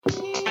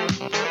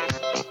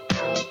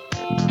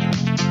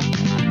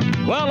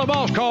the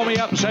boss called me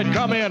up and said,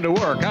 come in to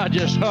work. I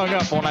just hung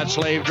up on that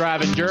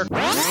slave-driving jerk.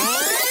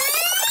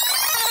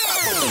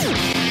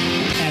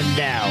 And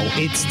now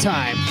it's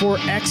time for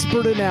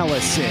expert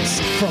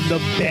analysis from the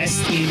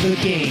best in the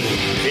game.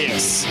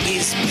 This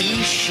is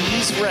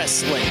BeezSheez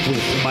Wrestling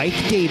with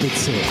Mike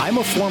Davidson. I'm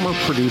a former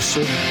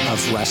producer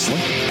of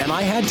wrestling, and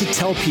I had to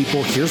tell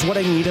people, here's what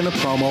I need in a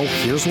promo,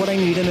 here's what I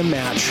need in a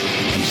match,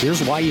 and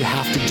here's why you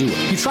have to do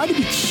it. You tried to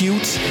be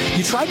cute,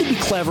 you tried to be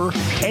clever,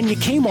 and you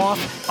came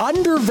off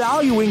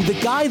undervaluing the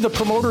guy the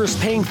promoter is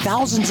paying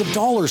thousands of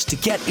dollars to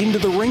get into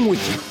the ring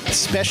with you.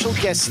 Special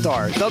guest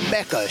star, the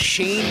Mecca,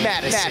 Shane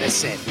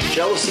Madison.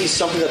 Jealousy is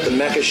something that the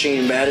Mecca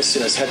Shane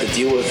Madison has had to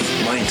deal with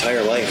my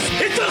entire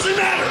life. It doesn't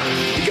matter,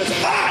 because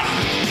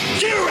I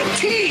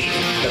guarantee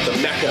that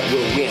the Mecca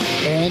will win.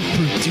 And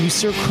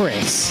producer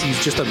Chris.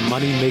 He's just a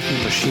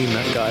money-making machine,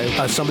 that guy.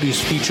 As somebody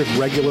who's featured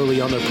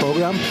regularly on their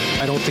program,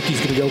 I don't think he's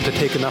going to be able to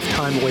take enough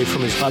time away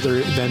from his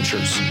other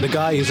ventures. The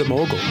guy is a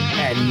mogul.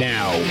 And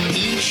now,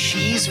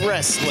 BeezSheez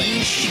Wrestling.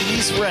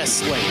 BeezSheez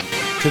Wrestling.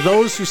 To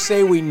those who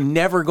say we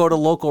never go to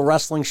local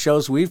wrestling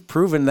shows, we've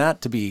proven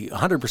that to be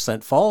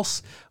 100%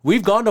 false.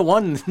 We've gone to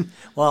one,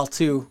 well,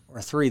 2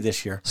 or 3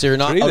 this year. So you're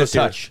not out of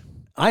touch?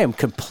 I am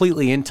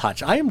completely in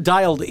touch. I am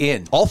dialed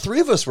in. All 3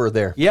 of us were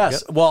there.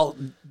 Yes. Yep. Well,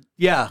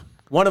 yeah.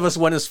 One of us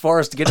went as far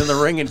as to get in the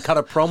ring and cut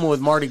a promo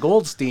with Marty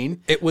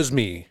Goldstein. It was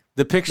me.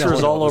 The picture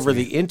is all over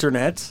the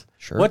internet.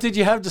 Sure. What did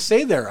you have to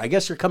say there? I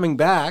guess you're coming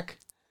back.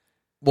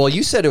 Well,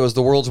 you said it was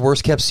the world's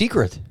worst kept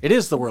secret. It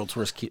is the world's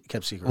worst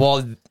kept secret.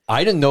 Well,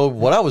 I didn't know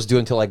what I was doing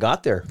until I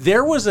got there.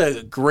 There was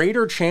a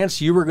greater chance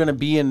you were going to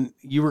be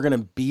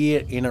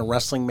in a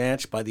wrestling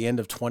match by the end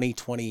of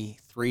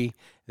 2023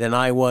 than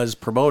I was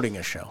promoting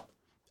a show.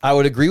 I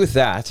would agree with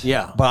that.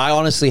 Yeah. But I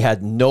honestly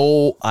had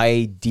no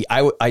idea.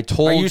 I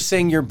told... Are you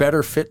saying you're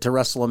better fit to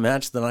wrestle a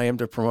match than I am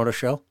to promote a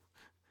show?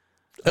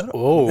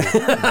 Oh.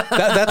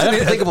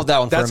 That's think about that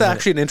one for a minute. That's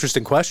actually an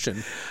interesting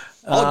question.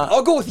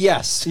 I'll go with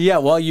yes. Yeah,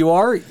 well, you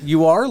are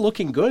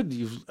looking good.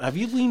 Have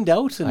you leaned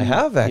out? I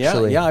have,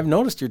 actually. Yeah, I've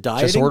noticed you're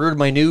dieting. Just ordered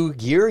my new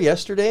gear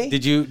yesterday.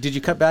 Did you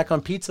cut back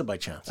on pizza by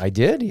chance? I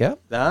did, yeah.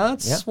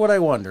 That's what I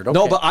wondered. Okay.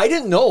 No, but I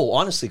didn't know,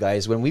 honestly,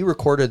 guys. When we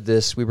recorded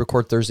this, we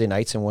record Thursday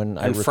nights,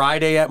 and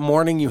Friday at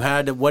morning you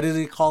had, what did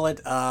he call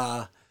it?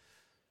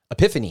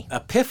 Epiphany.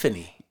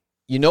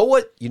 You know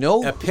what?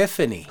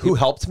 Epiphany. Who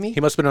helped me? He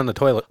must have been on the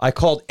toilet. I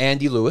called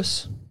Andy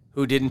Lewis.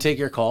 Who didn't take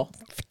your call?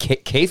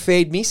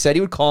 Kayfade me, said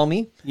he would call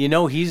me. You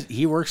know,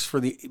 he works for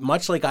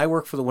much like I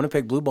work for the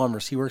Winnipeg Blue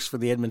Bombers, he works for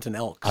the Edmonton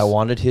Elks. I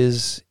wanted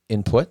his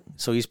input.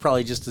 So he's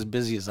probably just as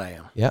busy as I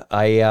am. Yeah,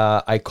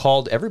 I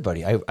called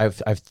everybody.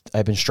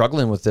 I've been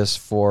struggling with this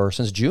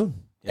since June,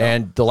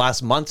 and the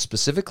last month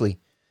specifically.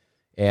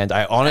 And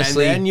I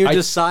honestly... And then you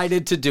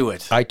decided to do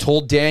it. I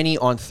told Danny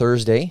on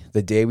Thursday,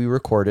 the day we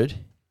recorded,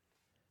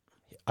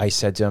 I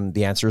said to him,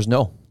 the answer is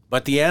no.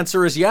 But the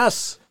answer is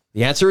yes.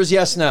 The answer is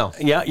yes now.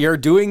 Yeah, you're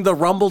doing the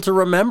Rumble to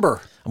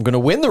Remember. I'm going to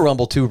win the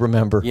Rumble to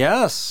Remember.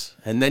 Yes,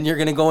 and then you're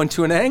going to go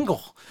into an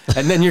angle,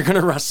 and then you're going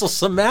to wrestle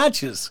some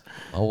matches.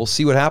 Oh, we'll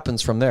see what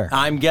happens from there.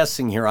 I'm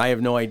guessing here. I have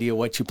no idea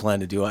what you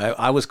plan to do.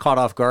 I was caught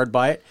off guard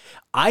by it.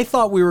 I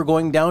thought we were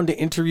going down to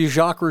interview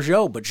Jacques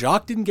Rougeau, but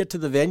Jacques didn't get to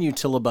the venue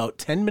till about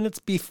 10 minutes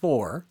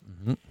before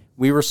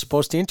we were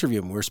supposed to interview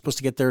him. We were supposed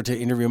to get there to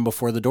interview him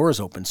before the doors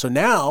opened. So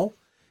now...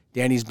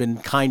 Danny's been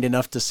kind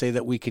enough to say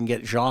that we can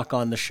get Jacques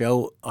on the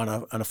show on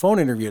a phone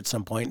interview at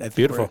some point. I think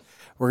beautiful.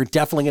 We're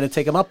definitely going to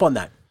take him up on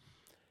that.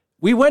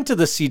 We went to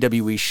the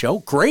CWE show.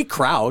 Great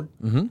crowd.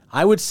 Mm-hmm.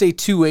 I would say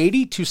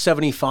 280,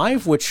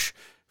 275, which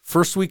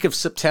first week of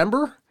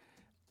September,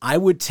 I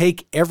would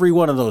take every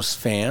one of those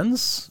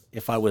fans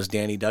if I was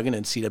Danny Duggan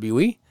and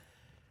CWE.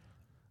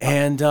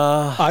 And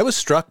I was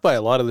struck by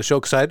a lot of the show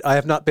because I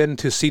have not been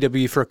to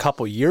CWE for a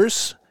couple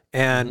years.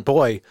 And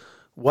boy...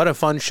 What a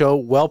fun show,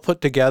 well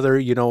put together.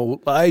 You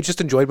know, I just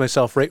enjoyed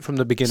myself right from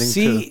the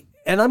beginning.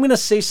 And I'm going to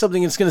say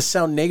something that's going to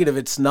sound negative.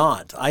 It's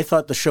not. I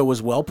thought the show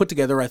was well put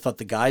together. I thought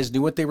the guys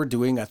knew what they were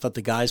doing. I thought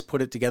the guys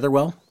put it together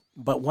well.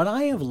 But what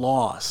I have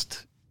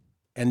lost,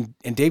 and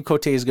Dave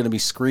Cote is going to be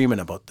screaming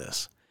about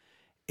this,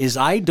 is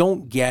I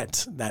don't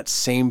get that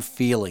same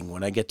feeling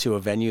when I get to a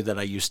venue that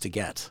I used to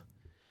get.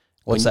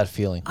 What's that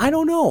feeling? I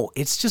don't know.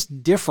 It's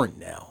just different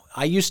now.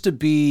 I used to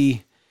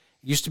be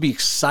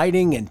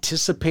exciting,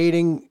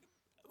 anticipating.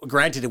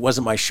 Granted, it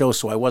wasn't my show,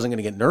 so I wasn't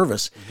going to get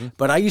nervous.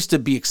 But I used to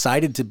be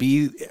excited to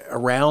be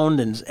around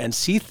and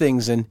see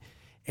things. And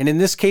in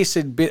this case,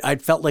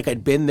 I'd felt like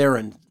I'd been there,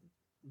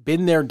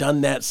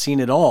 done that, seen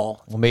it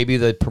all. Well, maybe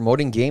the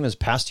promoting game has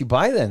passed you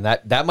by then.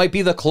 That might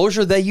be the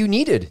closure that you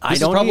needed.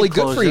 This is probably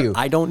good for you.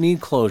 I don't need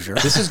closure.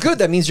 This is good.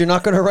 That means you're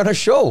not going to run a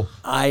show.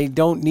 I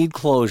don't need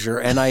closure.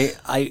 And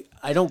I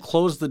don't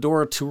close the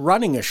door to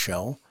running a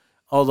show.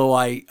 Although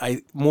I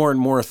more and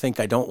more think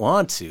I don't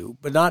want to,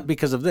 but not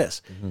because of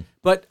this. Mm-hmm.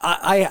 But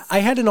I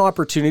had an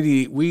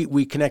opportunity.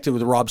 We connected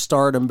with Rob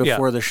Stardom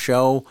before the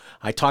show.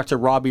 I talked to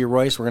Robbie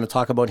Royce. We're going to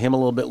talk about him a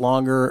little bit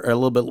longer, or a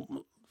little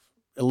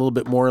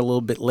bit more, a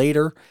little bit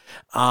later.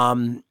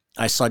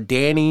 I saw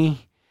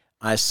Danny.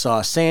 I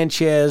saw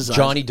Sanchez.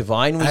 Johnny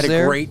Devine was I had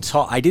there. a great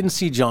talk. I didn't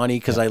see Johnny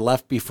because I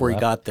left before he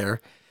got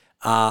there.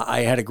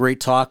 I had a great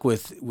talk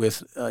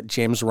with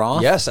James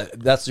Roth. Yes,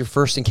 that's your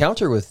first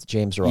encounter with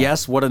James Roth.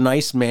 Yes, what a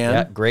nice man.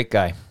 Yeah, great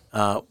guy.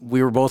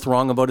 We were both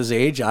wrong about his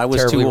age. I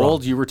was Terribly too wrong.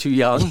 old. You were too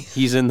young.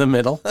 He's in the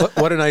middle.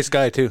 What a nice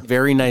guy, too.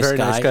 Very nice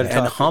guy to and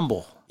talk to.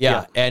 humble.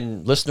 Yeah,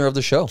 and listener of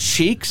the show.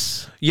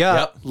 Cheeks. Yeah.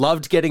 Yep.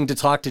 Loved getting to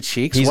talk to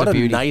Cheeks. He's what a a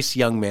beauty. nice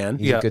young man.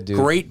 He's a good dude.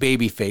 Great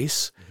baby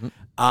face.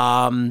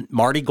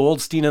 Marty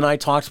Goldstein and I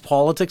talked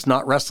politics,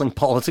 not wrestling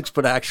politics,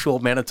 but actual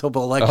Manitoba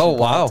election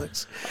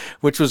politics,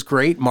 which was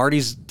great.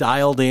 Marty's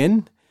dialed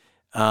in.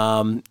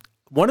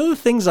 One of the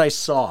things I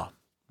saw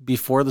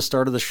before the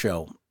start of the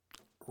show,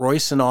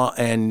 Royce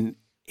and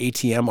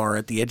ATM are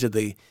at the edge of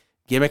the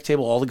gimmick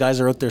table. All the guys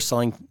are out there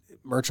selling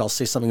merch. I'll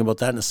say something about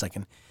that in a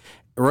second.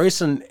 Royce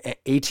and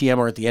ATM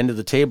are at the end of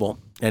the table,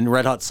 and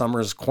Red Hot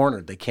Summer is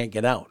cornered. They can't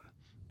get out,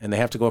 and they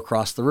have to go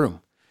across the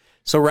room.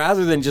 So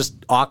rather than just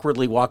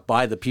awkwardly walk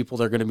by the people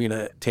they're going to be in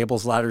a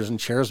tables, ladders, and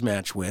chairs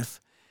match with,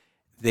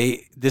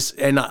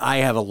 and I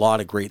have a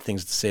lot of great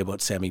things to say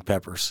about Sammy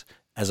Peppers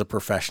as a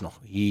professional.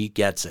 He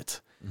gets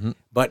it.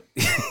 But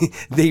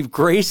they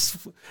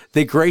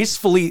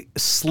gracefully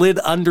slid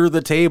under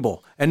the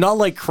table, and not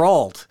like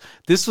crawled.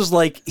 This was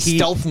like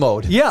Stealth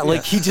mode. Yeah,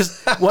 like he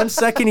just 1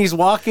 second he's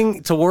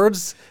walking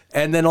towards,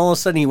 and then all of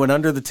a sudden he went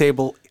under the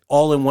table,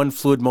 all in one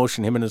fluid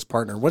motion. Him and his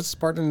partner. What's his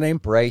partner's name?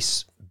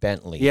 Bryce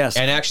Bentley. Yes.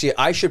 And actually,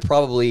 I should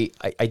probably,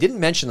 I didn't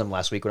mention them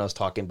last week when I was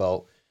talking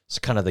about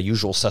kind of the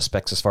usual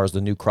suspects as far as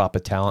the new crop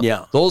of talent.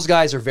 Yeah. Those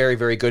guys are very,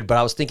 very good, but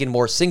I was thinking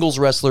more singles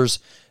wrestlers.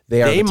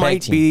 They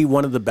might be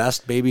one of the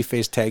best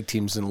babyface tag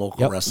teams in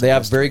local wrestling. They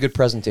have history. very good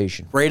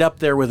presentation. Right up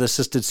there with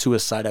Assisted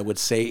Suicide, I would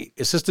say.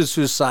 Assisted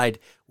Suicide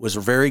was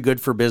very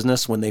good for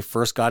business when they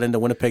first got into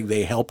Winnipeg.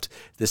 They helped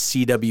the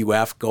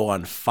CWF go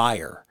on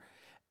fire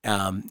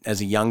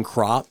as a young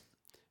crop.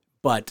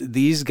 But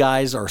these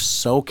guys are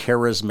so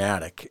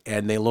charismatic,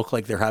 and they look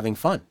like they're having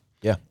fun.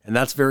 Yeah. And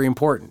that's very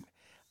important.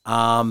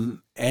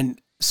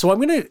 And so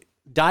I'm going to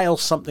dial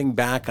something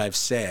back I've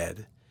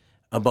said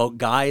about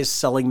guys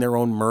selling their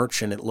own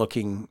merch and it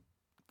looking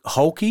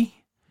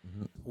hokey.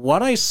 Mm-hmm.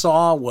 What I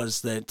saw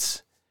was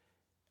that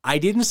I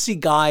didn't see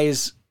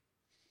guys,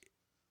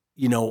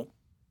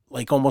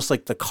 like almost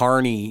like the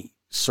Carney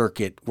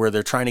circuit where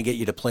they're trying to get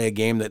you to play a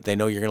game that they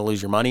know you're going to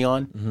lose your money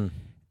on. Mm-hmm.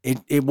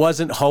 It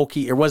wasn't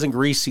hokey. It wasn't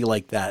greasy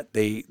like that.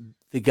 The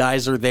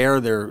guys are there.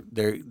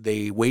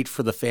 They wait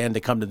for the fan to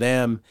come to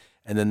them,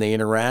 and then they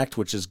interact,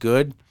 which is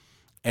good.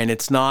 And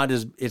it's not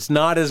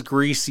as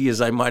greasy as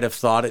I might have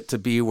thought it to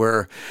be.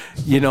 Where,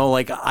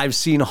 like I've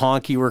seen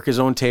Honky work his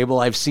own table.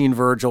 I've seen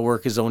Virgil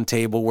work his own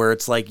table. Where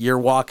it's like you're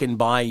walking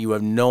by, you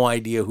have no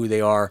idea who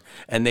they are,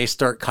 and they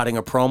start cutting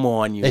a promo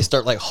on you. They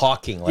start like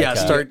hawking.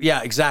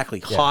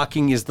 Exactly. Yeah.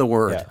 Hawking is the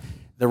word. Yeah.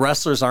 The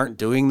wrestlers aren't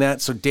doing that.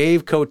 So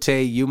Dave Cote,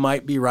 you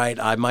might be right.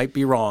 I might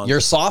be wrong.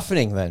 You're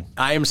softening then.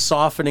 I am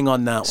softening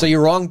on that. So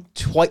you're wrong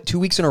 2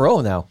 weeks in a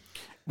row now.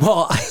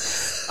 Well,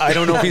 I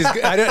don't know if he's.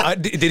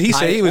 Did he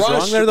say he was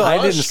wrong there though? I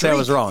didn't say I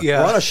was wrong.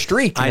 Yeah. We're on a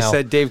streak. I now.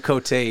 said Dave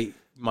Cote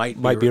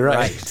might be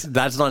right.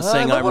 That's not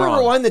saying I'm wrong.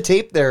 Rewind the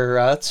tape there.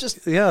 It's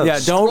just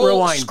don't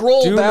rewind.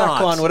 Scroll Do back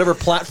not. on whatever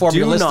platform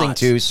you're listening not.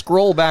 to.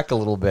 Scroll back a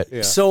little bit.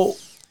 Yeah. So,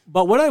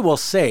 but what I will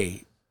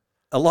say,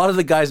 a lot of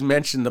the guys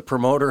mentioned the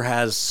promoter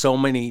has so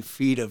many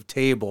feet of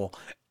table,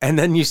 and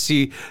then you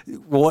see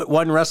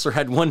one wrestler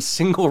had one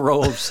single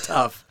row of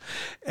stuff,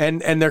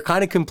 and they're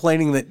kind of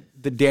complaining that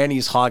the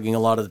Danny's hogging a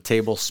lot of the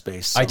table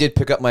space. So. I did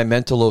pick up my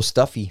Mentolo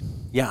stuffy.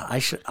 Yeah,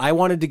 I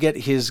wanted to get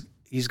his.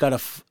 He's got a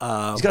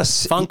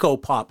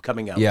Funko Pop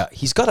coming out. Yeah,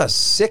 he's got a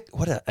sick.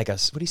 What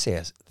do you say?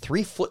 A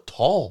 3 foot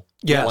tall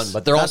one,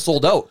 but they're all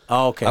sold out.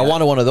 Oh, okay. I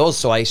wanted one of those,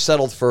 so I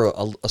settled for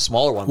a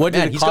smaller one. What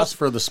did it cost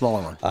for the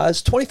smaller one?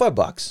 It's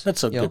 $25.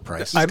 That's a good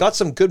price. He's got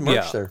some good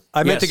merch there.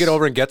 I meant to get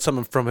over and get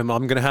some from him.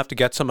 I'm going to have to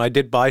get some. I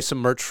did buy some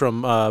merch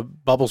from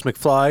Bubbles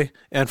McFly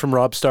and from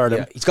Rob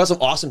Stardom. Yeah, he's got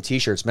some awesome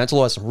T-shirts.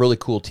 Mentolo has some really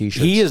cool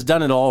T-shirts. He has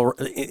done it all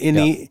in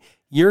the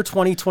year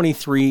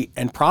 2023,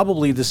 and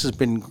probably this has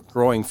been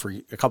growing for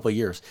a couple of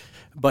years.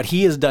 But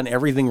he has done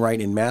everything right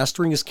in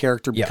mastering his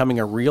character, becoming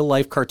a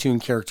real-life cartoon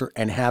character,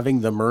 and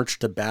having the merch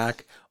to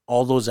back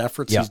all those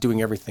efforts. He's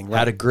doing everything right.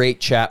 Had a great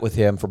chat with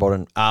him for about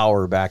an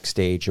hour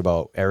backstage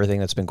about everything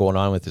that's been going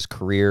on with his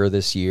career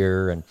this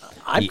year and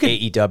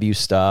AEW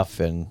stuff.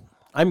 And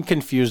I'm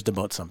confused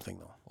about something,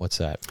 though. What's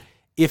that?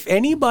 If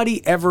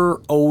anybody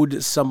ever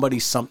owed somebody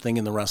something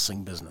in the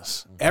wrestling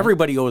business,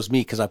 everybody owes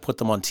me because I put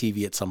them on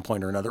TV at some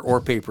point or another,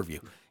 or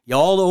pay-per-view.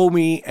 Y'all owe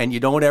me, and you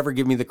don't ever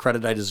give me the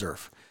credit I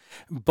deserve.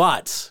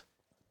 But,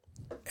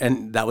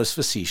 and that was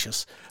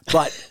facetious,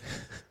 but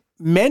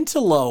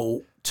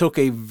Mentolo took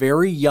a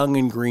very young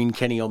and green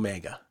Kenny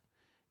Omega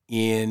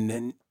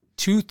in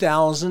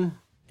 2000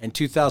 and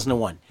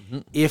 2001. Mm-hmm.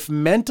 If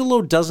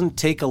Mentolo doesn't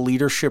take a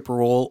leadership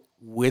role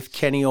with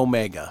Kenny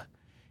Omega,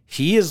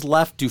 he is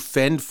left to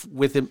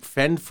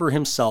fend for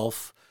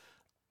himself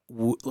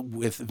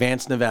with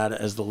Vance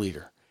Nevada as the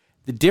leader.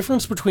 The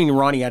difference between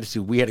Ronnie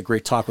Attitude, we had a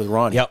great talk with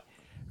Ronnie. Yep.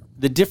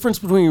 The difference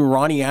between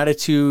Ronnie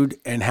Attitude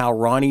and how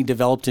Ronnie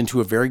developed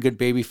into a very good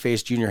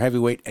babyface junior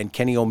heavyweight and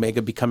Kenny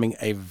Omega becoming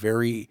a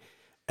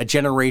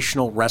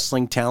generational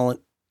wrestling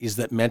talent is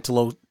that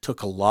Mentolo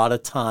took a lot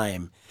of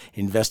time,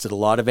 invested a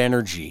lot of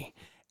energy,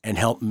 and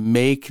helped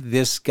make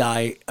this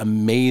guy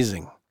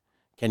amazing,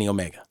 Kenny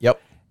Omega.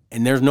 Yep.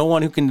 And there's no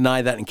one who can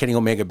deny that, and Kenny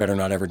Omega better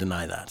not ever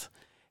deny that.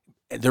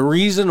 The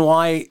reason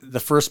why the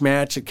first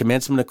match at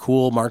Commencement of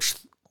Cool, March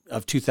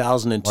of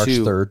 2002, March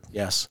 3rd.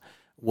 Yes,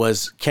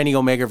 was Kenny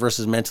Omega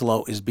versus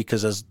Mentolo is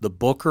because as the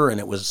booker, and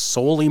it was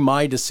solely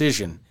my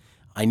decision,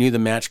 I knew the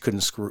match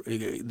couldn't screw.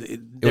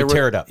 It would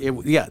tear it up.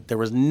 There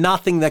was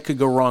nothing that could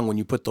go wrong when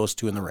you put those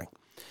two in the ring.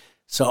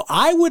 So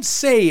I would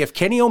say if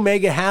Kenny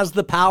Omega has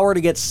the power to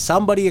get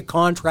somebody a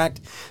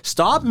contract,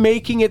 stop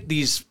making it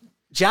these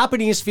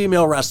Japanese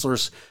female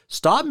wrestlers.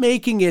 Stop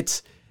making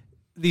it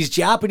these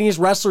Japanese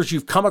wrestlers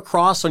you've come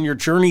across on your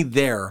journey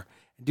there.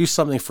 Do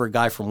something for a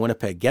guy from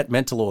Winnipeg. Get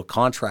Mentolo a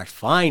contract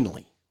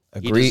finally.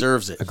 He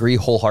deserves it. Agree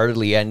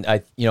wholeheartedly. And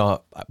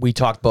we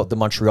talked about the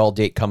Montreal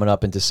date coming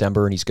up in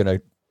December, and he's going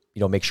to,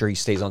 make sure he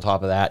stays on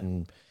top of that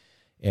and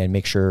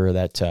make sure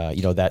that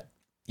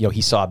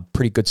he saw a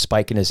pretty good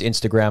spike in his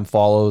Instagram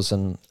follows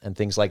and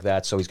things like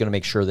that. So he's going to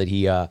make sure that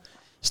he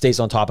stays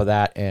on top of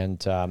that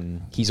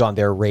and he's on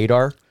their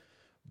radar.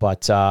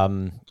 But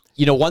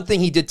one thing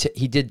he did,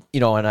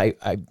 and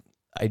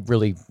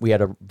we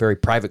had a very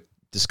private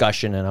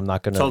discussion, and I'm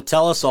not going to. So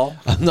tell us all.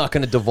 I'm not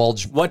going to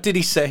divulge. What did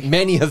he say?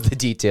 Many of the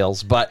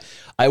details, but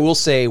I will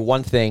say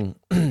one thing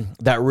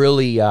that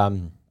really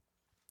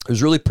it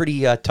was really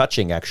pretty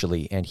touching,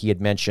 actually. And he had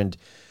mentioned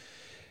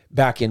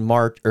back in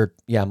March, I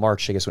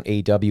guess, when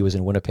AEW was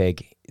in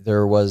Winnipeg,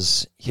 there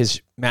was his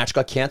match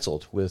got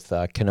canceled with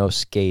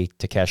Konosuke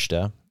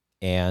Takeshita,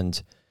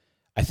 and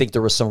I think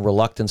there was some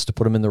reluctance to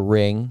put him in the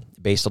ring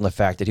based on the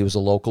fact that he was a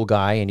local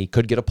guy and he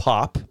could get a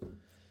pop.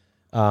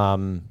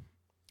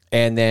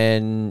 And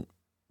then,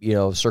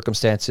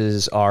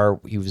 circumstances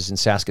are he was in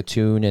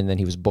Saskatoon and then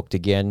he was booked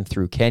again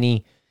through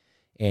Kenny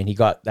and he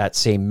got that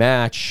same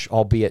match,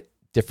 albeit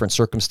different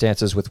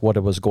circumstances with what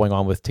was going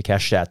on with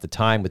Takeshita at the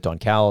time with Don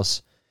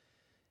Callis.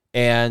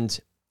 And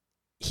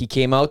he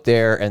came out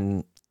there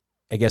and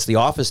I guess the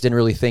office didn't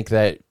really think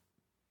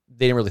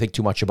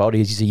too much about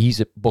it.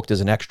 He's booked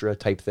as an extra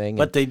type thing.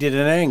 But they did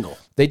an angle.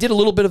 They did a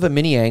little bit of a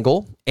mini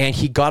angle and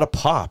he got a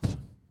pop.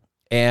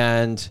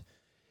 And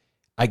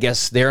I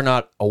guess they're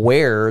not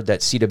aware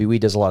that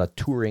CWE does a lot of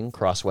touring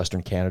across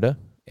Western Canada,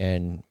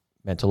 and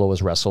Mentolo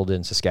has wrestled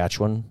in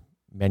Saskatchewan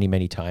many,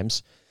 many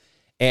times.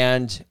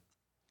 And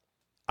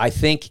I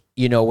think,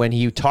 when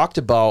he talked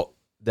about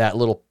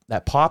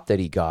that pop that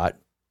he got,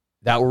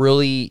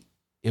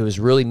 it was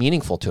really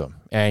meaningful to him.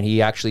 And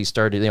he actually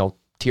started,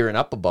 tearing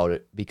up about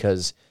it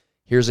because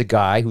here's a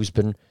guy who's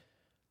been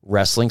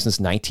wrestling since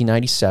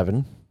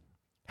 1997,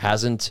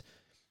 hasn't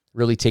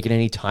really taken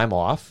any time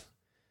off,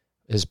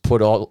 has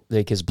put all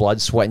his blood,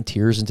 sweat, and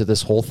tears into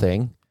this whole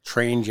thing.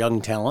 Trained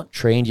young talent,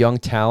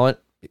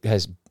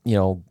 has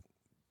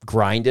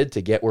grinded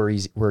to get where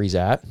he's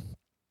at,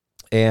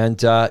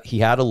 and he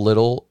had a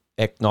little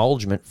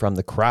acknowledgement from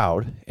the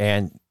crowd,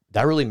 and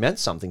that really meant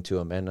something to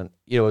him. And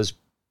it was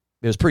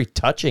pretty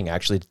touching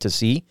actually to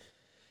see,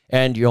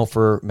 and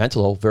for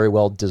Mentolo, very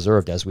well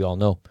deserved, as we all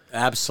know.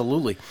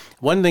 Absolutely.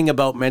 One thing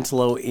about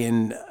Mentolo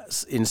in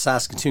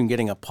Saskatoon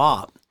getting a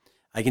pop.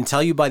 I can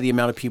tell you by the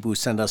amount of people who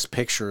send us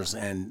pictures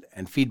and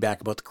feedback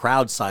about the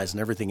crowd size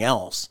and everything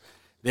else,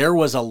 there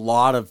was a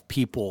lot of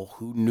people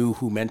who knew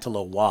who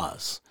Mentolo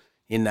was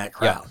in that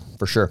crowd. Yeah,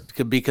 for sure.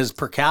 Because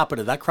per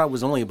capita, that crowd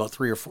was only about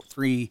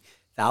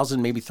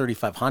 3,000, maybe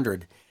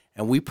 3,500.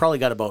 And we probably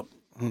got about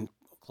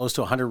close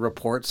to 100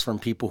 reports from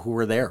people who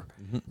were there.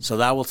 Mm-hmm. So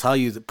that will tell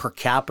you that per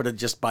capita,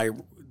 just by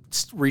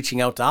reaching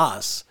out to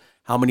us,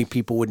 how many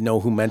people would know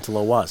who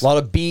Mentolo was. A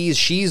lot of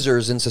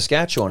BeezSheezers in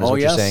Saskatchewan is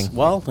what you're saying.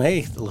 Well,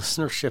 hey, the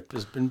listenership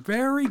has been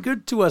very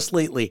good to us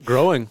lately.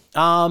 Growing.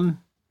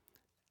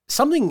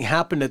 Something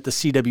happened at the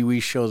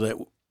CWE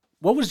show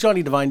what was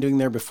Johnny Devine doing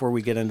there before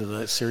we get into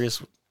the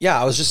serious? Yeah,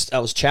 I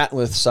was chatting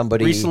with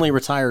somebody. Recently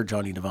retired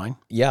Johnny Devine.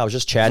 Yeah, I was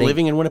just chatting.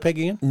 Living in Winnipeg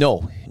again?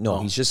 No.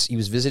 Oh. He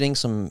was visiting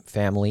some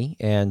family,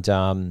 and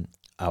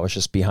I was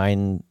just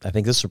behind. I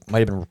think this might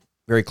have been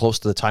very close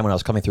to the time when I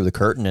was coming through the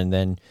curtain, and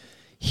then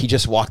he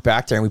just walked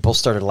back there and we both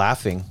started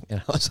laughing.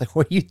 And I was like,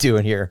 what are you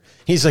doing here?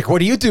 He's like,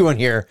 what are you doing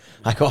here?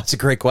 I go, it's a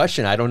great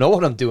question. I don't know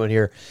what I'm doing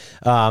here.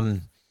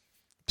 But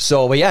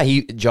yeah,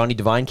 Johnny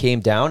Devine came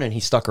down and he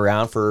stuck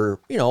around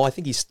for, I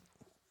think he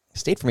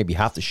stayed for maybe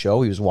half the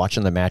show. He was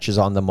watching the matches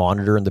on the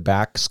monitor in the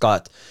back.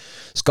 Scott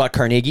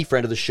Carnegie,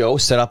 friend of the show,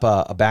 set up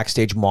a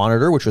backstage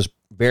monitor, which was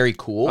very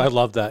cool. I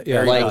love that.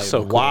 Yeah, like, that was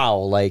so cool.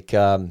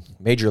 Wow,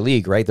 Major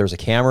League, right? There's a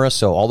camera,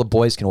 so all the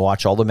boys can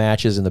watch all the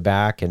matches in the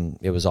back, and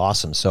it was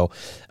awesome. So,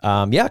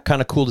 kind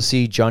of cool to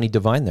see Johnny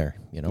Devine there,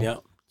 Yeah.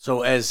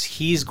 So as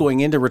he's going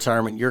into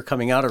retirement, you're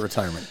coming out of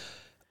retirement.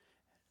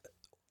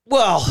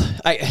 Well,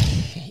 I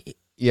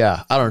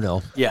don't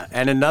know. Yeah,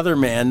 and another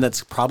man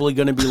that's probably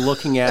going to be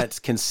looking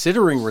at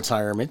considering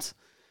retirement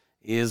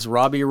is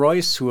Robbie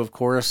Royce, who, of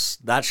course,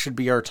 that should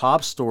be our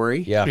top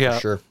story. Yeah, Yeah, for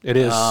sure. it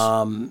is.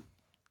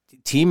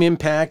 Team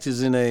Impact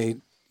is in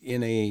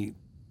a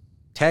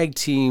tag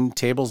team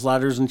tables,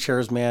 ladders, and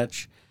chairs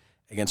match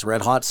against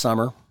Red Hot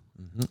Summer,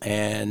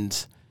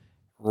 and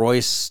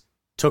Royce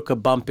took a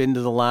bump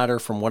into the ladder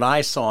from what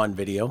I saw on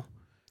video.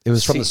 It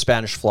was from the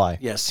Spanish Fly.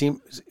 Yeah,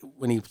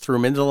 when he threw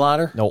him into the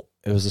ladder? No,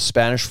 it was the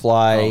Spanish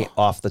Fly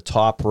off the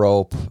top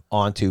rope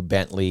onto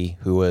Bentley,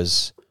 who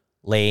was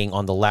laying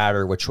on the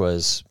ladder, which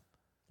was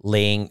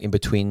laying in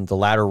between the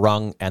ladder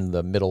rung and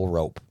the middle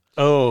rope.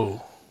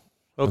 Oh,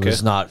 okay.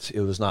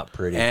 It was not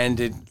pretty. And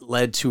it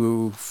led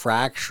to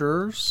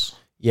fractures.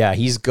 Yeah,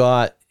 he's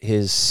got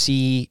his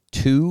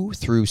C2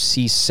 through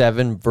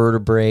C7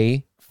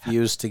 vertebrae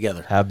Fused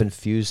together. have been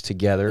fused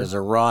together. There's a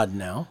rod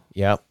now.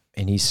 Yep.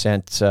 And he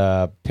sent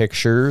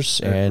pictures,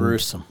 They're and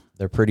gruesome.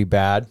 they're pretty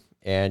bad.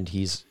 And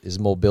his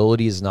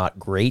mobility is not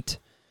great.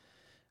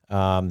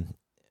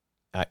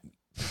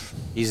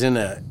 He's in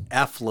a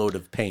F load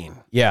of pain.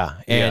 Yeah,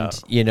 and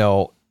you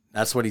know,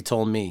 That's what he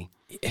told me.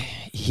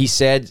 he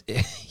said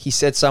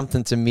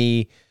something to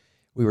me.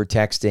 We were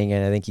texting,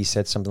 and I think he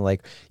said something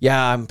like,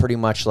 "Yeah, I'm pretty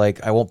much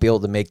like I won't be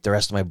able to make the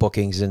rest of my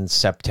bookings in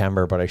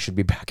September, but I should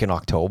be back in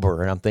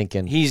October." And I'm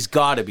thinking, He's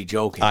got to be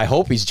joking. I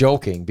hope he's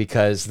joking,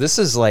 because this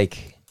is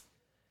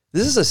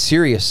a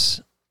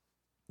serious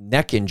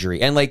neck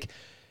injury, and like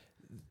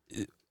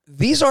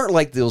these aren't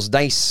like those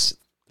nice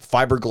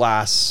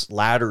fiberglass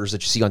ladders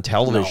that you see on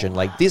television.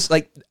 Like this,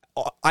 like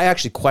I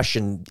actually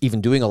questioned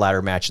even doing a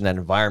ladder match in that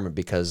environment,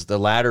 because the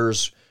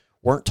ladders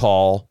weren't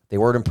tall, they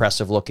weren't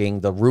impressive looking,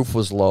 the roof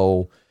was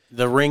low.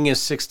 The ring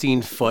is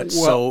 16 foot,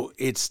 so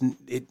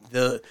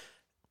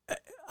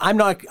I'm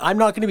not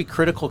going to be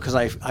critical, because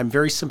I'm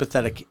very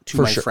sympathetic to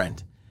For my sure.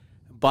 friend.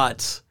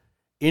 But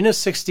in a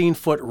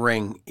 16-foot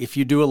ring, if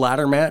you do a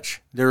ladder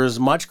match, there is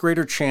much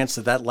greater chance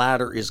that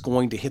ladder is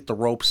going to hit the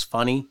ropes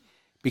funny,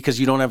 because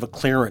you don't have a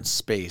clearance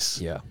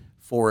space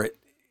for it.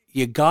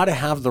 You got to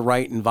have the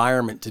right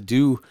environment to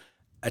do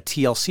a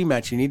TLC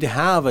match. You need to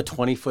have a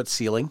 20-foot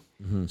ceiling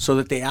so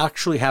that they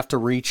actually have to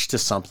reach to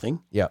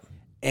something. Yeah.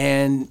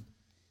 And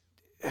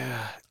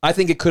I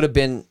think they could have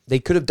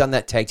done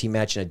that tag team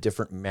match in a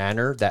different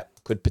manner that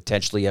could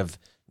potentially have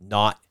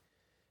not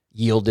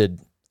yielded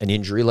an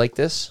injury like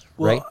this,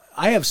 right?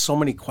 I have so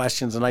many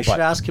questions, and I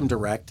should ask him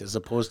direct as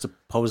opposed to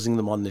posing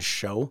them on this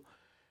show.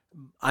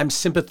 I'm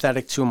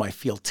sympathetic to him. I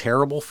feel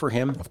terrible for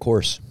him. Of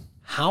course.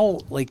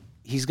 How,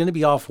 he's going to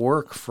be off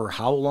work for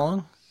how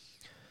long?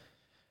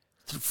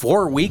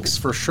 4 weeks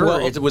for sure.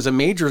 Well, it was a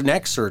major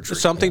neck surgery.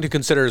 Something to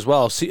consider as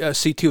well.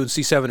 C2 and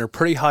C7 are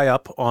pretty high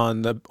up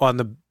on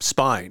the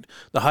spine.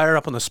 The higher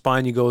up on the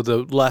spine you go, the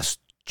less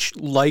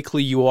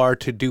likely you are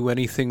to do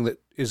anything that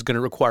is going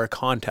to require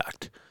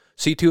contact.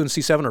 C2 and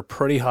C7 are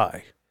pretty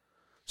high.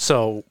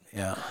 So,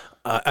 yeah.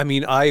 I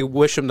mean, I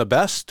wish him the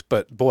best,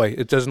 but boy,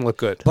 it doesn't look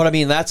good. But I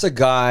mean, that's a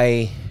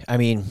guy,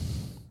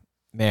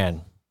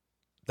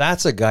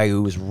 that's a guy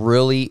who's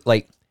really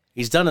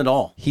He's done it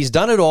all. he's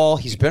done it all.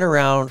 He's been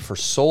around for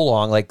so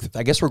long. I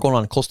guess we're going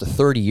on close to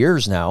 30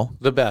 years now.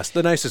 The best,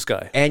 the nicest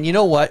guy. And you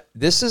know what?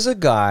 This is a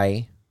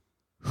guy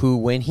who,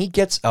 when he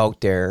gets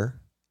out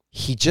there,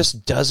 he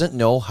just doesn't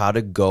know how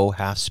to go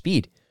half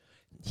speed.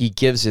 He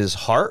gives his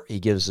heart, he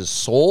gives his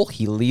soul,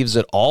 he leaves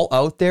it all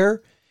out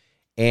there.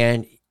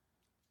 And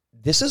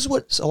this is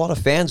what a lot of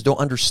fans don't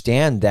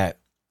understand, that,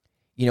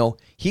 you know,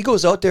 he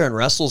goes out there and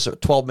wrestles a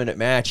 12-minute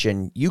match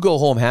and you go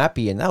home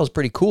happy, and that was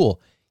pretty cool.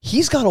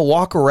 He's got to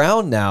walk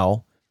around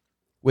now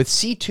with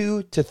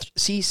C2 to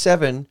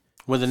C7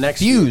 With the next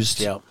fused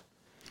Yeah.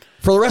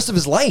 for the rest of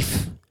his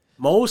life.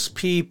 Most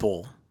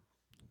people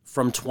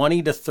from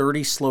 20 to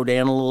 30 slow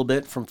down a little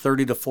bit, from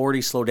 30 to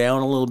 40 slow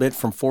down a little bit,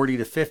 from 40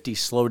 to 50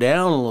 slow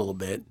down a little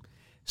bit.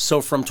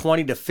 So from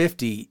 20 to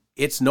 50,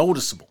 it's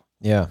noticeable.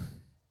 Yeah.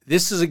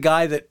 This is a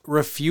guy that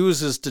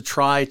refuses to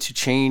try to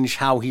change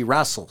how he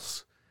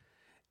wrestles.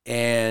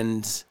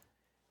 And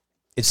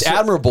It's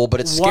admirable, but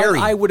it's what scary.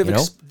 I would have you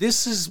know?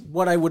 this is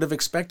what I would have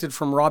expected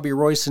from Robbie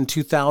Royce in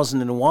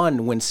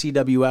 2001 when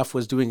CWF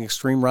was doing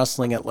Extreme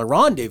Wrestling at Le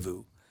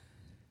Rendezvous.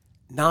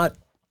 Not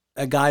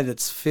a guy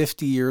that's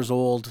 50 years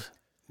old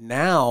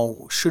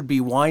now, should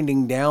be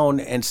winding down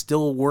and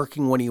still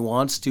working when he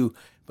wants to,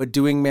 but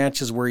doing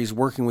matches where he's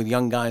working with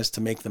young guys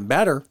to make them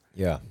better.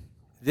 Yeah.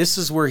 This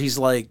is where he's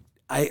like,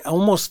 I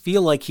almost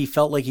feel like he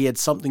felt like he had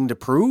something to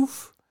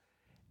prove,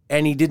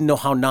 and he didn't know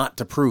how not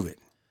to prove it.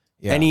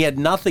 Yeah. And he had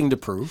nothing to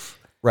prove.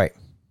 Right.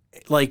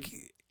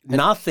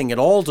 Nothing at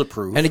all to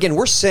prove. And again,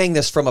 we're saying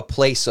this from a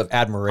place of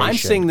admiration. I'm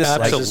saying this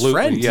as his Absolutely,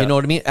 friend. yeah. You know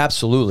what I mean?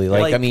 Absolutely.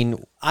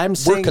 I'm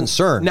saying, we're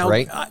concerned, now,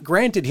 right?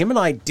 Granted, him and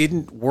I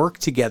didn't work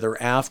together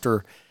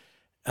after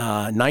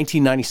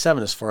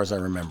 1997, as far as I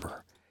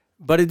remember.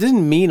 But it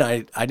didn't mean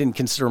I didn't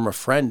consider him a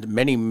friend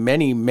many,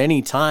 many,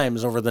 many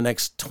times over the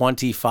next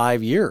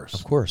 25 years.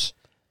 Of course.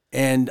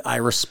 And I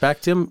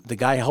respect him. The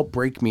guy helped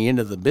break me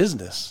into the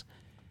business.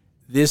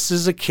 This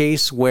is a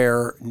case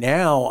where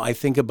now I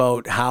think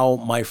about how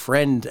my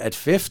friend at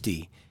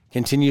 50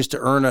 continues to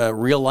earn a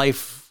real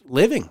life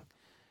living.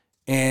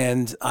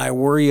 And I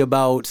worry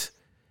about,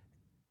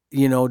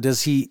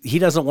 does he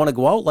doesn't want to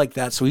go out like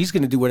that, so he's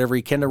going to do whatever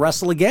he can to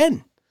wrestle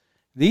again.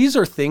 These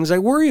are things I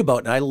worry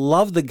about. And I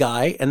love the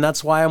guy, and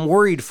that's why I'm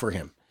worried for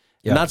him.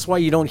 Yeah. And that's why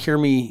you don't hear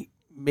me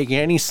making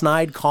any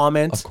snide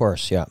comments. Of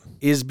course, yeah.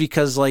 Is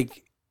because,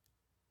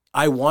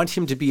 I want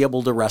him to be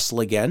able to wrestle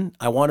again.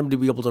 I want him to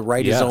be able to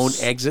write his own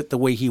exit the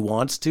way he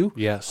wants to.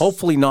 Yes.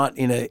 Hopefully not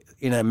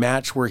in a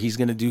match where he's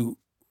going to do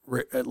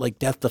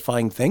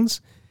death-defying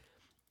things.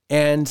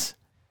 And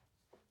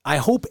I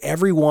hope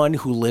everyone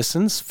who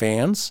listens,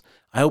 fans,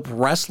 I hope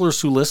wrestlers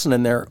who listen,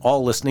 and they're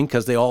all listening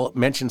because they all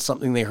mentioned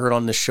something they heard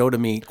on this show to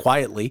me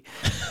quietly.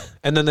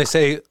 And then they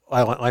say,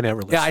 I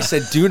never listen. Yeah, I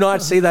said, do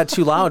not say that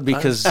too loud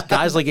because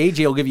guys like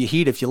AJ will give you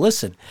heat if you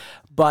listen.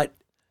 But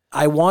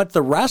I want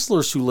the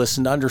wrestlers who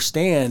listen to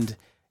understand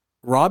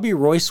Robbie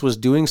Royce was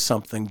doing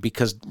something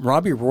because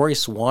Robbie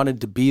Royce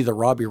wanted to be the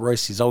Robbie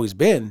Royce he's always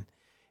been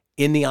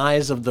in the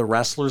eyes of the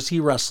wrestlers he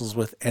wrestles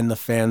with and the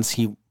fans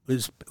who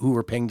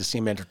were paying to see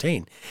him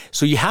entertain.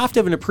 So you have to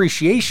have an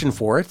appreciation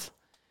for it,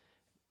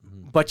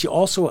 but you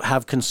also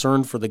have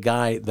concern for the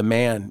guy, the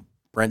man,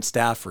 Brent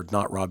Stafford,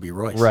 not Robbie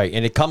Royce. Right,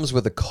 and it comes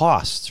with a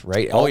cost,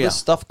 right? All this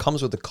stuff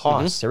comes with a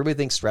cost. Everybody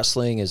thinks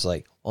wrestling is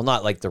well,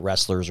 not like the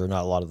wrestlers or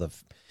not a lot of the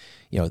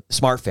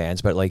smart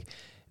fans, but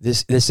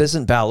this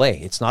isn't ballet.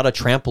 It's not a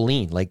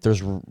trampoline.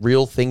 There's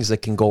real things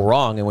that can go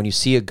wrong. And when you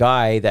see a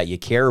guy that you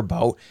care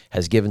about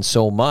has given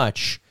so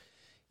much,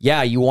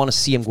 yeah, you want to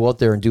see him go out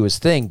there and do his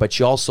thing. But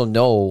you also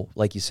know,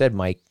 like you said,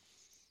 Mike,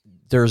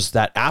 there's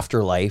that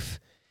afterlife.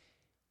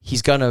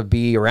 He's going to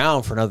be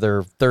around for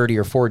another 30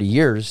 or 40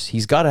 years.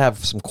 He's got to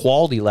have some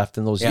quality left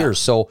in those years.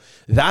 So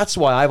that's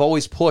why I've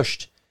always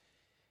pushed,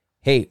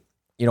 hey,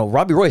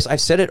 Robbie Royce,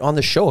 I've said it on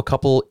the show a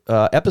couple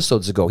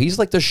episodes ago. He's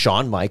like the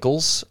Shawn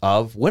Michaels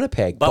of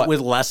Winnipeg. But with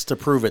less to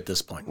prove at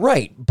this point.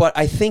 Right. But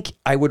I think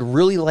I would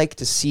really like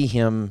to see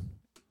him,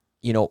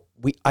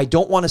 I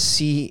don't want to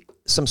see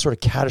some sort of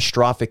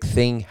catastrophic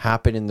thing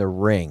happen in the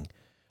ring.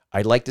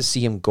 I'd like to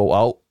see him go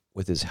out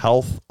with his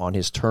health on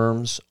his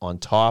terms, on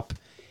top,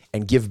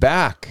 and give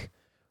back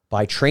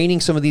by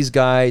training some of these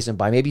guys and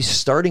by maybe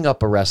starting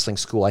up a wrestling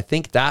school. I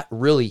think that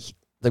really,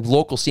 the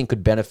local scene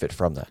could benefit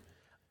from that.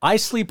 I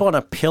sleep on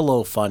a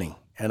pillow funny,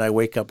 and I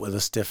wake up with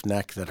a stiff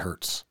neck that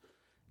hurts.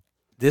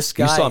 This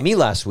guy... You saw me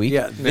last week.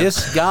 Yeah,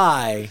 this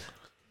guy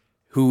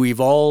who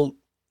we've all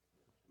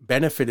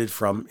benefited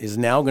from is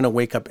now going to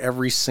wake up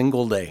every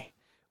single day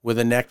with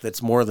a neck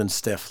that's more than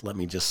stiff, let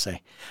me just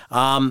say.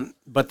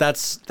 But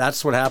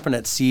that's what happened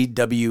at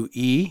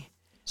CWE.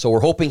 So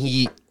we're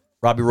hoping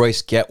Robbie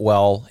Royce, get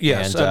well.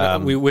 Yes,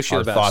 and we wish you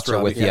the best. Our thoughts are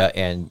Robbie, with you,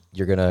 and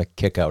you're going to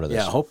kick out of this.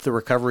 Yeah, hope the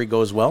recovery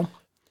goes well.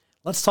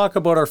 Let's talk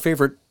about our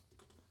favorite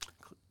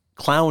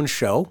clown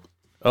show.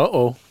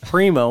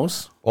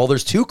 Primo's. Well,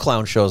 there's 2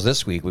 clown shows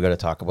this week we got to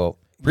talk about.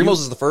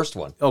 Primo's is the first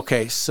one.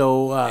 Okay,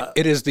 so...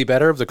 it is the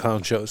better of the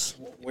clown shows.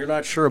 We're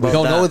not sure about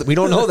that. We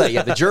don't know that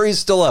yet. The jury's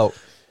still out.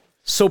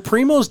 So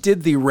Primo's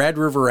did the Red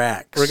River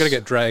X. We're going to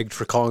get dragged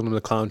for calling them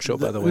the clown show,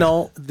 by the way.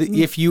 No,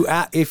 if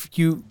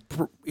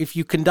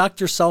you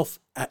conduct yourself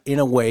in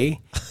a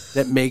way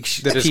that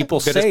makes people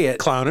say it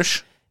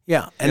clownish.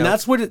 Yeah, and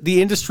that's what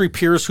the industry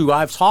peers who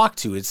I've talked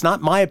to, it's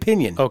not my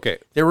opinion. Okay.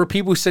 There were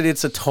people who said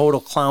it's a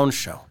total clown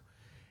show.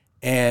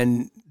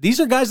 And these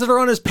are guys that are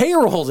on his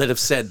payroll that have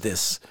said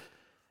this.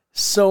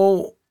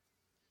 So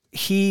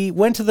he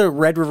went to the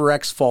Red River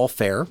X Fall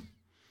Fair,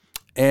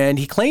 and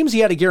he claims he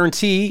had a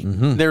guarantee.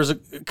 There's a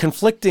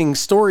conflicting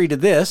story to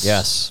this.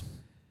 Yes.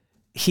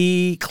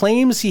 He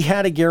claims he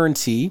had a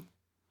guarantee.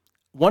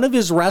 One of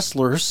his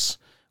wrestlers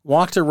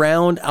walked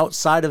around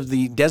outside of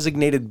the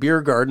designated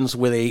beer gardens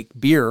with a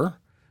beer,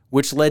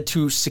 which led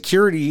to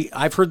security.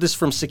 I've heard this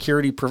from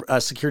security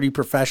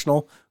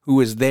professional who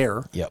was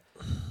there. Yep.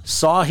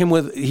 Saw him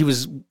he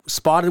was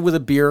spotted with a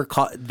beer.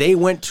 They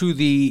went to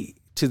the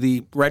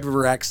Red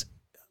River X,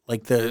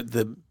 like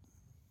the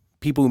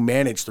people who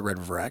manage the Red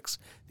River X,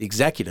 the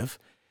executive.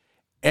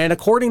 And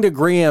according to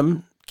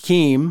Graham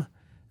Keem,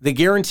 the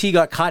guarantee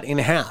got cut in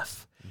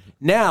half.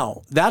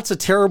 Now, that's a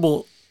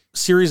terrible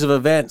series of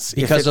events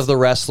because of the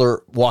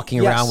wrestler walking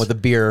around with a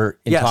beer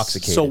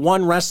intoxicated. Yes. So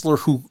one wrestler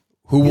who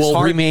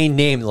will remain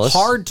nameless,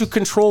 hard to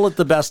control at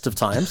the best of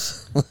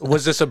times.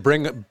 Was this a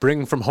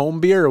bring from home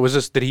beer, or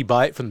did he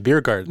buy it from the beer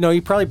garden? No,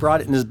 he probably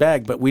brought it in his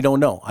bag, but we don't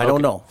know. I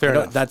don't know. Fair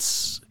enough.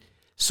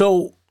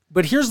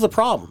 But here's the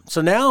problem.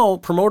 So now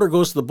promoter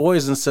goes to the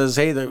boys and says,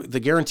 hey, the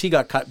guarantee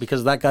got cut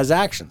because of that guy's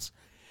actions.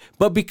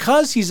 But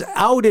because he's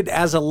outed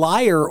as a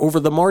liar over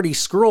the Marty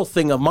Skrull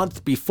thing a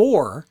month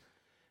before,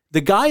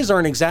 the guys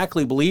aren't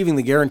exactly believing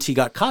the guarantee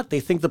got cut. They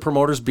think the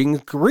promoter's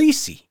being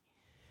greasy.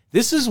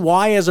 This is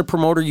why, as a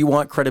promoter, you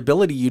want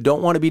credibility. You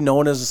don't want to be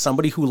known as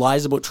somebody who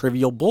lies about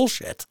trivial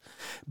bullshit.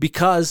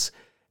 Because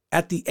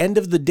at the end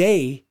of the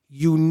day,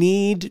 you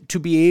need to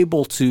be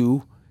able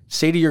to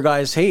say to your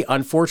guys, hey,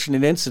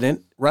 unfortunate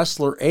incident,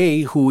 wrestler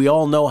A, who we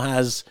all know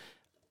has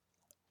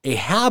a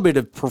habit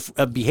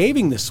of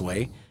behaving this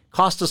way,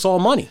 cost us all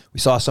money.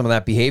 We saw some of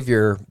that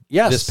behavior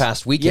this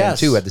past weekend,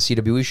 too, at the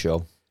CWE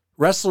show.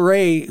 Wrestler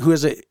A, who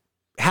has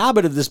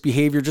habit of this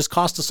behavior just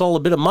cost us all a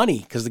bit of money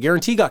because the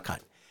guarantee got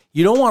cut.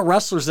 You don't want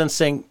wrestlers then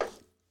saying,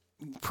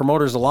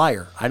 promoter's a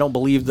liar. I don't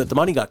believe that the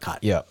money got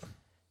cut. Yeah.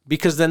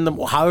 Because then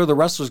how are the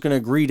wrestlers going to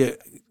agree to,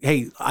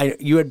 hey,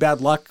 you had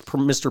bad luck,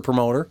 Mr.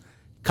 Promoter,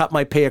 cut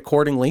my pay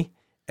accordingly,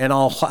 and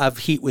I'll have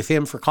heat with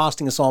him for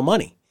costing us all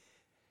money.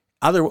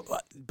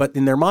 But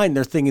in their mind,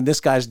 they're thinking this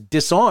guy's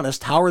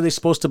dishonest. How are they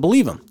supposed to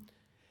believe him?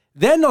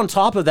 Then on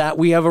top of that,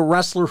 we have a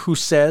wrestler who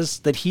says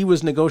that he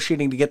was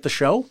negotiating to get the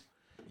show.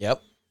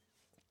 Yep.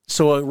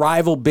 So a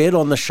rival bid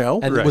on the show.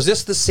 And was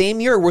this the same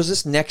year or was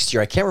this next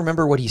year? I can't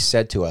remember what he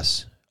said to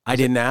us. I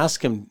didn't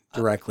ask him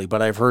directly,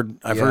 but I've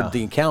heard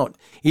the account.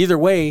 Either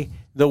way,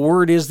 the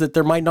word is that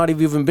there might not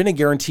have even been a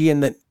guarantee,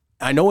 and that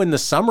I know in the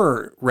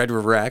summer, Red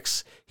River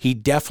X, he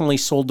definitely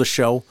sold the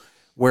show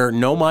where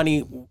no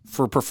money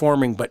for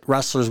performing, but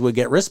wrestlers would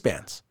get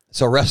wristbands.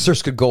 So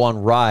wrestlers could go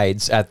on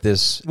rides at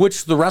this.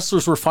 Which the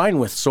wrestlers were fine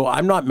with. So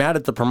I'm not mad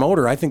at the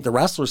promoter. I think the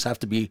wrestlers have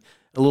to be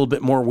a little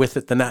bit more with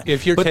it than that.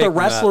 But the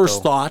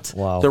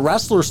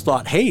wrestlers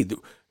thought, hey,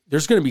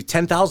 there's going to be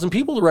 10,000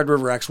 people to Red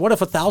River X. What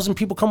if 1,000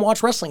 people come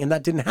watch wrestling? And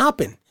that didn't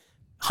happen.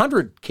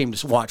 100 came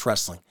to watch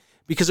wrestling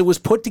because it was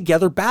put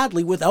together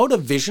badly without a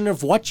vision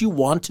of what you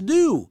want to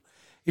do.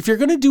 If you're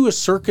going to do a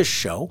circus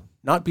show,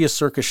 not be a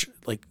circus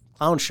like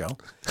clown show,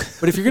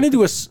 but if you're going to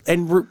do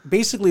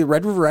basically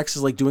Red River X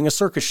is like doing a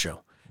circus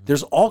show.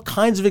 There's all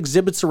kinds of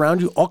exhibits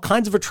around you, all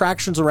kinds of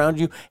attractions around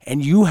you,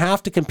 and you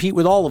have to compete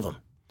with all of them.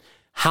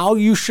 How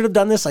you should have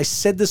done this, I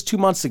said this 2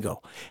 months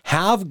ago.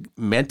 Have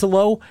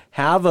Mentolo,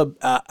 have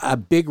a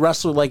big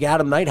wrestler like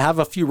Adam Knight, have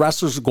a few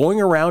wrestlers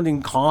going around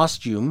in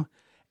costume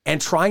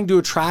and trying to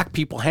attract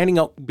people, handing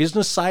out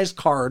business-sized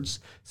cards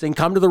saying,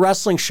 come to the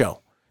wrestling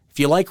show. If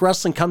you like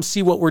wrestling, come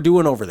see what we're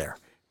doing over there.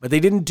 But they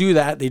didn't do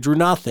that. They drew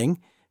nothing.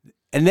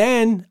 And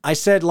then I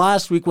said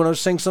last week when I was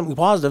saying something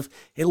positive,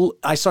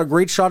 I saw a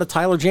great shot of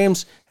Tyler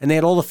James, and they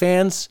had all the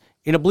fans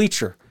in a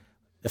bleacher.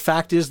 The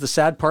fact is, the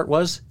sad part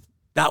was,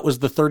 that was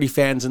the 30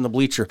 fans in the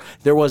bleacher.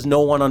 There was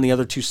no one on the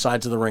other two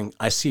sides of the ring.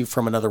 I see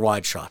from another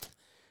wide shot.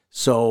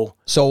 So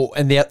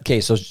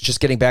just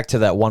getting back to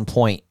that one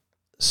point.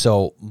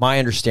 So my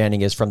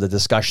understanding is from the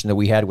discussion that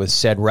we had with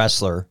said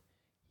wrestler,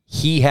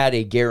 he had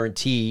a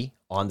guarantee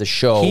on the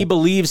show. He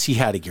believes he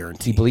had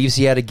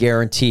a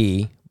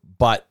guarantee.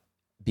 But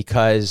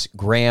because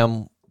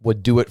Graham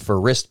would do it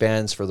for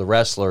wristbands for the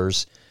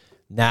wrestlers,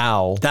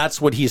 now that's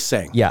what he's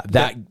saying. Yeah,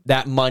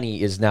 that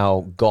money is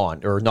now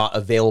gone or not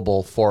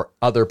available for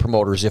other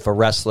promoters if a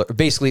wrestler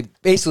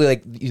basically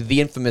like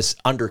the infamous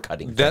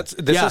undercutting. That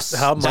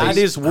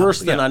is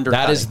worse than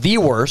undercutting. That is the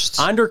worst.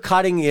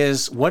 Undercutting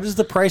is what is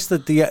the price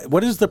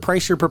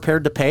you're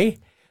prepared to pay?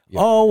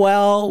 Yeah. Oh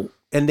well,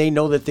 and they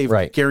know that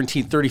they've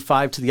guaranteed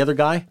 35 to the other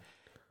guy.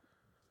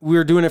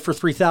 We're doing it for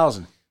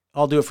 3,000.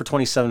 I'll do it for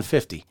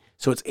 2,750.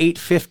 So it's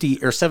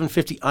 850 or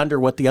 750 under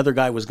what the other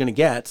guy was going to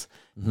get.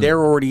 Mm-hmm.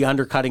 They're already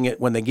undercutting it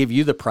when they give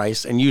you the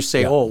price, and you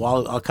say, "Oh,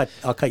 well, I'll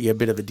cut you a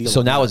bit of a deal."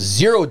 So now it's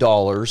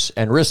 $0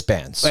 and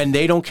wristbands, and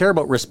they don't care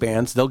about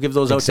wristbands. They'll give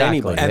those out to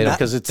anybody, and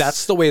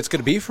that's the way it's going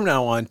to be from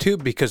now on too,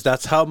 because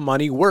that's how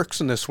money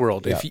works in this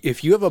world. Yeah.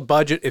 If you have a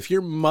budget, if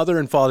your mother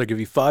and father give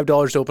you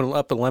 $5 to open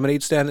up a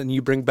lemonade stand, and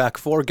you bring back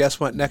 $4, guess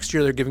what? Next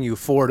year they're giving you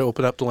 $4 to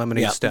open up the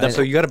lemonade stand.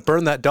 So you got to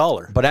burn that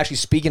dollar. But actually,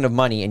 speaking of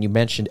money, and you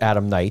mentioned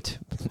Adam Knight,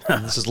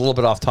 this is a little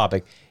bit off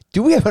topic.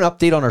 Do we have an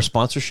update on our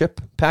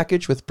sponsorship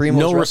package with Primo's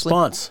No Wrestling?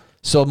 Response.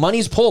 So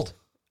money's pulled.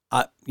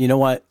 You know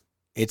what?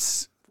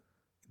 It's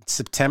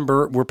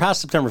September. We're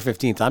past September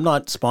 15th. I'm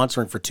not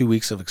sponsoring for 2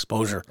 weeks of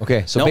exposure.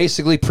 Okay, so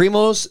basically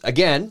Primo's,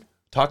 again,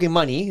 talking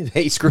money,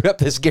 they screwed up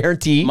this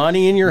guarantee.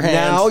 Money in your hands.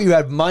 Now you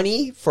have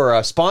money for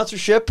a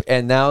sponsorship,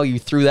 and now you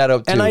threw that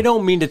out too. And I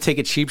don't mean to take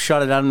a cheap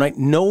shot at Adam Knight.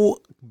 No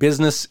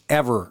business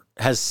ever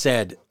has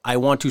said, I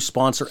want to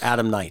sponsor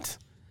Adam Knight.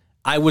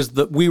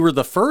 We were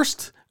the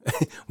first.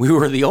 We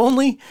were the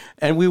only,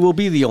 and we will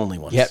be the only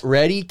ones. Get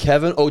ready,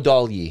 Kevin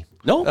O'Donnell.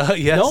 No,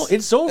 no,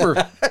 it's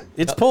over.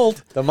 It's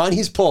pulled. The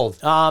money's pulled.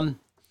 Now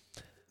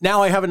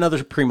I have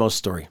another Primo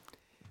story.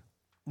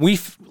 We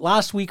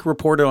last week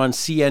reported on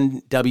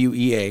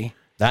CNWEA.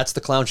 That's the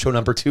clown show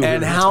number 2.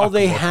 And how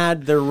they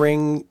had the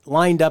ring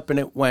lined up and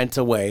it went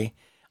away.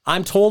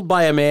 I'm told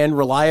by a man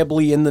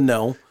reliably in the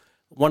know,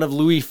 one of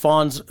Louis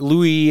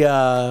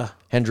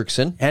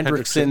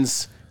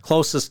Hendrickson's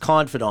closest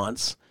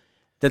confidants,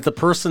 that the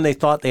person they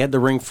thought they had the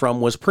ring from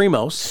was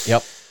Primos.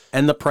 Yep.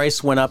 And the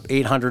price went up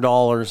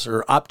 $800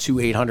 or up to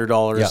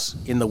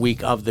 $800 in the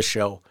week of the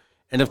show.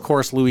 And of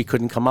course, Louis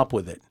couldn't come up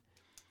with it.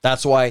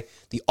 That's why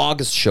the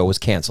August show was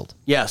canceled.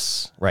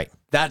 Yes. Right.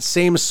 That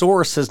same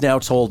source has now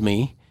told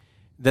me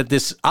that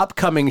this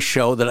upcoming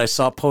show that I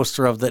saw a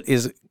poster of that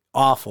is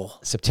awful.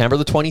 September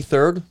the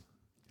 23rd.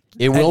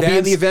 It will be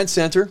in the event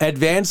center.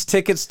 Advance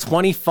tickets,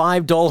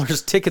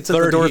 $25. Tickets at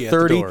the door,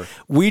 $30.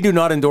 We do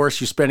not endorse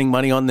you spending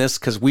money on this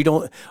because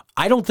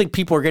I don't think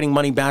people are getting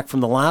money back from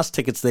the last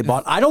tickets they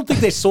bought. I don't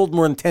think they sold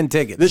more than 10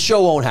 tickets. This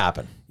show won't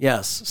happen.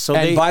 Yes.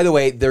 So by the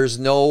way, there's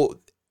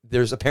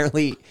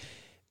apparently,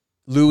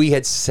 Louis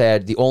had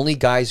said the only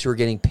guys who are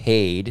getting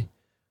paid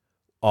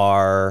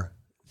are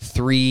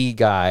 3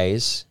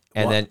 guys,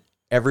 and then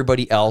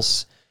everybody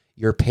else,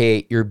 your pay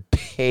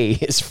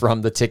is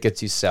from the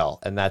tickets you sell,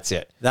 and that's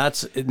it.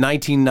 That's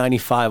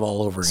 1995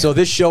 all over again. So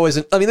this show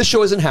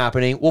isn't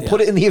happening. We'll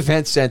put it in the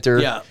event center.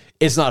 Yeah.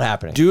 It's not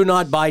happening. Do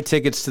not buy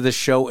tickets to this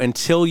show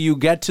until you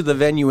get to the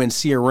venue and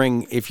see a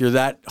ring if you're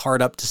that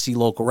hard up to see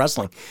local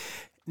wrestling.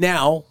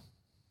 Now,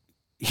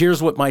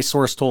 here's what my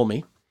source told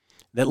me,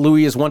 that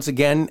Louis has once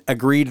again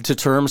agreed to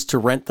terms to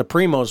rent the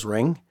Primo's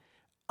ring.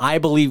 I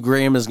believe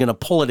Graham is going to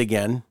pull it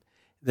again.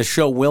 The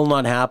show will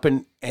not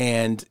happen,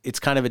 and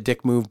it's kind of a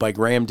dick move by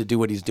Graham to do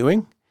what he's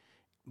doing,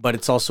 but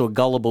it's also a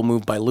gullible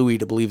move by Louis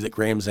to believe that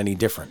Graham's any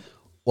different.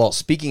 Well,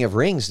 speaking of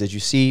rings, did you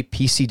see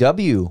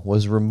PCW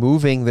was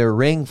removing their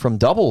ring from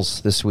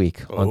doubles this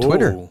week on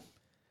Twitter?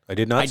 I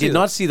did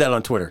not see that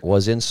on Twitter.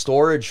 Was in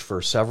storage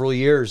for several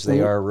years.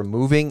 They are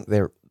removing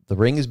the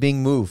ring is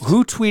being moved.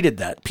 Who tweeted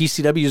that?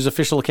 PCW's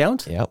official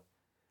account? Yep.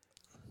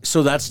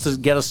 So that's to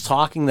get us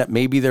talking that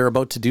maybe they're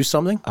about to do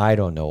something? I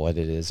don't know what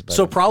it is. But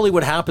So probably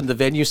what happened, the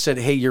venue said,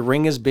 hey, your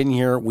ring has been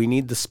here. We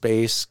need the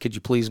space. Could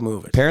you please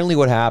move it? apparently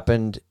what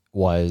happened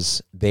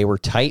was they were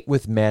tight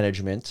with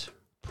management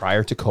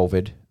prior to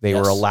COVID. They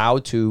were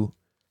allowed to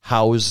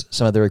house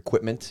some of their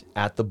equipment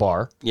at the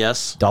bar.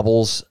 Yes.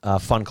 Doubles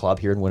Fun Club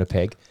here in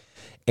Winnipeg.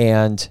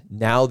 And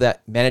now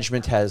that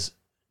management has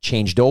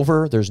changed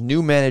over, there's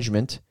new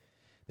management.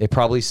 They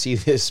probably see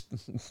this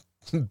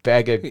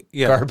bag of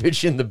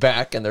garbage in the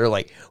back, and they're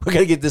like, we're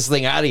going to get this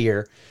thing out of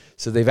here.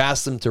 So they've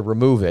asked them to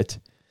remove it.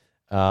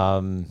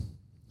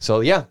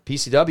 So, yeah,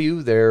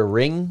 PCW, their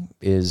ring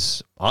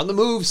is on the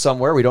move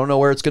somewhere. We don't know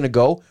where it's going to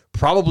go.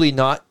 Probably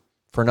not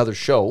for another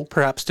show.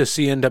 Perhaps to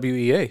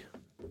CNWEA.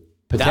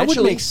 That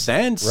would make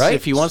sense, right?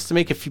 If he wants to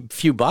make a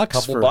few bucks.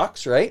 Couple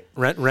bucks, right?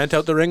 Rent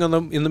out the ring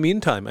in the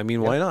meantime. I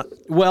mean, why not?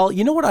 Well,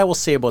 you know what I will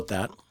say about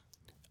that?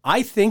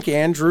 I think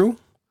Andrew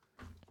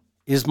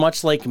is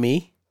much like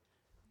me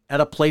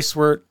at a place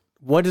where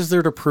what is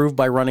there to prove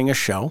by running a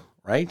show,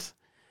 right?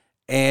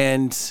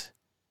 And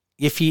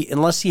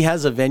unless he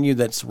has a venue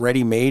that's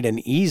ready-made and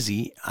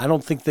easy, I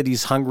don't think that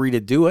he's hungry to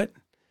do it.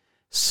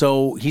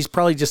 So he's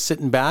probably just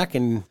sitting back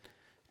and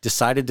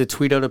decided to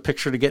tweet out a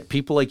picture to get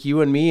people like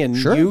you and me and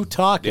you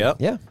talking.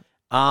 Yeah.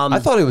 I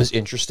thought it was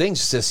interesting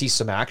just to see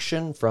some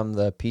action from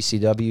the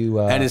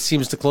PCW. And it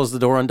seems to close the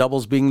door on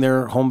doubles being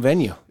their home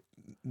venue.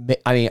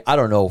 I mean, I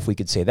don't know if we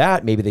could say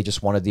that. Maybe they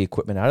just wanted the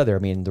equipment out of there. I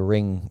mean, the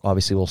ring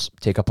obviously will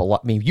take up a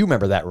lot. I mean, you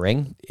remember that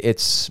ring.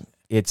 It's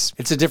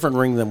a different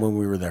ring than when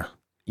we were there.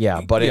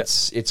 Yeah, but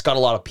it's got a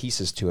lot of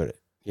pieces to it.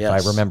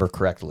 Yes. If I remember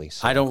correctly.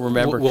 So. I don't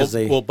remember because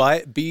we'll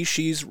buy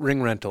BeezSheez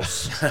ring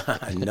rentals.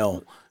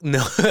 No.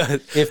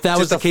 If that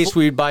was the case,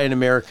 we'd buy an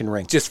American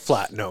ring. Just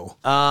flat, no.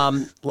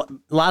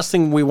 Last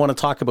thing we want to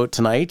talk about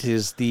tonight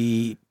is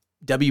the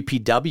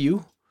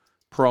WPW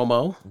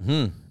promo.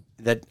 Mm-hmm.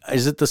 That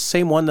is it the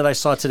same one that I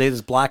saw today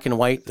that's black and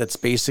white that's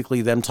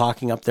basically them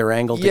talking up their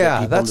angle to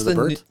get people into the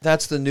Burt?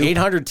 That's the new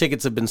 800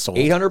 tickets have been sold.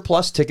 800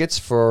 plus tickets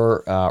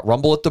for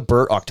Rumble at the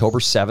Burt October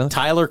 7th.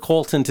 Tyler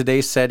Colton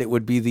today said it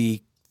would be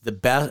the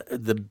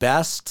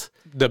biggest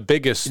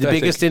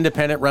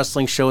independent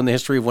wrestling show in the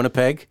history of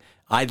Winnipeg.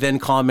 I then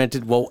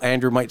commented, well,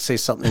 Andrew might say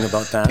something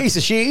about that. Piece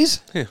of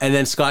cheese. And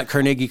then Scott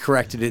Carnegie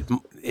corrected it.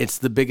 It's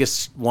the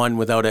biggest one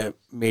without a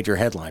major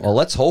headliner. Well,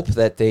 let's hope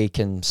that they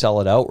can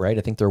sell it out, right?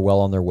 I think they're well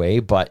on their way,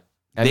 but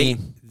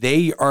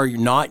they are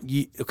not.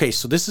 Okay,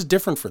 so this is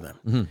different for them.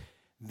 Mm-hmm.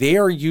 They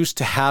are used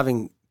to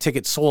having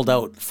tickets sold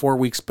out 4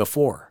 weeks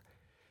before.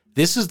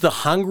 This is the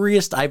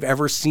hungriest I've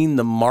ever seen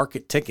them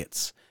market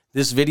tickets.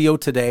 This video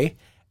today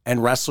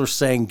and wrestlers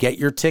saying, get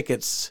your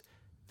tickets.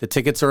 The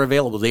tickets are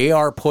available. They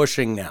are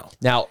pushing now.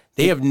 Now,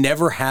 they have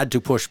never had to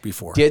push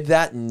before. Did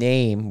that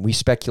name, we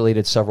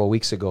speculated several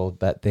weeks ago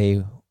that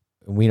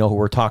we know who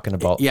we're talking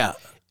about. Yeah.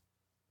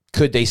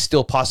 Could they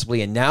still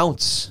possibly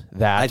announce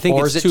that? I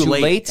think it's too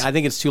late? I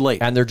think it's too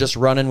late. And they're just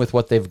running with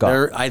what they've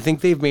got. I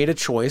think they've made a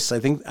choice. I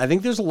think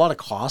there's a lot of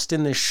cost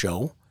in this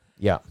show.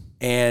 Yeah.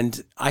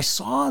 And I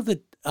saw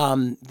that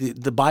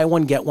the buy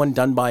one, get one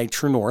done by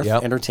True North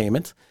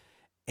Entertainment.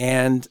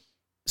 And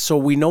so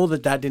we know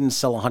that didn't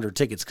sell 100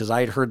 tickets because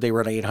I had heard they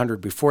were at 800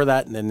 before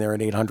that, and then they're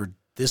at 800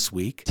 this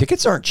week.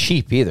 Tickets aren't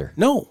cheap either.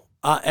 No,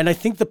 and I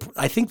think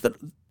that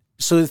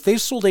so if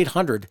they've sold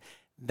 800,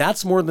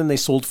 that's more than they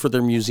sold for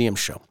their museum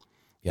show,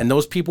 and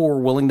those people were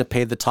willing to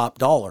pay the top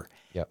dollar.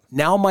 Yep.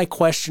 Now my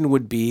question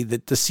would be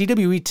that the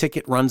CWE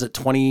ticket runs at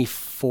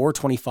 $24,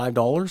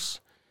 $25,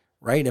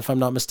 right? If I'm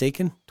not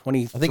mistaken,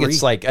 23.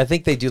 I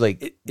think they do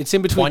it's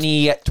in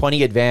between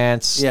 20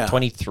 advance,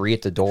 23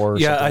 at the door.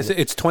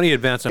 It's 20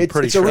 advance. I'm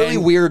pretty sure. It's a really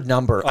weird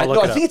number. I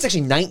think it's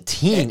actually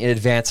 19 in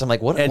advance. I'm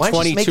like, what? And why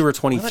 22 or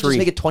 23. Why not just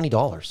make it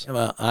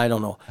 $20? I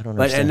don't know. I don't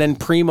know. And then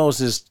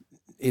Primo's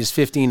is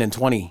 15 and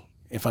 20,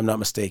 if I'm not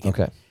mistaken.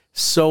 Okay.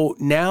 So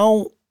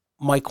now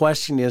my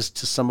question is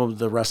to some of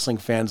the wrestling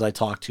fans I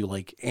talk to,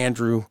 like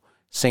Andrew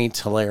St.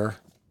 Hilaire,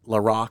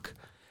 LaRock,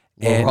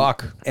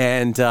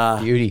 and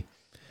Beauty.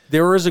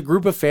 There is a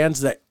group of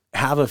fans that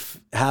have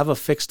a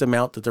fixed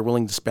amount that they're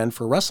willing to spend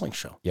for a wrestling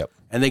show. Yep.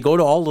 And they go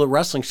to all the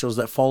wrestling shows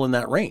that fall in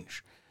that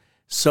range.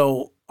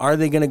 So are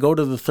they going to go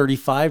to the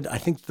 35? I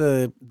think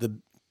the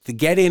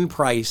get-in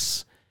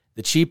price,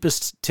 the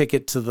cheapest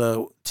ticket to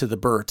the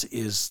Burt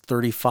is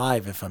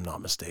 35, if I'm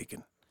not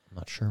mistaken. I'm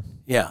not sure.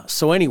 Yeah.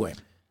 So anyway,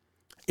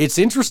 it's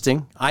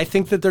interesting. I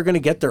think that they're going to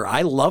get there.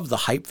 I love the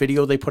hype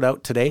video they put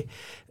out today.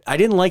 I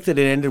didn't like that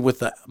it ended with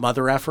the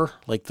mother effer,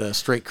 like the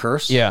straight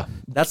curse. Yeah.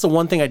 That's the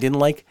one thing I didn't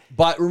like.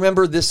 But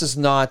remember,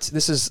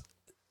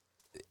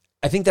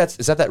 I think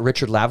is that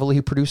Richard Lavallee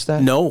who produced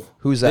that? No.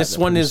 Who's that? This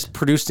one is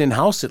produced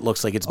in-house, it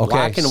looks like. It's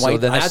black and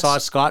white. Then I saw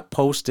Scott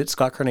post it,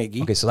 Scott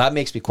Carnegie. Okay, so that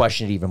makes me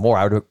question it even more.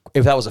 I would,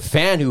 if that was a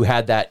fan who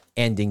had that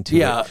ending to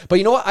it. But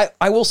you know what?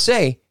 I will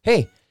say,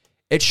 hey,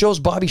 it shows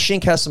Bobby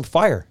Shink has some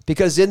fire,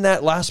 because in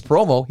that last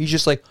promo, he's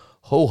just like,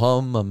 ho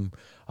hum,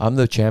 I'm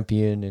the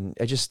champion, and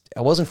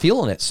I wasn't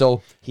feeling it.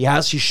 So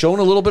he's shown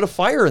a little bit of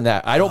fire in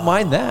that. I don't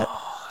mind that.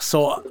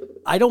 So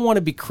I don't want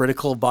to be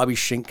critical of Bobby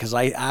Shink, because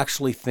I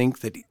actually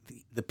think that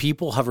the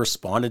people have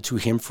responded to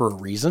him for a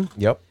reason.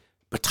 Yep.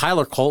 But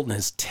Tyler Colton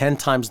is 10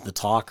 times the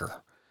talker.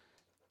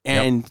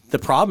 And the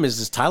problem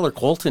is Tyler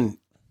Colton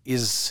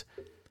is,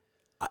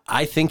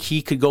 I think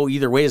he could go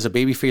either way as a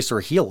babyface or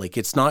a heel. Like,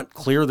 it's not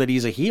clear that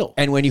he's a heel.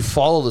 And when you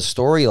follow the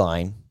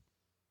storyline,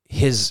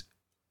 he's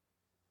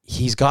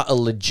got a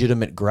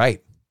legitimate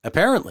gripe.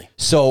 Apparently.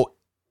 So,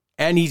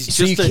 and he's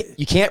so just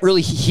you can't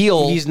really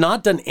heel. He's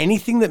not done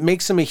anything that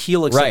makes him a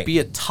heel except be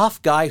a tough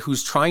guy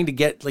who's trying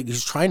to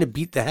who's trying to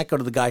beat the heck out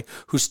of the guy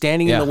who's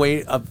standing in the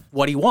way of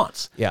what he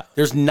wants. Yeah.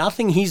 There's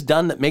nothing he's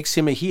done that makes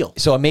him a heel.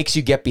 So it makes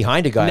you get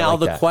behind a guy now like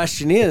the that.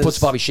 question is, it puts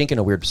Bobby Shink in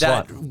a weird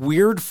slot.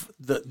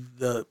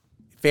 The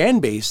fan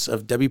base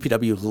of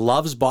WPW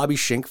loves Bobby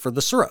Shink for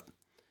the syrup.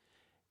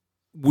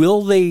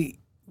 Will the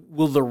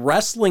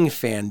wrestling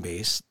fan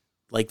base,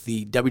 like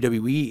the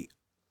WWE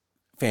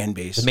fan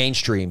base, the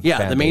mainstream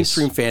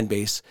fan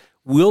base,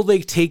 will they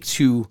take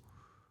to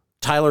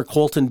Tyler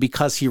Colton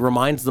because he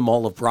reminds them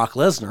all of Brock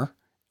Lesnar?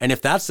 And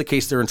if that's the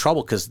case, they're in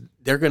trouble, because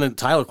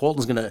Tyler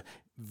Colton's gonna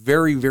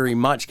very, very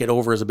much get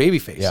over as a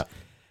babyface. Yeah.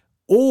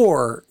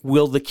 Or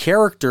will the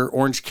character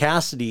Orange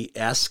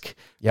Cassidy-esque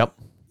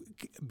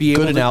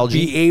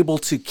be able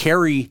to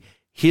carry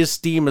his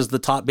steam as the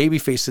top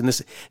babyface in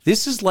this?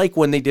 This is like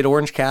when they did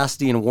Orange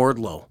Cassidy and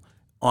Wardlow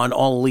on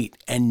All Elite,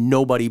 and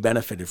nobody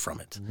benefited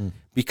from it,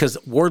 because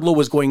Wardlow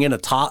was going in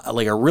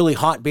like a really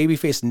hot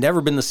babyface,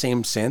 never been the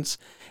same since,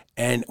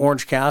 and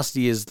Orange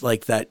Cassidy is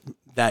like that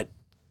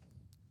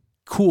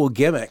cool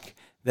gimmick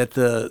that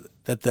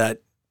that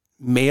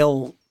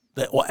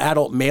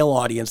adult male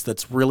audience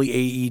that's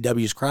really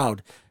AEW's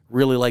crowd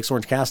really likes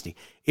Orange Cassidy.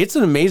 It's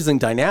an amazing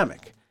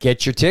dynamic.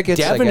 Get your tickets.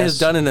 Devin has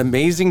done an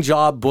amazing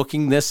job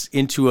booking this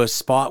into a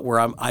spot where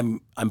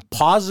I'm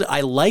positive. I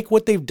like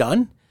what they've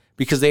done,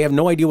 because they have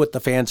no idea what the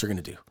fans are going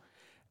to do.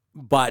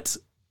 But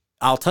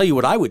I'll tell you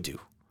what I would do.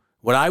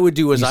 What I would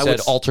do is I would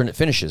alternate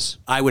finishes.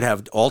 I would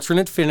have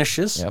alternate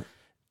finishes. Yep.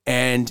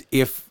 And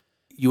if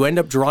you end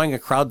up drawing a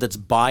crowd that's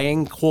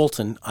buying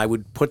Colton, I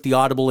would put the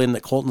audible in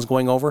that Colton's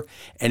going over.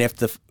 And if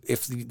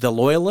the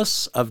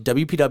loyalists of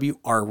WPW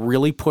are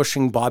really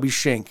pushing Bobby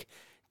Shink,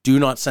 do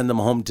not send them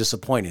home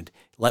disappointed.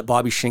 Let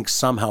Bobby Shink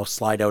somehow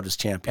slide out as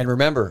champion. And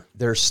remember,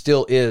 there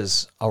still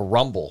is a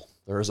Rumble.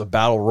 There is a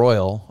Battle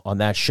Royal on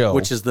that show.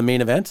 Which is the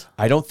main event?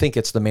 I don't think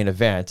it's the main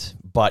event,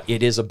 but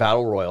it is a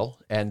Battle Royal,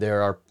 and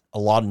there are a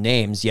lot of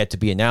names yet to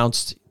be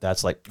announced.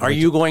 That's like... Are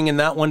you going in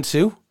that one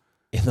too?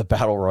 In the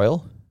Battle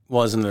Royal?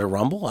 Wasn't it a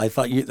Rumble? I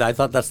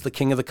thought that's the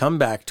King of the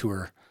Comeback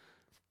tour.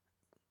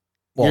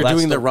 Well, you're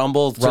doing the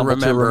Rumble to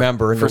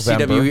remember in for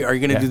November. CW. Are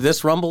you going to do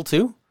this Rumble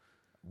too?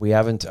 I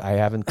haven't...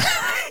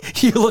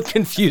 You look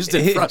confused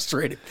and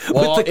frustrated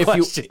with the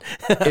question.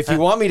 If you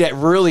want me to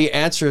really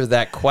answer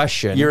that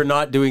question... You're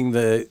not doing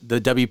the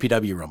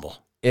WPW Rumble.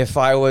 If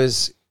I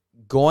was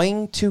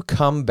going to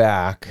come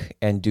back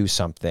and do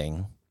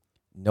something,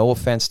 no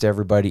offense to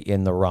everybody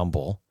in the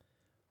Rumble,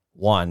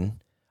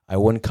 one, I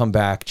wouldn't come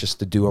back just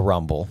to do a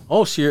Rumble.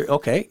 Oh, so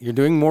you're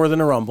doing more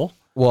than a Rumble.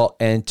 Well,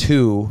 and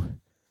two,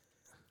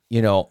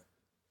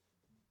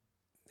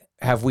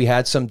 have we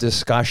had some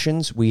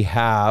discussions? We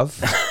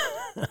have.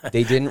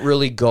 They didn't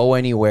really go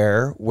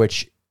anywhere,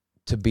 which,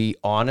 to be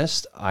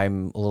honest,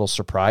 I'm a little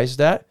surprised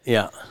at.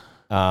 Yeah.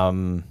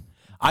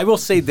 I will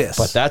say this.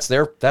 But that's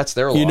their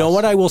loss. You know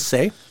what I will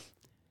say?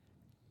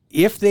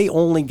 If they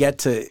only get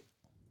to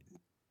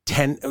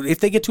 10, if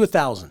they get to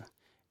 1,000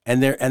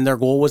 and their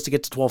goal was to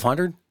get to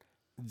 1,200,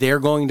 they're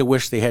going to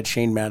wish they had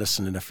Shane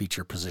Madison in a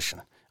feature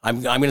position.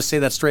 I'm going to say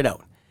that straight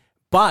out.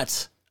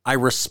 But I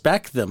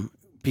respect them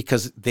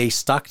because they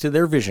stuck to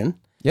their vision.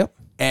 Yep.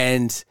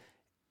 And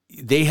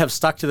they have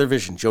stuck to their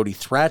vision. Jody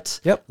Threat,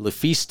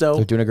 Lufisto.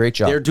 They're doing a great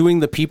job. They're doing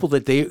the people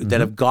that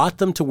that have got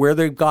them to where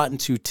they've gotten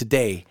to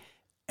today,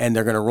 and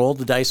they're going to roll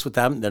the dice with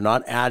them. They're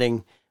not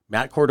adding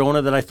Matt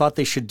Cardona that I thought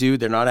they should do.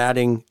 They're not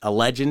adding a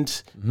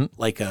legend,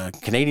 like a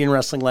Canadian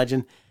wrestling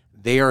legend.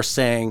 They are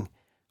saying,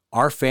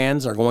 our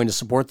fans are going to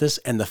support this,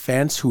 and the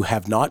fans who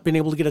have not been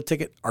able to get a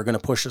ticket are going to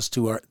push us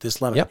to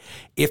this limit. Yep.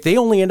 If they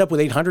only end up with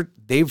 800,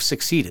 they've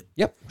succeeded.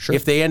 Yep, sure.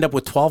 If they end up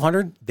with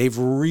 1,200, they've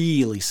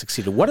really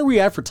succeeded. What are we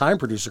at for time,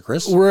 producer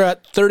Chris? We're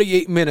at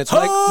 38 minutes.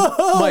 Mike,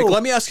 Oh! Mike,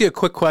 let me ask you a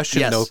quick question,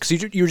 Yes. though, because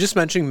you were just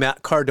mentioning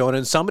Matt Cardona,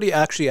 and somebody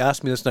actually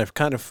asked me this, and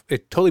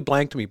it totally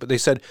blanked me, but they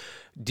said,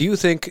 do you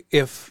think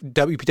if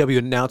WPW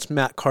announced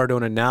Matt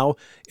Cardona now,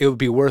 it would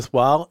be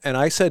worthwhile? And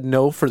I said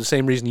no for the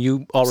same reason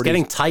you already... It's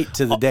getting tight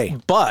to the day.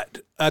 But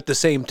at the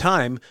same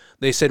time,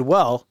 they said,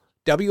 well,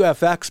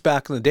 WFX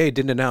back in the day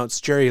didn't announce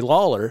Jerry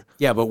Lawler.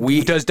 Yeah, but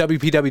Does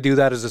WPW do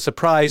that as a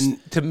surprise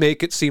to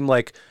make it seem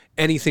like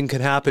anything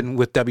can happen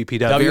with WPW?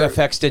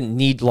 WFX didn't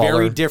need Lawler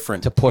very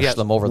different to push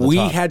them over the we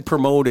top. had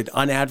promoted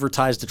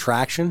unadvertised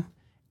attraction,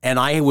 and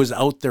I was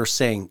out there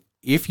saying,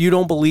 if you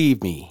don't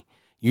believe me,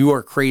 you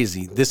are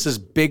crazy. This is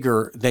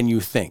bigger than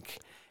you think.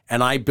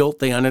 And I built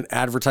the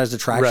unadvertised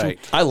attraction. Right.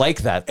 I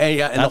like that. And,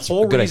 yeah, and the That's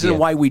whole a good reason idea.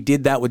 why we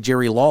did that with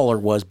Jerry Lawler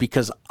was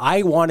because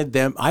I wanted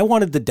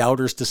the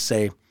doubters to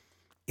say,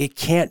 it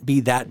can't be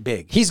that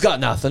big. He's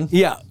got nothing.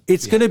 Yeah,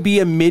 it's going to be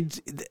a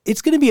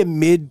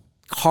mid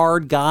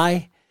card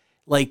guy.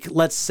 Like,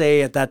 let's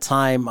say at that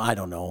time, I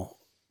don't know.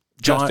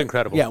 Just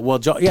Incredible. Yeah, well,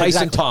 Tyson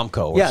exactly.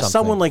 Tomko or yeah, something.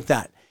 someone like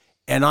that.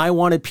 And I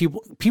wanted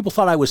people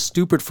thought I was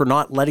stupid for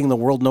not letting the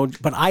world know,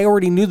 but I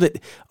already knew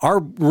that our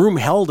room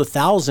held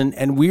 1,000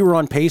 and we were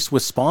on pace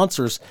with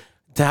sponsors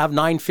to have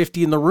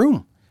 950 in the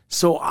room.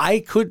 So I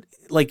could,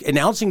 like,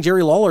 announcing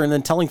Jerry Lawler and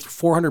then telling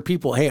 400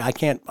 people, hey, I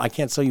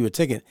can't sell you a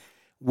ticket,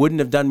 wouldn't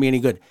have done me any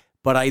good.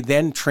 But I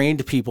then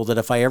trained people that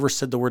if I ever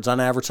said the words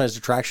unadvertised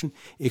attraction,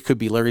 it could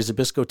be Larry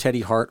Zbyszko,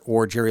 Teddy Hart,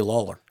 or Jerry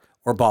Lawler,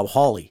 or Bob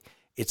Hawley.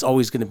 It's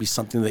always going to be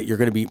something that you're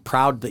going to be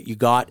proud that you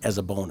got as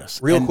a bonus.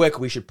 Real quick,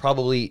 we should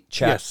probably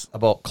chat Yes.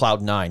 about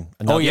Cloud9.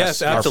 Oh,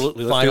 yes, Our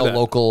absolutely. Let's do final that.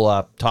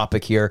 local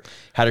topic here.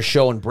 Had a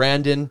show in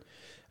Brandon,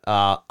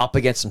 up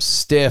against some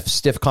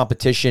stiff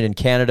competition in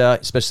Canada,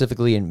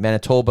 specifically in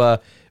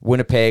Manitoba,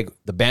 Winnipeg,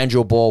 the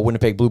Banjo Bowl,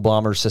 Winnipeg Blue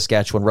Bombers,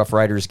 Saskatchewan Rough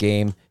Riders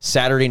game.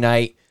 Saturday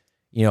night,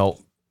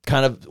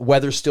 kind of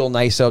weather's still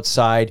nice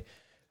outside.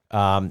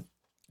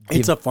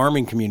 It's a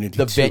farming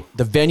community too.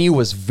 The venue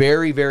was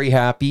very, very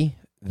happy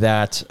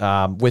that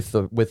with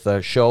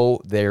the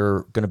show they're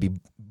going to be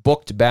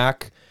booked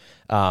back.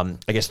 I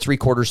guess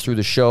 3/4 through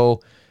the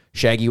show,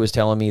 Shaggy was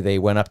telling me they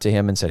went up to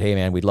him and said, "Hey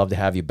man, we'd love to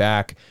have you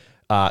back."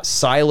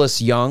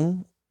 Silas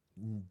Young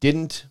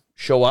didn't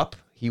show up.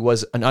 He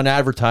was an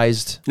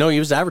unadvertised. No, he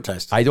was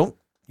advertised.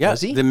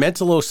 Was he? The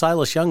Mentalo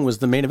Silas Young was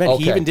the main event.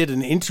 He Okay. even did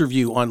an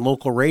interview on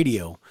local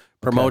radio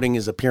promoting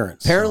his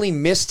appearance. Apparently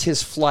missed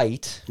his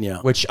flight, Yeah.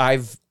 which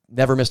I've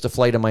never missed a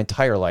flight in my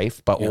entire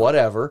life, but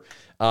whatever.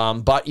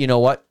 But you know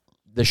what?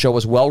 The show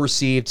was well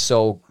received,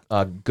 so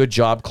good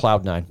job,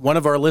 Cloud9. One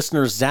of our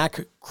listeners,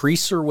 Zach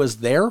Creaser, was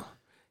there.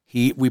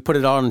 We put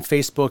it on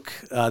Facebook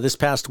this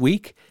past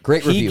week.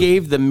 Great He review.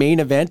 gave the main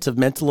event of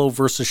Mentalo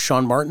versus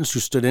Sean Martins, who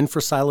stood in for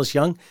Silas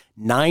Young,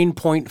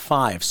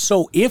 9.5.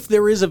 So if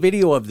there is a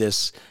video of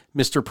this,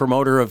 Mr.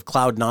 Promoter of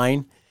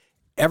Cloud9,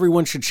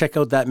 everyone should check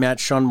out that match,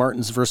 Sean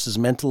Martins versus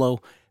Mentalo,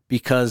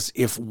 because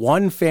if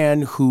one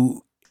fan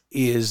who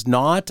is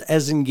not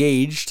as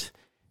engaged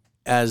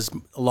as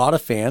a lot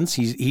of fans,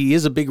 he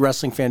is a big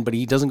wrestling fan, but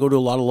he doesn't go to a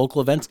lot of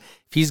local events.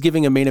 If he's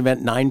giving a main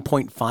event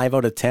 9.5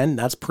 out of 10,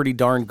 that's pretty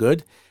darn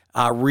good.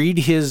 Read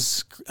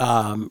his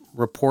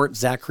report,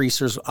 Zach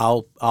Creaser's.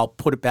 I'll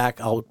put it back.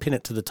 I'll pin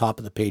it to the top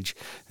of the page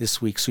this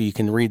week so you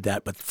can read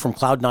that. But from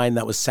Cloud9,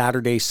 that was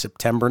Saturday,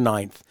 September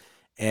 9th.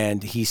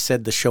 And he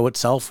said the show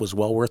itself was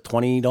well worth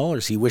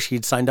 $20. He wished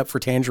he'd signed up for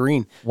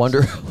Tangerine. Wonder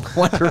if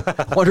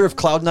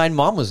Cloud9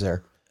 mom was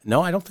there.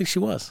 No, I don't think she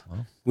was.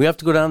 We have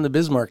to go down to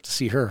Bismarck to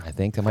see her. I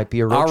think there might be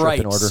a road All trip right.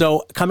 in order.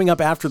 So coming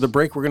up after the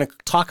break, we're going to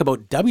talk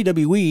about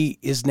WWE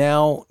is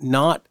now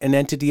not an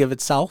entity of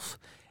itself.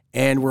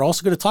 And we're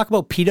also going to talk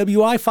about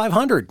PWI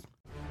 500.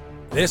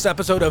 This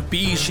episode of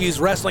BeezSheez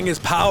Wrestling is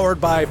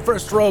powered by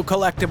First Row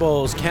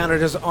Collectibles,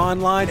 Canada's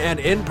online and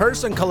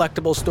in-person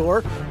collectible store,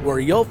 where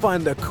you'll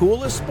find the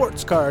coolest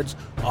sports cards,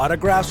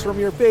 autographs from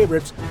your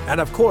favorites, and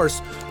of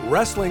course,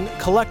 wrestling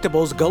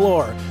collectibles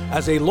galore.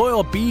 As a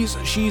loyal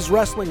BeezSheez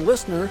Wrestling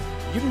listener,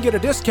 you can get a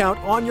discount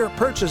on your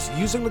purchase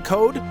using the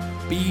code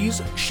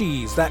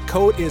BeezSheez. That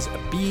code is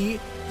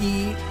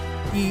BEEZSHEEZ,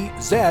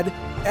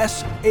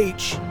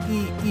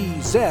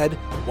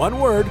 one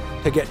word,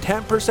 to get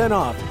 10%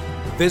 off.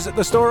 Visit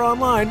the store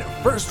online,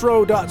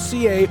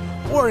 firstrow.ca,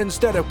 or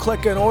instead of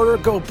click and order,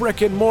 go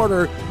brick and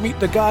mortar. Meet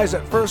the guys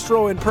at First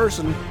Row in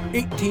person,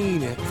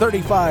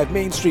 1835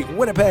 Main Street,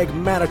 Winnipeg,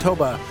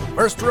 Manitoba.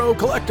 First Row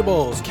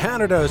Collectibles,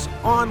 Canada's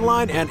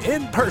online and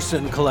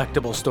in-person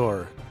collectible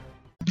store.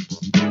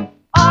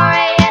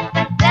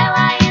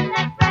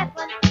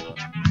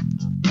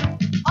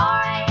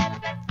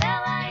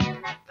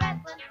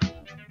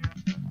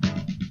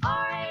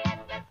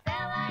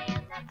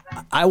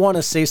 I want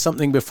to say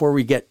something before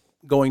we get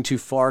going too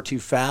far too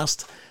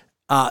fast.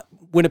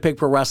 Winnipeg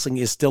Pro Wrestling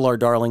is still our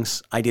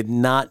darlings. I did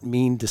not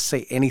mean to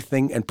say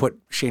anything and put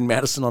Shane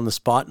Madison on the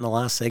spot in the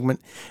last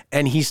segment,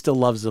 and he still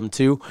loves them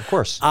too. Of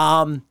course.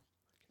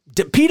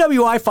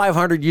 PWI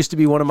 500 used to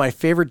be one of my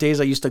favorite days.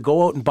 I used to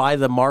go out and buy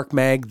the Mark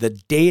Mag the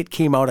day it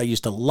came out. I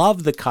used to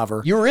love the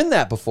cover. You were in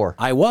that before.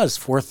 I was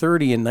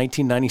 430 in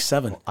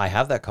 1997. I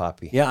have that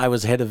copy. Yeah, I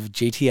was ahead of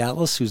JT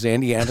Atlas, who's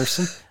Andy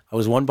Anderson. I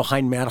was one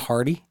behind Matt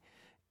Hardy.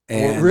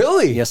 And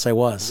really? Yes, I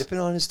was. Dipping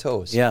on his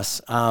toes.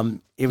 Yes.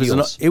 It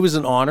was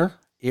an honor.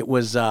 It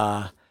was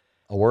A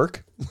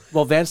work?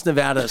 well, Vance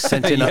Nevada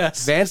sent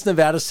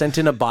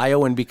in a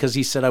bio, and because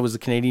he said I was the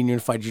Canadian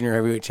Unified Junior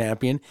Heavyweight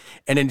Champion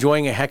and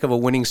enjoying a heck of a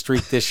winning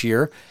streak this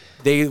year,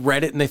 they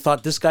read it and they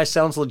thought this guy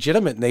sounds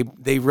legitimate, and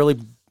they really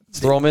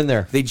Throw him in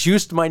there. They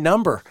juiced my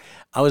number.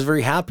 I was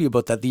very happy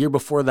about that. The year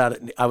before that,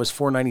 I was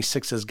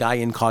 496 as Guy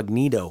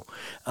Incognito,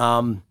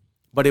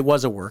 but it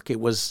was a work. It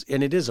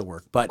is a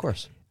work. But Of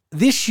course.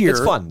 this year, It's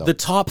fun, though. the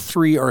top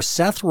three are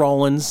Seth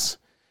Rollins,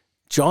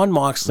 John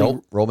Moxley,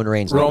 Nope, Roman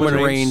Reigns. Roman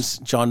Reigns,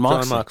 John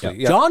Moxley.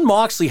 yeah. John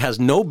Moxley has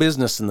no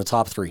business in the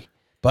top three.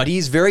 But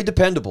he's very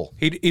dependable.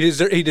 He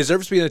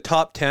deserves to be in the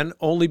top 10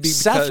 only because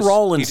Seth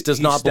Rollins he does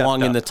not stepped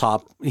belong in up. the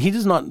top. He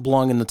does not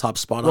belong in the top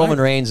spot. Roman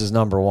either. Reigns is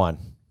number one.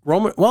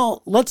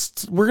 Well,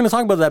 we're going to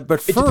talk about that.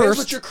 But It first, depends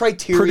what your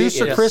criteria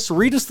producer is. Chris,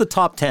 read us the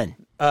top 10.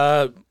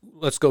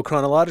 Let's go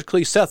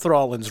chronologically. Seth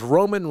Rollins,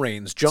 Roman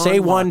Reigns, John Say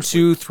 1, Moxley.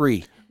 2,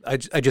 3. I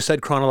just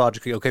said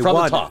chronologically. Okay, From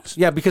the 1. top.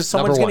 Yeah, because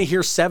someone's Number going to one.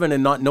 hear 7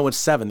 and not know it's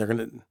 7. They're going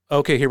to.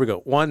 Okay, here we go.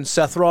 1,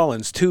 Seth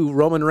Rollins. 2,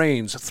 Roman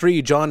Reigns.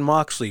 3, John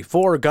Moxley.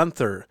 4,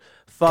 Gunther.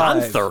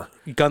 5,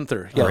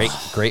 Gunther.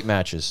 Yes. Great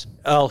matches.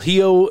 El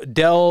Hijo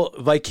del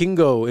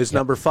Vikingo is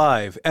number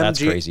 5.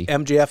 That's crazy.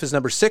 MJF is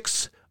number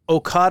 6.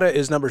 Okada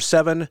is number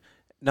 7.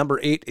 Number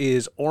 8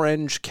 is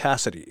Orange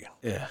Cassidy.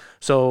 Yeah.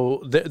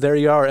 So there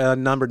you are.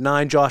 Number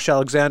 9, Josh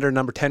Alexander.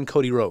 Number 10,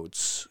 Cody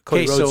Rhodes.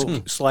 Cody Okay,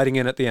 Rhodes sliding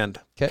in at the end.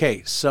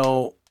 Okay,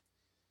 so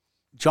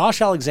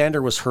Josh Alexander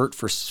was hurt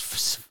for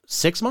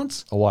 6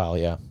 months. A while,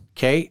 yeah.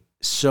 Okay,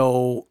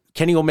 so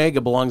Kenny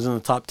Omega belongs in the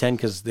top 10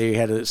 because they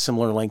had a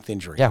similar length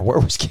injury. Yeah, where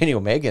was Kenny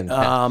Omega in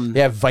that?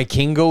 They have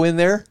Vikingo in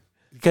there?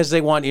 Because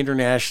they want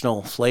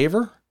international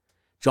flavor.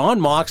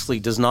 John Moxley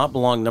does not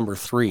belong number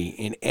 3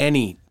 in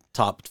any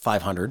top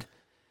 500.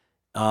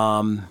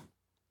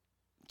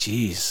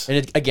 Jeez. And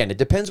it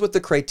depends what the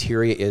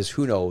criteria is.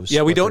 Who knows?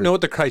 Yeah, we don't know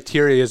what the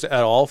criteria is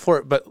at all for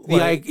it, but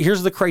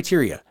Here's the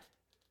criteria.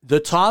 The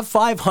top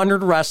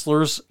 500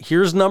 wrestlers,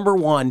 here's number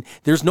 1.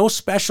 There's no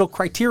special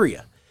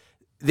criteria.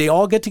 They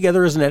all get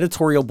together as an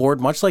editorial board,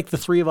 much like the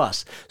three of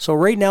us. So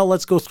right now,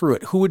 let's go through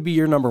it. Who would be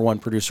your number 1,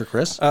 producer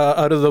Chris?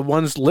 out of the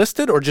ones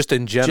listed or just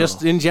in general?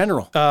 Just in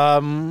general.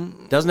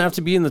 Doesn't have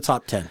to be in the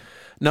top 10.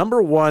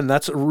 Number 1,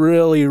 that's a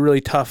really, really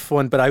tough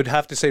one, but I would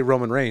have to say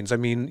Roman Reigns. I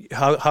mean,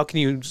 how can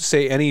you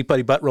say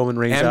anybody but Roman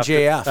Reigns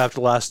MJF. after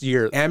last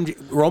year?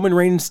 Roman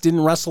Reigns didn't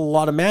wrestle a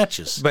lot of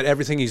matches. But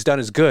everything he's done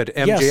is good.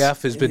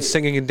 MJF has been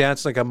singing and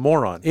dancing like a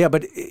moron. Yeah,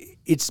 but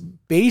it's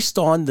based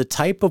on the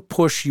type of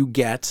push you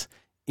get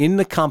in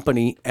the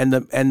company and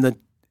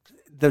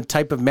the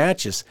type of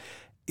matches.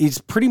 It's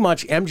pretty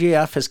much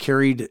MJF has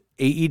carried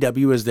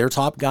AEW as their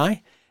top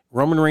guy.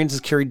 Roman Reigns has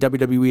carried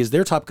WWE as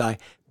their top guy.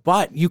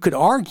 But you could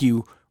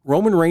argue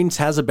Roman Reigns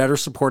has a better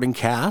supporting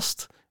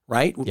cast,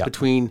 right? Yeah.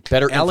 Between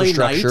Better LA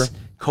infrastructure. Knight,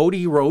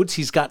 Cody Rhodes.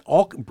 He's got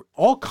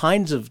all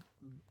kinds of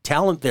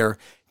talent there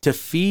to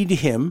feed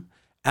him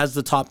as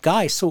the top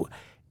guy. So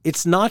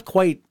it's not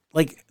quite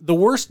like the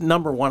worst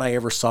number 1 I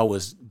ever saw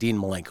was Dean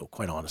Malenko,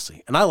 quite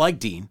honestly. And I like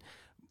Dean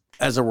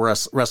as a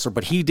wrestler,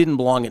 but he didn't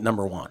belong at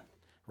number 1,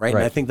 right?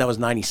 And I think that was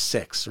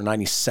 96 or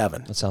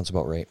 97. That sounds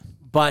about right.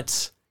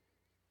 But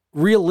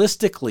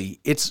realistically,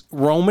 it's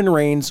Roman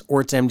Reigns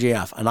or it's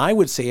MJF. And I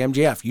would say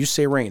MJF. You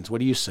say Reigns. What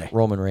do you say?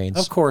 Roman Reigns.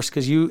 Of course,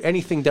 because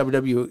anything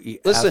WWE.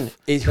 Listen,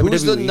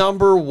 who's the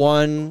number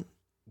 1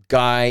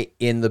 guy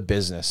in the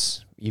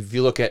business? If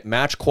you look at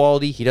match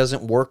quality, he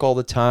doesn't work all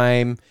the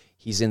time.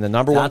 He's in the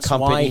number 1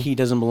 company. That's why he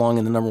doesn't belong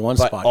in the number 1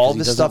 but spot. all 'cause he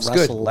this doesn't stuff's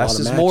good. wrestle a lot Less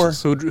of is more.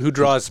 matches. Who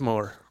draws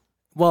more?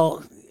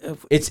 Well,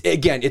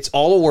 It's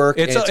all a work.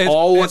 It's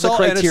all what the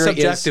criteria and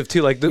it's subjective is.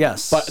 too. Like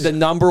yes. But the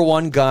number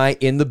 1 guy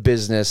in the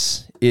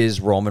business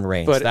is Roman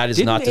Reigns. But that is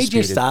didn't not AJ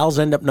disputed. Styles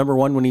end up number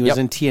 1 when he was Yep.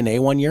 in TNA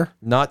one year?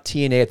 Not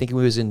TNA. I think he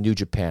was in New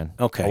Japan.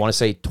 Okay. I want to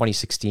say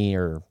 2016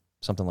 or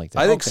something like that.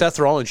 I think Seth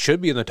Rollins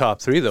should be in the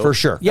top 3 though. For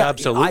sure. Yeah,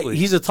 absolutely.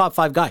 he's a top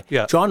 5 guy.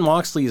 Yeah. John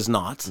Moxley is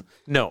not.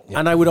 No.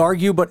 And I would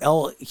argue, but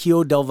El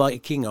Hijo del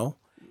Vikingo.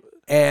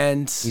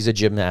 And He's a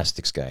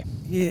gymnastics guy.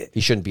 yeah, He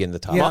shouldn't be in the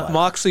top Yeah. 5.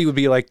 Moxley would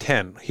be like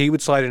 10. He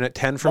would slide in at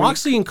 10 for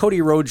Moxley and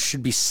Cody Rhodes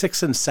should be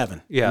 6 and 7,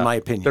 me. Yeah, in my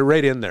opinion. they're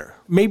right in there.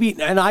 Maybe,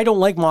 and I don't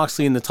like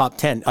Moxley in the top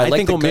 10. I like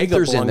think the Omega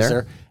Gunther's in belongs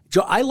there.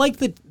 there. I like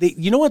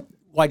you know what?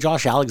 Why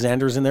Josh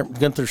Alexander's in there?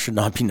 Gunther should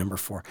not be number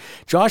 4.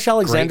 Josh Great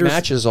Alexander's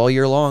matches all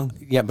year long.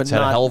 yeah, but He's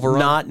had a hell of a run.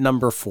 not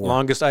number 4.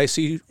 Longest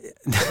IC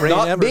reign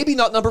ever. Maybe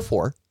not number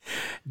 4.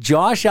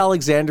 Josh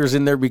Alexander's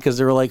in there because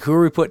they were like, who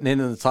are we putting in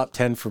the top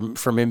 10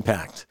 from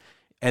Impact?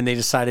 And they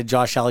decided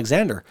Josh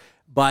Alexander.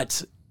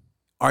 But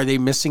are they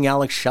missing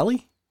Alex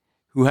Shelley,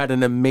 who had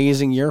an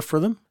amazing year for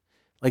them.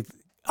 Like,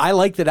 I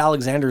like that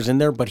Alexander's in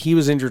there, but he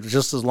was injured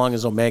just as long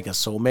as Omega,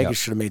 so Omega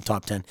should have made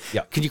top 10.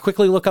 Yep. Could you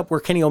quickly look up where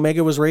Kenny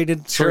Omega was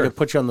rated? Sorry Sure. to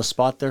put you on the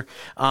spot there.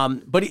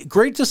 But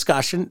great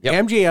discussion.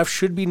 Yep. MJF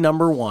should be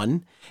number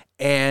one.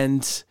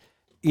 And,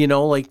 you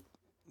know, like,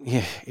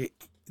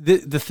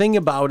 the thing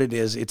about it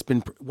is, it's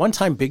been one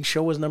time Big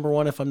Show was number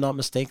one, if I'm not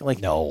mistaken.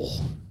 Like, No.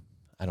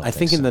 I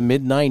think in the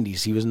mid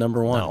 90s he was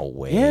number one. No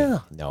way. Yeah.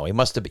 No, he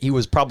must have. He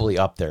was probably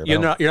up there. You're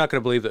not going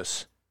to believe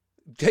this.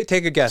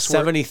 Take a guess.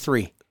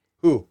 73.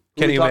 Who?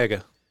 Kenny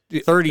Omega.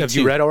 32. Have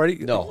you read already?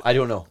 No, I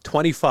don't know.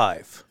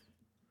 25.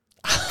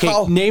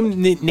 Okay,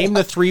 name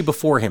the three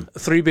before him.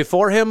 3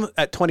 before him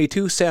at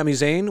 22, Sami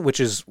Zayn, which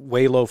is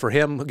way low for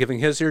him, giving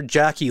his here.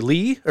 Jake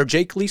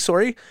Lee,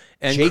 sorry.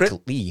 And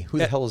Jake Lee. Who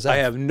the hell is that? I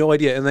have no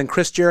idea. And then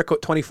Chris Jericho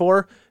at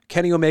 24,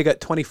 Kenny Omega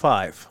at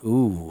 25.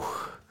 Ooh.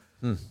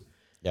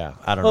 Yeah,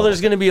 I don't know. Well,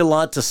 there's going to be a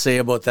lot to say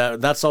about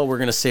that. That's all we're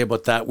going to say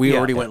about that. We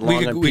already went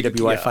long on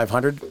PWI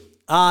 500.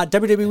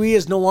 WWE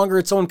is no longer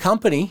its own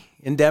company.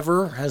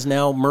 Endeavor has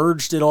now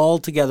merged it all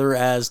together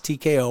as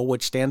TKO,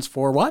 which stands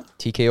for what?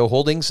 TKO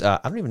Holdings. I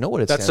don't even know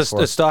what it stands for.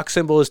 The stock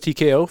symbol is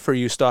TKO for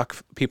you stock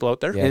people out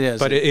there. Yeah. It is.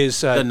 But it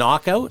is The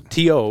Knockout?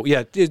 TO.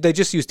 Yeah, they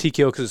just use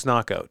TKO because it's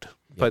knockout.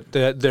 But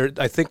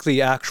I think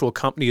the actual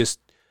company is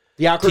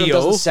The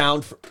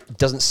acronym TO?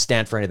 doesn't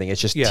stand for anything. It's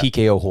just Yeah.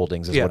 TKO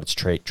Holdings is Yeah. what it's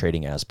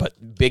trading as. But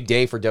big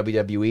day for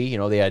WWE. You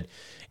know, they had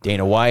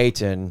Dana White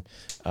and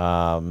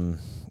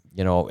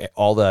you know,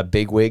 all the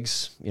big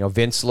wigs. You know,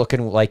 Vince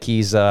looking like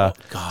he's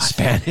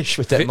Spanish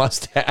with that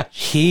mustache.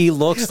 He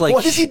looks like...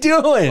 What is he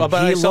doing? Well,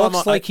 but I he saw looks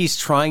him- like he's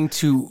trying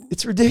to...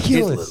 It's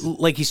ridiculous.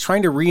 like he's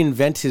trying to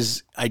reinvent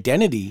his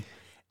identity.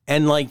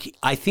 And like,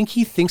 I think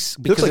he thinks...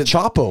 He looks like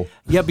Chapo.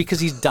 Yeah, because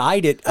he's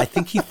dyed it. I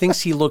think he thinks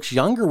he looks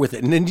younger with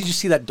it. And then did you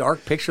see that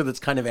dark picture that's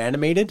kind of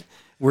animated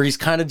where he's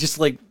kind of just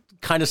like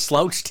kind of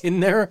slouched in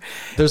there?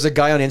 There's a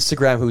guy on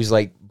Instagram who's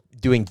like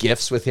doing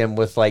gifs with him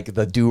with like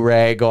the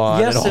do-rag on.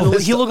 Yes, and all and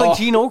this he looked like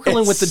Gene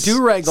Okerlund with the it's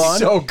do-rag on.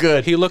 So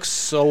good. He looks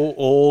so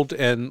old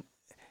and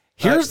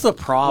Here's the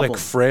problem. like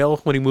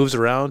frail when he moves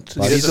around.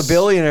 But he's a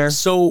billionaire.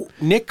 So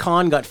Nick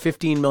Khan got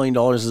 $15 million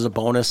as a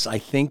bonus. I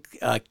think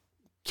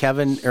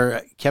Kevin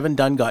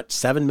Dunn got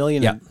 $7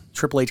 million. Yeah. And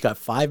Triple H got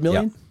 $5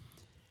 million. Yeah.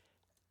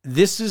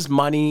 This is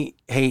money.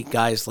 Hey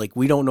guys, like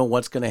we don't know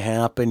what's going to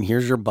happen.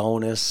 Here's your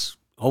bonus.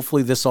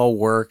 Hopefully this all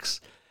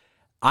works.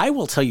 I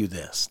will tell you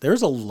this.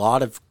 There's a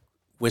lot of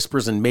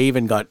whispers, and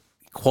Maven got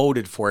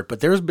quoted for it,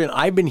 but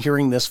I've been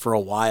hearing this for a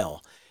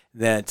while,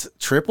 that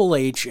Triple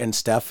H and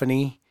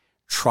Stephanie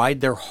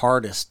tried their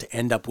hardest to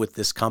end up with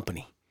this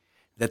company.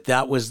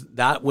 That was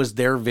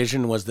their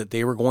vision, was that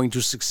they were going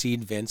to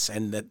succeed Vince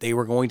and that they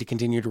were going to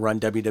continue to run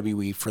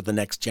WWE for the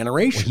next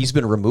generation. He's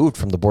been removed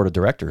from the board of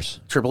directors.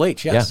 Triple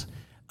H, yes.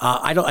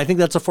 I think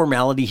that's a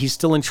formality. He's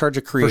still in charge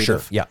of creative. For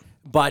sure, yeah.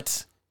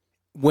 But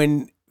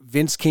when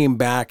Vince came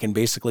back and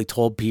basically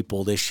told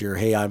people this year,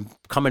 hey, I'm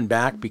coming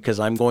back because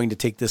I'm going to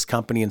take this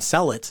company and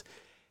sell it,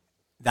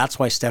 that's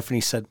why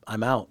Stephanie said,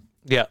 I'm out.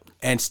 Yeah.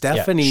 And Yeah,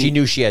 Stephanie... she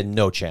knew she had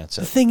no chance.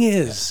 The thing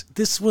is,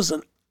 this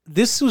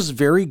was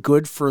very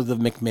good for the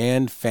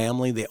McMahon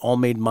family. They all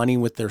made money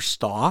with their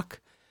stock.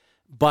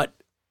 But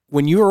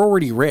when you're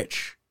already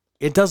rich,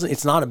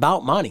 it's not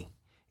about money.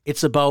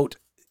 It's about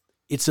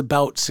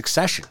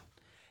succession.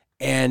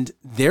 And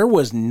there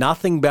was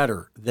nothing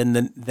better than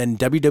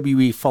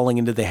WWE falling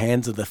into the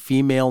hands of the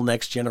female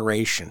next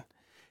generation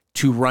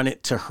to run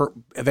it to her,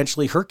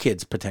 eventually her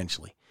kids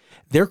potentially.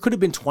 There could have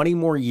been 20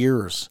 more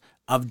years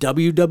of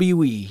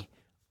WWE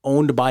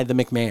owned by the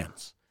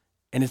McMahons.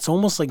 And it's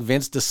almost like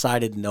Vince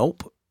decided,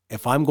 nope,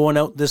 if I'm going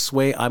out this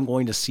way, I'm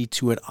going to see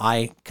to it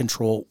I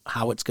control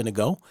how it's going to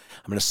go.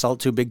 I'm going to sell it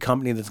to a big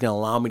company that's going to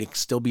allow me to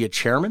still be a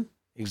chairman,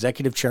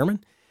 executive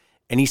chairman.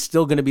 And he's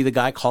still going to be the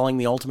guy calling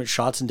the ultimate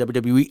shots in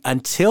WWE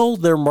until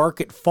their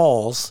market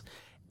falls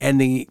and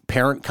the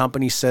parent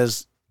company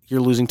says, you're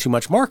losing too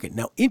much market.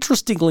 Now,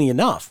 interestingly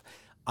enough,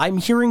 I'm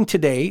hearing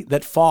today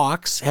that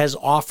Fox has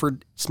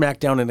offered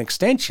SmackDown an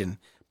extension,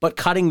 but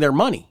cutting their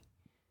money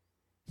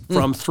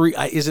from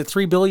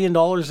 $3 billion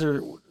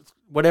or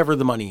whatever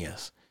the money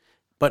is.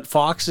 But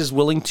Fox is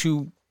willing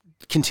to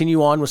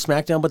continue on with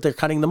SmackDown, but they're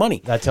cutting the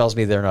money. That tells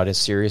me they're not as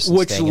serious. In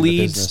Which staying in the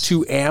leads business.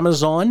 to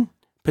Amazon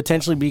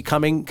potentially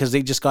becoming, because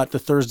they just got the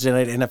Thursday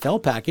night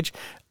NFL package,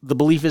 the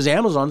belief is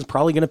Amazon's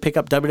probably going to pick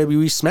up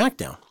WWE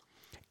SmackDown.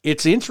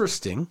 It's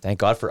interesting. Thank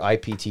God for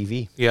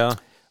IPTV. Yeah.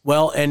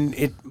 Well, and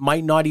it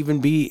might not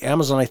even be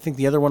Amazon. I think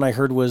the other one I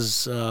heard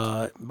was,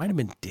 might have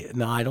been,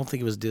 no, I don't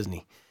think it was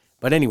Disney.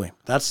 But anyway,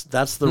 that's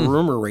the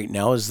rumor right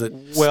now, is that...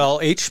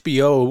 Well,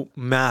 HBO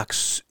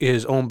Max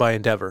is owned by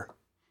Endeavor.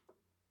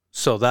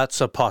 So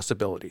that's a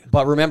possibility.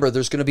 But remember,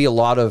 there's going to be a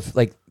lot of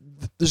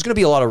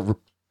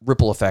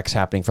ripple effects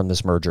happening from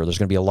this merger. There's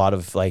going to be a lot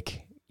of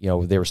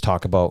there was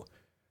talk about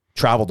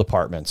travel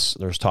departments.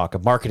 There's talk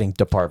of marketing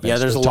departments. Yeah,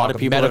 there's a lot of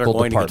people that are medical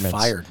going to get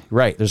departments. fired.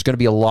 Right. There's going to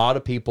be a lot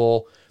of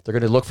people They're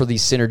going to look for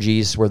these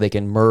synergies where they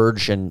can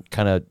merge and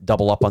kind of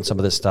double up on some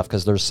of this stuff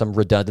because there's some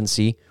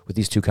redundancy with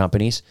these two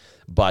companies.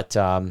 But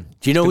do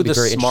you know who the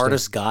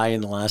smartest guy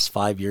in the last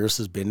 5 years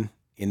has been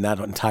in that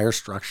entire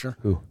structure?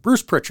 Who?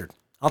 Bruce Pritchard.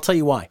 I'll tell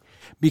you why.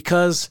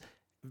 Because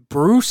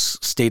Bruce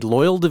stayed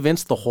loyal to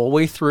Vince the whole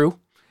way through.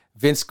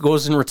 Vince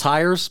goes and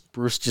retires.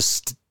 Bruce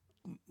just,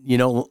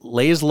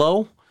 lays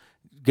low,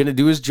 going to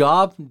do his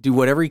job, do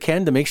whatever he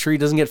can to make sure he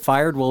doesn't get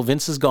fired while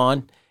Vince is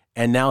gone.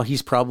 And now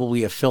he's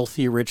probably a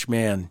filthy rich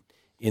man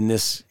in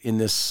this, and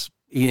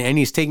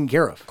he's taken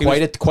care of.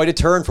 Quite a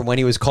turn from when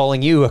he was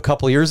calling you a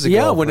couple years ago.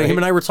 Yeah, when him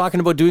and I were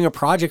talking about doing a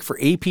project for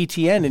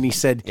APTN, and he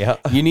said,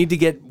 you need to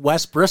get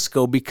Wes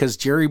Briscoe because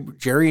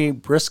Jerry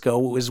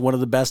Briscoe is one of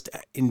the best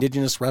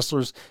Indigenous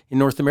wrestlers in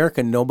North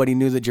America. Nobody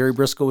knew that Jerry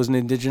Briscoe was an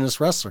Indigenous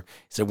wrestler.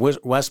 He said,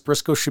 Wes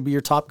Briscoe should be your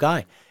top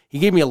guy. He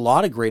gave me a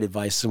lot of great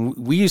advice, and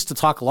we used to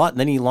talk a lot, and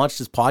then he launched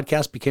his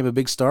podcast, became a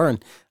big star,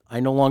 and I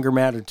no longer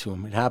mattered to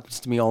him. It happens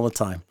to me all the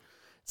time.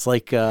 It's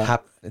like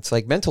it's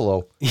like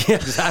Mentolo. Yeah,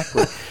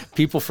 exactly.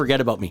 People forget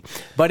about me.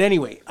 But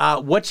anyway,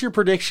 what's your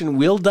prediction?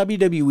 Will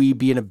WWE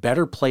be in a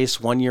better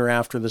place 1 year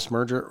after this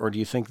merger, or do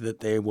you think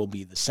that they will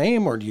be the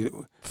same, or do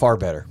you far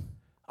better?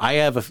 I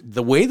have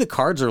the way the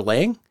cards are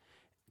laying,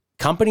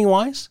 company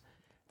wise.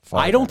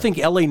 I don't think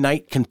LA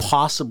Knight can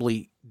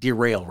possibly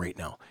derail right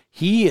now.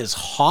 He is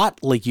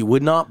hot like you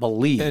would not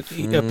believe.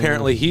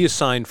 Apparently, he is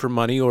signed for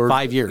money, or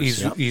 5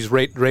 years. He's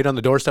right on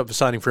the doorstep of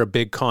signing for a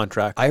big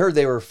contract. I heard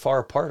they were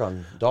far apart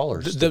on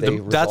dollars.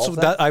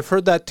 I've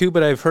heard that too,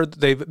 but I've heard that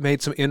they've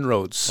made some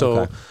inroads.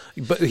 So,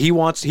 but he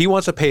wants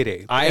a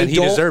payday, and he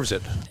deserves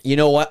it. You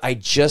know what? I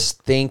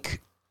think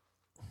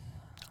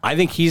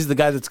he's the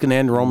guy that's going to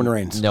end Roman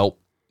Reigns. Nope.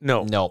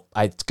 No,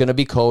 it's going to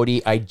be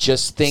Cody. I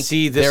just think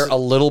they're a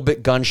little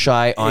bit gun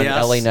shy on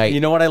LA Knight. You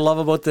know what I love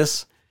about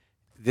this?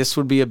 This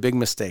would be a big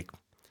mistake.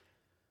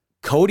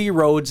 Cody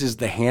Rhodes is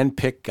the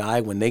hand-picked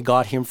guy. When they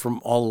got him from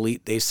All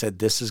Elite, they said,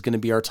 this is going to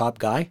be our top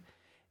guy.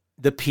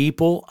 The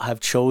people have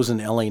chosen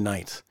LA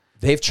Knight.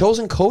 They've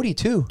chosen Cody,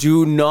 too.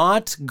 Do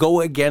not go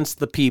against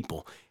the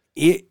people.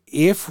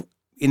 If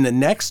in the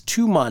next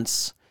 2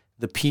 months,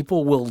 the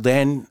people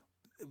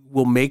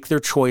will make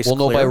their choice We'll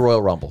know by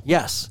Royal Rumble.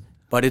 Yes.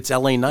 But it's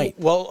LA Knight.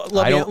 Well,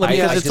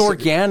 because it's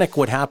organic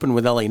what happened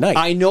with LA Knight.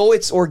 I know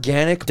it's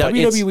organic, but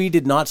WWE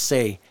did not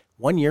say,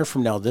 1 year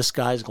from now, this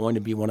guy is going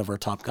to be one of our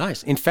top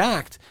guys. In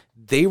fact,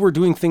 they were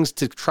doing things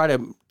to try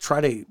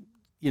to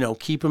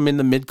keep him in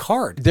the mid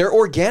card. They're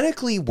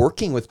organically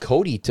working with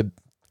Cody to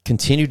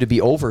continue to be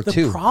over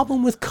too. The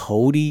problem with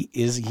Cody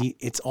is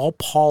it's all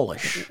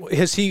polish.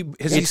 Has he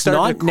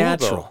started to cool?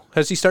 Natural.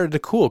 Has he started to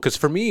cool? Because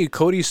for me,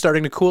 Cody's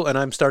starting to cool, and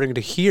I'm starting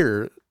to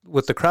hear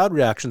with the crowd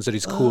reactions that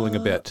he's cooling a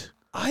bit.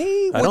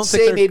 I would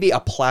say maybe a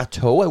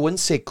plateau. I wouldn't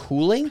say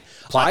cooling.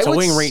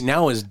 Plateauing right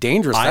now is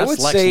dangerous. That's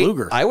Lex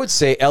Luger. I would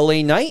say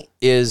LA Knight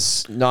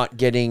is not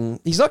getting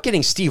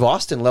Steve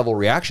Austin level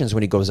reactions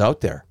when he goes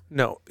out there.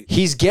 No.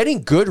 He's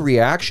getting good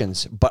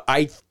reactions, but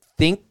I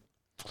don't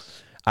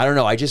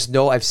know. I just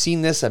know I've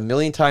seen this a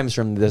million times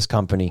from this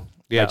company.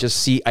 Yeah.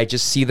 I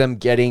just see them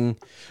getting,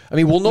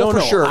 we'll know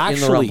for sure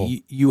actually, in the Rumble.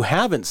 You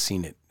haven't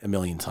seen it a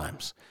million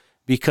times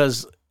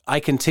because I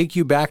can take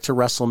you back to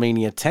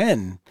WrestleMania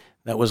 10.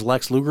 That was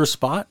Lex Luger's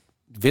spot.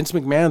 Vince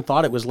McMahon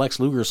thought it was Lex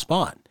Luger's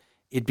spot.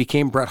 It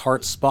became Bret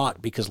Hart's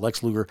spot because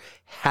Lex Luger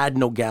had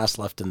no gas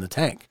left in the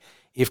tank.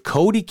 If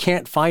Cody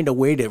can't find a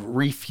way to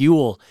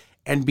refuel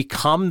and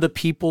become the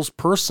people's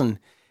person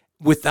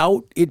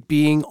without it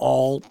being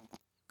all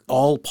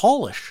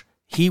polish,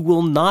 he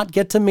will not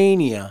get to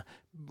Mania.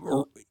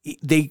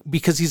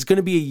 Because he's going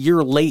to be a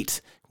year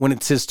late when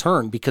it's his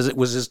turn because it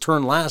was his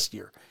turn last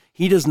year.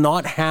 He does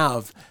not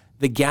have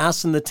the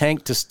gas in the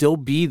tank to still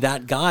be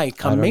that guy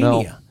come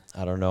Mania.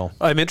 I don't know.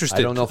 I'm interested.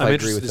 I don't know if I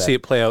agree with that. To see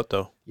it play out,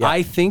 though. Yeah.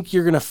 I think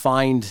you're going to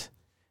find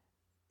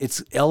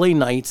it's LA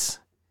Knight's.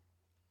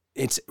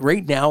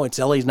 Right now, it's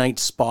LA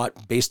Knight's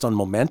spot based on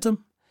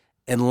momentum,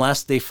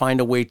 unless they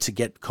find a way to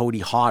get Cody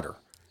hotter.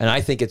 And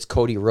I think it's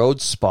Cody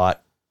Rhodes'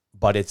 spot,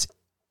 but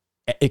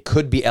it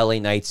could be LA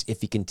Knight's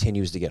if he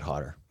continues to get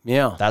hotter.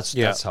 Yeah,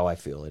 that's how I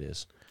feel it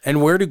is.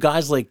 And where do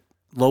guys like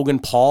Logan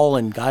Paul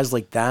and guys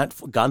like that,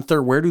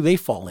 Gunther, where do they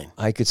fall in?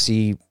 I could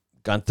see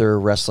Gunther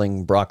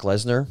wrestling Brock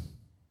Lesnar.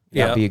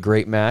 That'd be a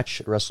great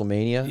match at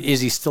WrestleMania. Is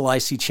he still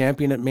IC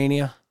champion at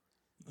Mania?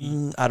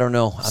 I don't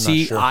know. I'm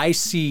not sure. I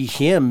see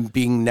him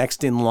being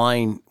next in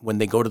line when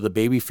they go to the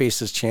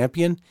babyface as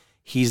champion.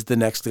 He's the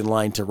next in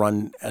line to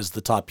run as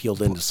the top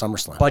heel into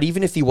SummerSlam. But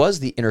even if he was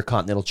the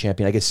Intercontinental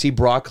Champion, I could see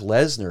Brock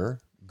Lesnar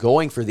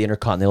going for the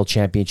Intercontinental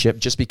Championship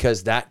just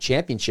because that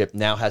championship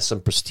now has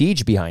some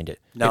prestige behind it.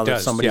 Now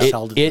that somebody's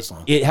held it this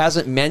long. It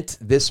hasn't meant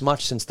this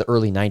much since the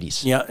early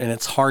 90s. Yeah, and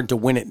it's hard to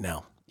win it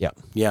now. Yeah.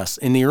 Yes.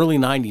 In the early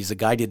 90s, a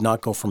guy did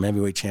not go from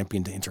heavyweight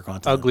champion to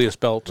Intercontinental. Ugliest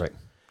belt. Right.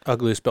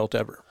 Ugliest belt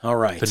ever. All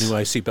right. The new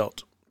IC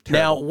belt. Terrible.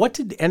 Now, what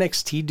did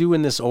NXT do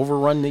in this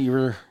overrun that you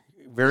were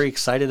very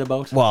excited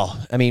about? Well,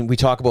 we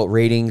talk about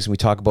ratings and we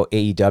talk about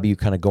AEW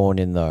kind of going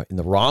in the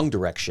wrong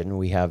direction.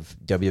 We have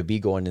WWE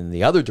going in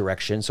the other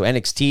direction. So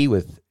NXT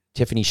with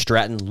Tiffany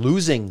Stratton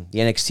losing the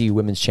NXT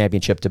Women's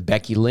Championship to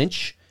Becky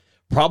Lynch,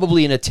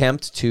 probably an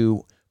attempt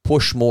to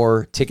push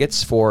more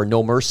tickets for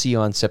No Mercy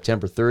on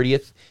September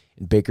 30th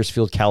in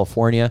Bakersfield,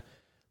 California.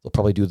 They'll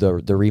probably do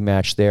the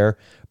rematch there.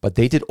 But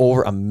they did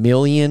over a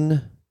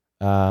million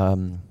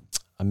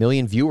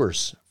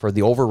viewers for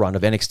the overrun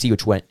of NXT,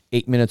 which went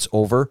 8 minutes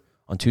over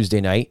on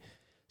Tuesday night.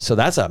 So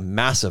that's a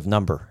massive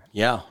number.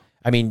 Yeah.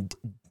 I mean,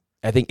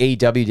 I think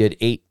AEW did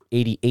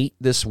 888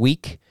 this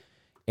week.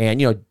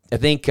 And, I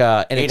think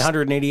NXT,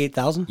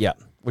 888,000? Yeah,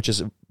 which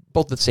is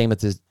both the same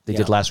as they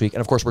did last week.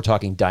 And, of course, we're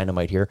talking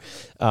Dynamite here.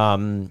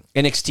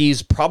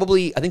 NXT's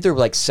probably, I think they're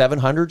like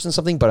 700s and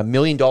something, but a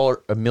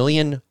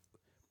million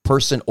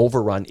person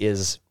overrun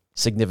is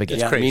significant.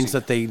 Yeah, it means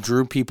that they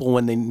drew people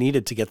when they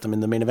needed to get them in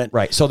the main event.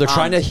 Right. So they're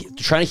trying to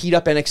heat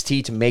up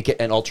NXT to make it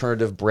an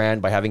alternative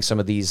brand by having some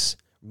of these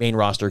main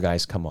roster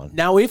guys come on.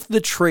 Now, if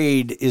the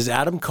trade is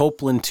Adam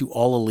Copeland to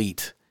All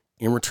Elite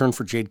in return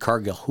for Jade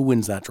Cargill, who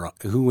wins that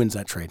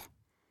trade?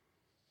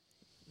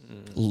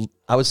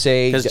 I would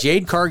say because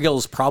Jade Cargill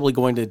is probably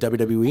going to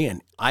WWE,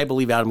 and I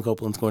believe Adam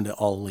Copeland's going to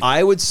All Elite.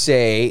 I would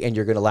say, and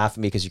you're going to laugh at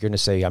me because you're going to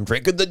say I'm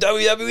drinking the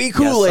WWE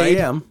Kool-Aid.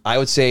 Yes, I am. I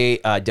would say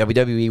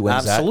WWE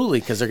wins absolutely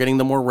because they're getting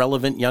the more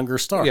relevant younger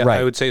star. Yeah, right.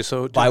 I would say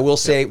so too. I will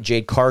say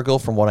Jade Cargill,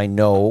 from what I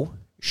know,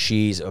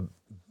 she's a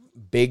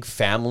big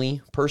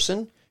family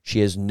person.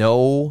 She has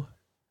no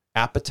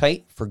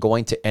appetite for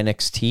going to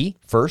NXT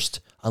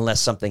first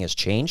unless something has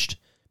changed.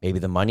 Maybe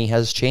the money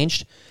has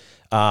changed.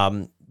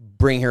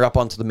 Bring her up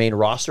onto the main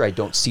roster. I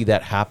don't see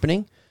that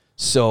happening.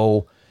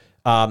 So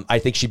I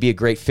think she'd be a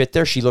great fit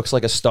there. She looks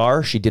like a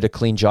star. She did a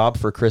clean job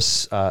for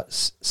Chris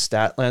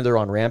Statlander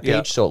on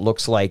Rampage, so it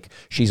looks like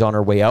she's on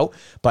her way out.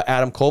 But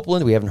Adam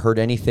Copeland, we haven't heard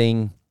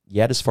anything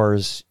yet as far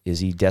as is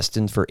he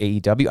destined for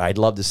AEW. I'd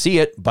love to see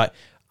it, but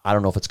I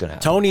don't know if it's going to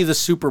happen. Tony the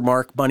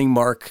Supermark, Money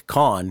Mark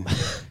Khan,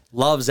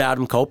 loves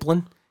Adam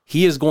Copeland.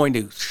 He is going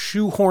to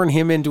shoehorn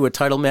him into a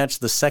title match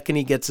the second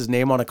he gets his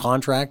name on a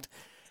contract.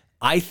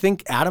 I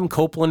think Adam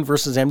Copeland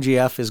versus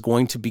MJF is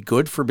going to be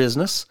good for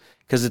business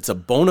because it's a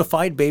bona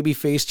fide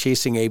babyface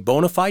chasing a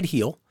bona fide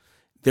heel.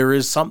 There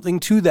is something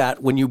to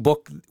that when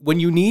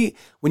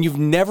you've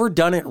never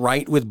done it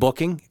right with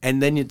booking and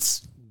then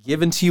it's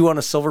given to you on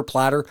a silver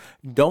platter.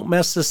 Don't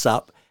mess this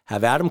up.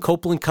 Have Adam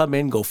Copeland come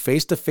in, go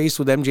face to face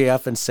with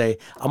MJF and say,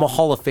 I'm a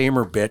Hall of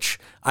Famer, bitch.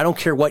 I don't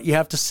care what you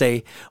have to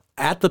say.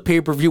 At the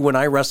pay-per-view, when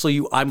I wrestle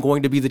you, I'm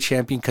going to be the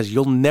champion because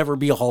you'll never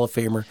be a Hall of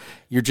Famer.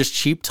 You're just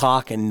cheap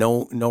talk and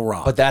no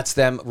raw. But that's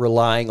them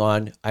relying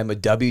on, I'm a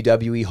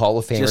WWE Hall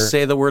of Famer. Just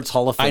say the words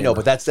Hall of Famer. I know,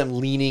 but that's them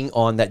leaning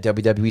on that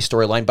WWE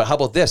storyline. But how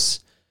about this?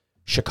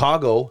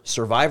 Chicago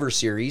Survivor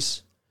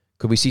Series.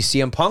 Could we see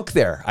CM Punk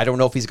there? I don't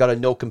know if he's got a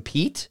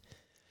no-compete.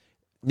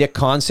 Nick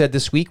Khan said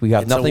this week, we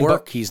have nothing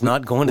but he's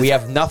not going to. We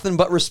have nothing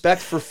but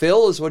respect for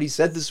Phil, is what he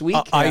said this week.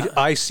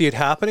 I see it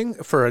happening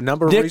for a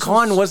number of Nick reasons.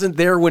 Khan wasn't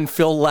there when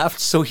Phil left,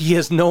 so he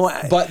has no.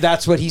 But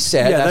that's what he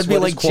said. Yeah, that's that'd be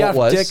what like his quote Jeff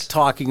was. Dick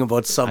talking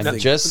about something. I'm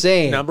just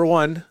saying. Number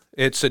one,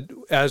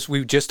 as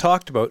we've just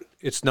talked about,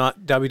 it's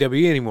not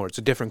WWE anymore. It's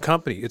a different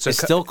company. It's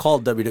still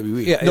called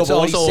WWE. Yeah, No, it's but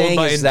what also he's owned saying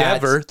by is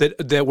Endeavor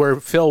that where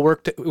Phil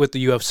worked with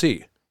the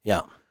UFC.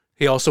 Yeah.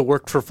 He also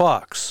worked for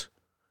Fox.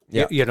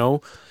 Yeah. You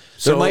know.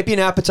 There might be an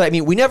appetite. I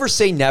mean, we never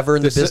say never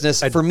in the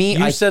business. For me,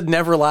 you said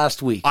never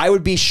last week. I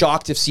would be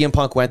shocked if CM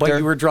Punk went there. But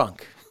you were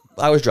drunk.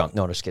 I was drunk.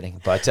 No, just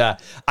kidding. But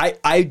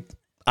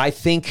I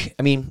think,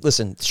 I mean,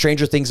 listen,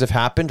 stranger things have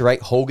happened,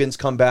 right? Hogan's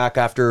come back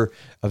after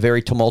a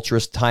very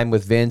tumultuous time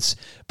with Vince.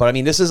 But I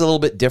mean, this is a little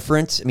bit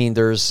different. I mean,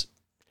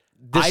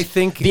 I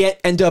think the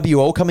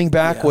NWO coming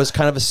back was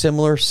kind of a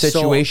similar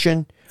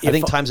situation. So I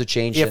think times have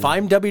changed. If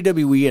I'm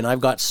WWE and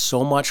I've got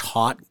so much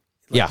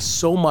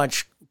so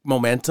much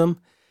momentum,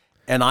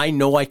 and I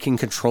know I can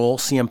control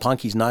CM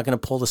Punk, he's not going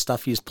to pull the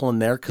stuff he's pulling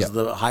there because of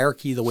the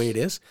hierarchy the way it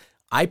is.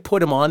 I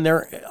put him on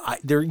there.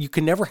 You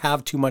can never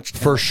have too much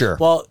talent. For sure.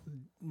 Well,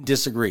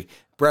 disagree.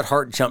 Bret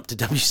Hart jumped to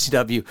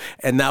WCW,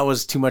 and that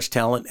was too much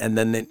talent, and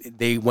then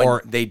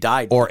they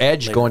died. Or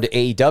Edge later. Going to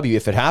AEW,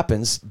 if it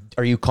happens,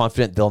 are you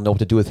confident they'll know what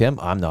to do with him?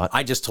 I'm not.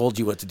 I just told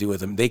you what to do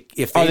with him. Are they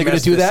going to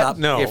do that?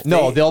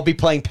 No. They'll be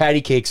playing patty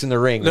cakes in the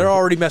ring. They're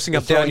already messing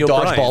up Daniel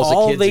Bryan.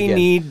 All they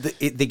need,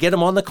 they get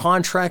him on the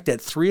contract at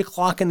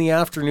 3:00 in the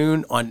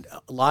afternoon on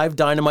Live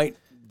Dynamite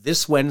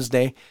this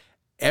Wednesday.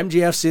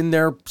 MJF's in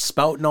there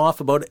spouting off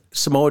about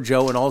Samoa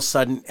Joe, and all of a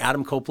sudden,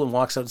 Adam Copeland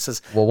walks out and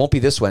says, well, it won't be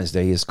this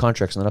Wednesday. His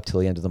contract's not up till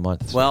the end of the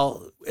month. So.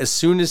 Well, as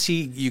soon as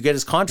you get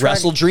his contract.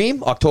 Wrestle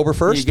Dream, October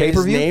 1st, you get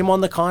pay-per-view. His name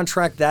on the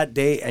contract that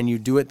day, and you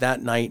do it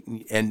that night.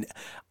 And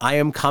I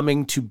am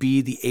coming to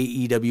be the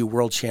AEW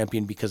World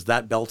Champion because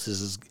that belt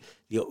is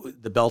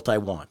the belt I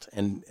want.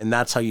 And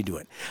that's how you do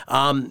it.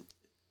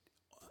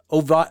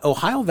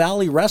 Ohio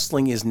Valley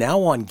Wrestling is now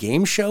on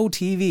Game Show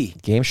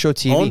TV. Game Show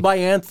TV. Owned by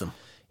Anthem.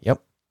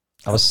 Yep.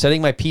 I was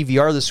setting my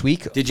PVR this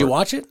week. Did you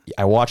watch it?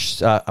 I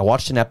watched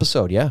an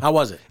episode, yeah. How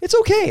was it? It's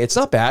okay. It's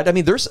not bad. I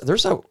mean, there's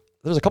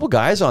a couple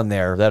guys on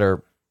there that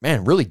are,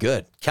 man, really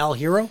good. Cal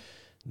Hero?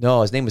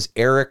 No, his name was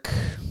Eric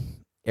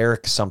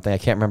something. I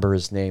can't remember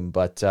his name,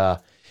 but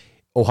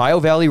Ohio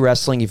Valley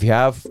Wrestling, if you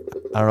have,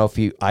 I don't know if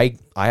you, I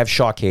have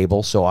Shaw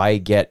Cable, so I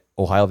get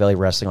Ohio Valley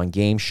Wrestling on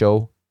Game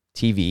Show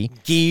TV.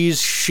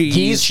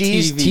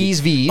 BeezSheez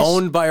TV.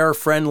 Owned by our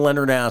friend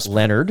Leonard Aspen.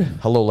 Leonard.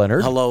 Hello,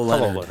 Leonard. Hello,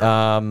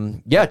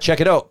 Leonard. Yeah,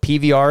 check it out.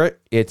 PVR it.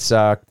 It's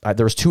there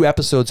was 2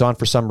 episodes on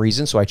for some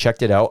reason, so I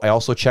checked it out. I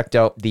also checked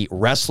out the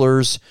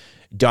Wrestlers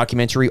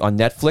documentary on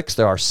Netflix.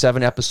 There are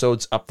 7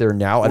 episodes up there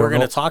now. We're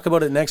going to talk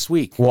about it next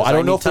week. Well, I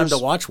don't know if time there's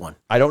to watch one.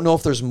 I don't know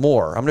if there's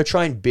more. I'm going to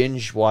try and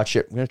binge watch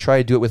it. I'm going to try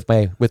to do it with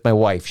my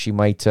wife. She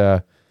might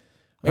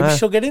maybe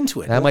she'll get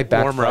into it. That might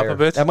backfire. Warm her up a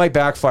bit. That might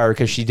backfire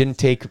because she didn't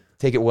take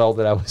it well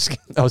that I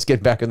was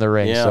getting back in the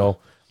ring. Yeah. So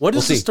what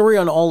is the story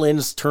on All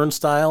In's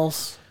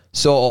turnstiles?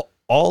 So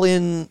All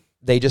In,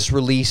 they just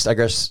released, I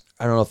guess,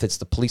 I don't know if it's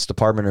the police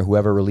department or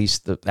whoever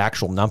released the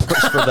actual numbers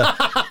for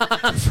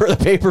the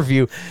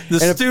pay-per-view. The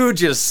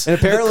Stooges. And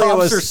apparently it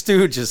was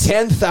Stooges.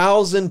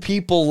 10,000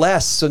 people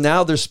less. So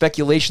now there's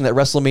speculation that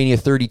WrestleMania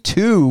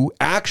 32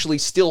 actually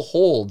still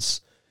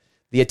holds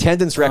the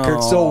attendance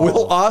record. So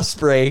Will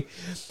Ospreay,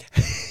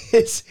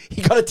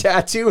 he got a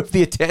tattoo of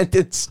the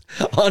attendance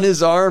on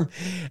his arm,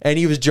 and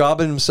he was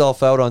jobbing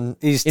himself out on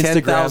He's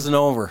Instagram. 10,000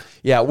 over.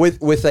 Yeah,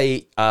 with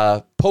a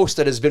post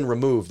that has been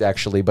removed,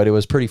 actually, but it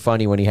was pretty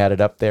funny when he had it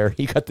up there.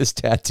 He got this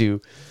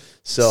tattoo.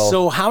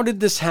 So how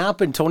did this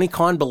happen? Tony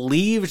Khan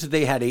believed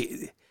they had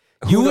a...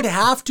 You would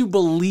have to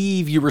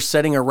believe you were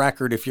setting a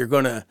record if you're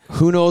going to...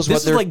 Who knows what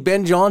This is like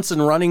Ben Johnson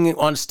running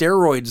on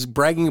steroids,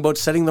 bragging about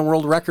setting the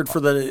world record for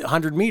the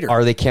 100-meter.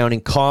 Are they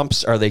counting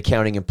comps? Are they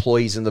counting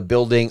employees in the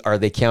building? Are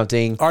they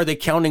counting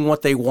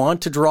what they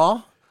want to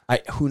draw?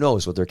 Who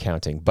knows what they're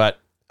counting? But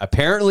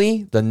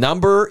apparently the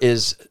number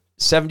is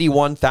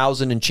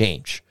 71,000 and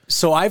change.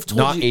 So I've told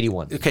Not you...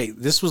 81. Okay,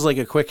 this was like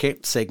a quick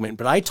hit segment,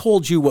 but I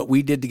told you what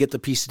we did to get the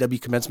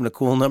PCW commencement of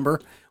cool number.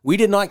 We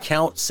did not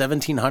count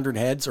 1,700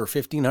 heads or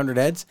 1,500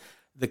 heads.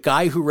 The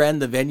guy who ran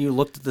the venue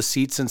looked at the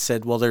seats and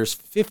said, well, there's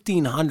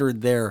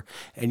 1,500 there,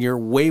 and you're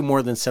way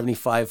more than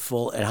 75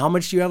 full. And how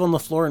much do you have on the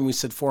floor? And we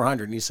said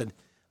 400. And he said,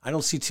 I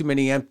don't see too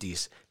many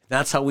empties.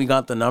 That's how we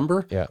got the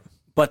number. Yeah.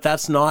 But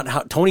that's not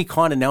how... Tony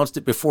Khan announced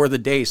it before the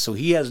day, so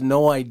he has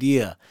no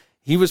idea.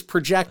 He was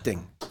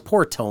projecting.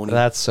 Poor Tony.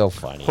 That's so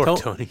funny. Poor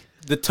Tony.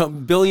 The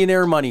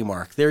billionaire money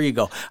mark. There you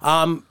go.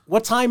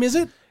 What time is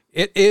it?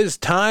 It is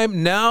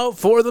time now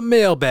for the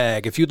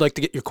mailbag. If you'd like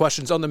to get your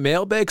questions on the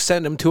mailbag,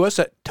 send them to us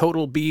at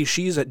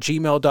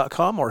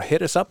totalbsheez@gmail.com or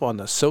hit us up on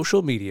the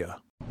social media.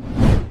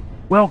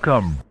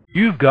 Welcome.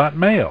 You've got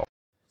mail.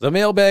 The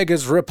mailbag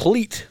is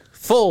replete,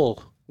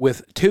 full,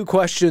 with 2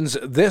 questions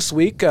this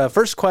week.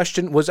 First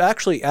question was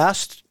actually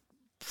asked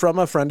from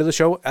a friend of the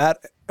show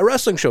at a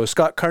wrestling show.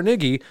 Scott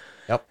Carnegie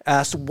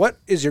asked, what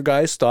is your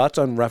guys' thoughts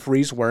on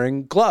referees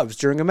wearing gloves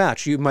during a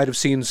match? You might have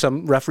seen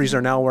some referees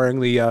are now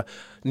wearing the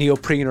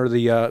neoprene or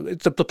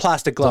it's the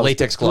plastic gloves.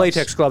 The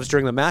latex gloves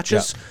during the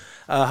matches.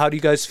 Yeah. How do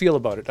you guys feel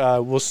about it?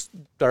 We'll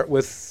start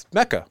with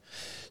Mecca.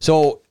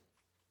 So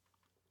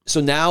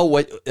now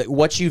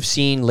what you've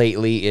seen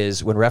lately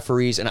is when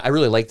referees, and I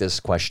really like this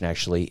question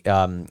actually,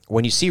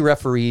 when you see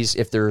referees,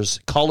 if there's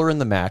color in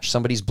the match,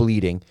 somebody's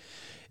bleeding,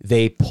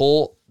 they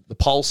pull... The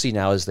policy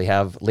now is they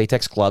have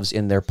latex gloves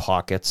in their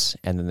pockets,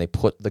 and then they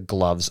put the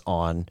gloves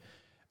on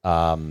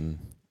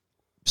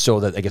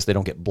so that I guess they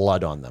don't get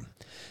blood on them,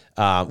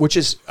 which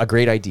is a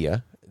great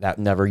idea. That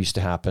never used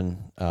to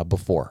happen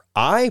before.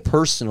 I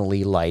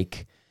personally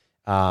like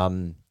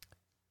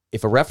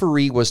if a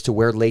referee was to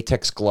wear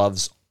latex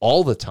gloves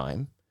all the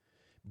time,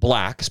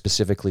 black,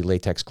 specifically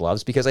latex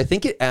gloves, because I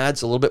think it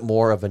adds a little bit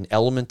more of an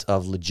element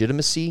of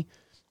legitimacy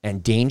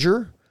and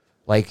danger.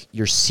 Like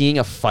you're seeing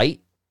a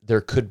fight, there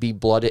could be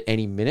blood at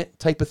any minute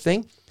type of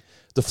thing.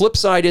 The flip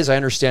side is I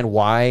understand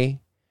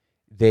why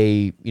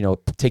they,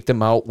 take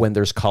them out when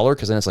there's color,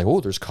 because then it's like, oh,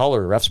 there's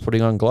color, ref's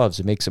putting on gloves.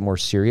 It makes it more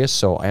serious.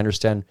 So I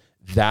understand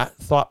that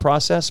thought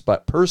process.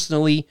 But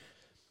personally,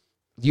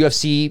 the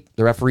UFC,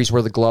 the referees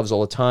wear the gloves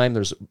all the time.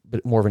 There's a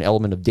bit more of an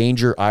element of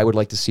danger. I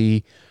just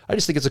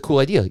think it's a cool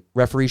idea.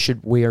 Referees should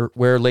wear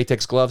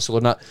latex gloves so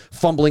they're not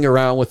fumbling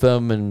around with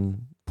them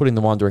and putting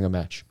them on during a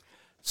match.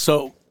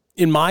 So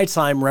in my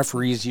time,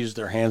 referees use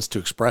their hands to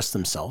express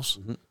themselves,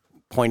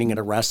 pointing at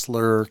a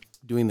wrestler,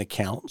 doing the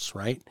counts,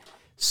 right?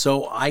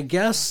 So I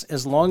guess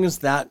as long as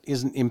that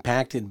isn't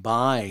impacted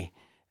by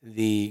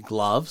the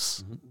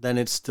gloves, then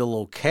it's still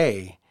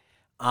okay.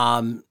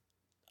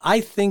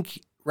 I think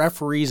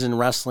referees in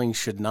wrestling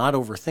should not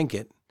overthink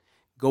it.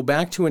 Go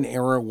back to an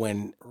era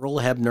when Earl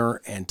Hebner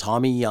and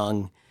Tommy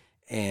Young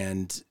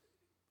and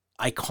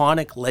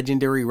iconic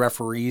legendary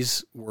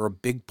referees were a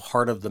big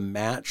part of the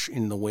match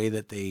in the way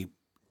that they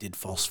did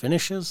false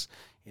finishes,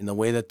 in the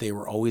way that they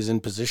were always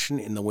in position,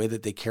 in the way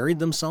that they carried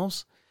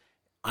themselves.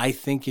 I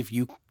think if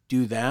you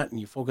do that and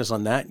you focus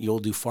on that, you'll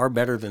do far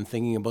better than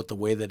thinking about the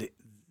way that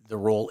the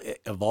role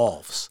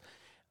evolves.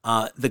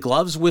 The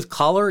gloves with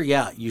color,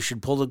 yeah, you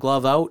should pull the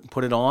glove out and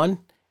put it on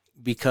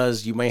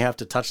because you may have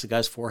to touch the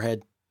guy's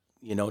forehead,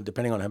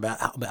 depending on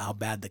how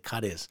bad the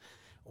cut is.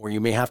 Or you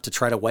may have to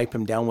try to wipe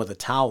him down with a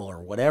towel or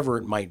whatever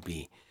it might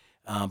be.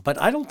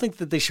 But I don't think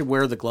that they should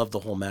wear the glove the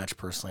whole match.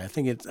 Personally, I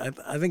think it's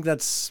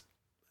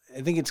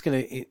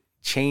going to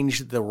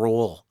change the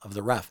role of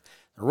the ref.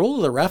 The role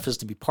of the ref is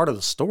to be part of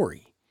the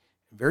story.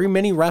 Very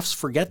many refs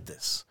forget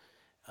this.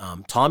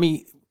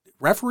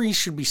 Referees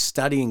should be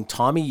studying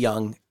Tommy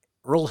Young,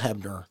 Earl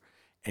Hebner,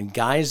 and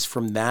guys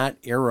from that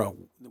era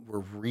were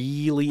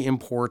really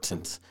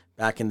important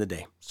back in the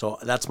day. So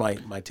that's my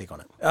take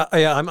on it.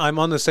 Yeah, I'm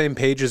on the same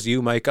page as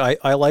you, Mike.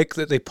 I like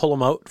that they pull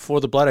them out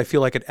for the blood. I feel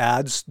like it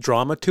adds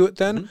drama to it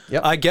then. Mm-hmm.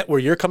 Yep. I get where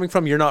you're coming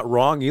from. You're not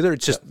wrong either.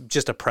 It's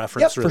just a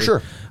preference, really. For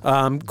sure.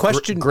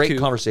 Question Great two,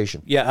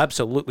 conversation. Yeah,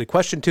 absolutely.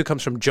 Question 2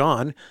 comes from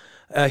John.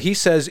 He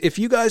says, if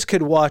you guys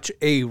could watch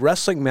a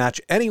wrestling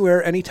match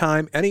anywhere,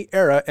 anytime, any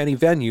era, any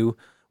venue,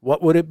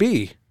 what would it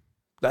be?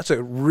 That's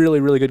a really,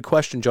 really good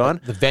question, John.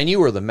 The venue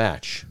or the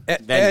match?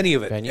 Any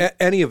of it. Venue?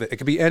 Any of it. It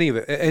could be any of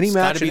it. Any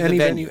match in any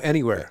venue,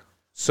 anywhere.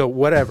 So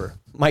whatever.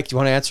 Mike, do you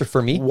want to answer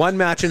for me? One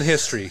match in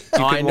history.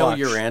 I know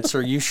your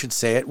answer. You should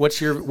say it.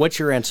 What's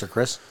your answer,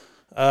 Chris?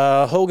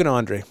 Hogan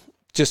Andre.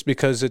 Just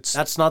because it's...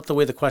 That's not the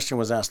way the question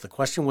was asked. The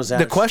question was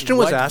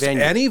asked...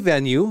 venue? Any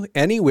venue,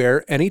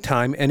 anywhere,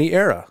 anytime, any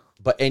era.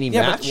 But any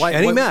match?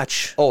 Any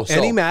match. Oh, so,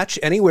 any match,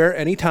 anywhere,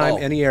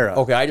 anytime, any era.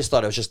 Okay, I just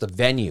thought it was just the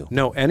venue.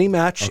 No, any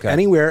match,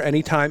 anywhere,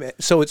 anytime.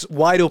 So it's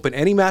wide open.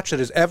 Any match that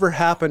has ever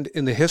happened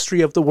in the history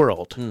of the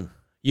world,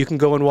 you can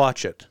go and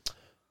watch it.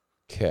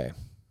 Okay.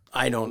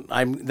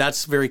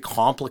 That's very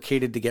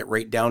complicated to get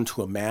right down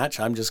to a match.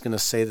 I'm just going to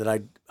say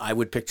that I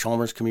would pick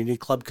Chalmers Community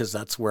Club because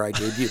that's where I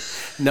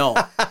debuted. No,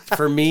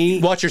 for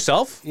me... Watch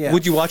yourself? Yeah.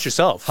 Would you watch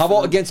yourself? How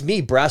about against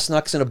me, Brass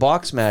Knucks in a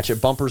box match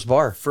at Bumper's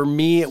Bar? For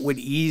me, it would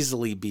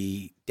easily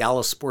be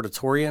Dallas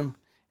Sportatorium.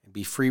 It'd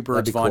be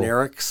Freebirds Von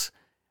Erichs.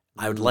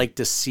 I would like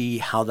to see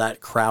how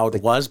that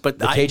crowd was, but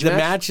the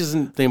match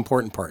isn't the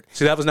important part.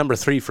 See, that was number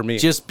 3 for me.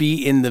 Just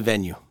be in the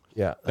venue.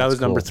 Yeah, that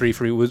was number 3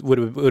 for me. Would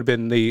have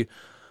been the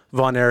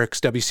Von Erichs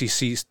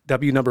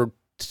WCC. Number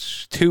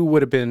 2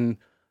 would have been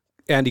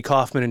Andy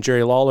Kaufman and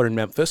Jerry Lawler in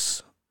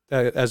Memphis,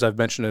 as I've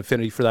mentioned,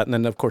 affinity for that. And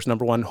then, of course,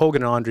 number 1,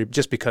 Hogan and Andre,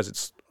 just because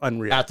it's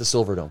unreal. At the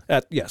Silverdome.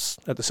 At the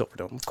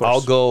Silverdome,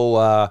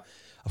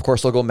 of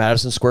course. I'll go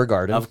Madison Square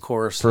Garden. Of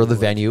course. For the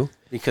venue.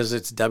 Because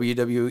it's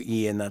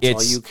WWE and that's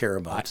all you care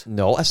about.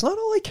 No, that's not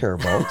all I care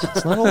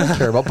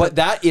about. But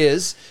that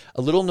is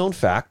a little known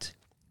fact.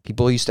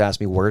 People used to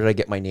ask me, where did I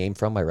get my name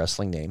from, my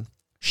wrestling name?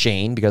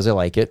 Shane, because I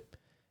like it.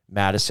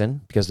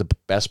 Madison, because the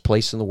best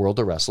place in the world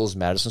to wrestle is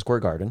Madison Square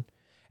Garden.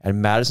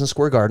 And Madison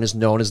Square Garden is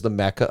known as the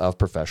Mecca of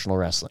professional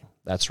wrestling.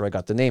 That's where I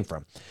got the name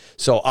from.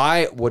 So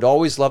I would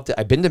always love to...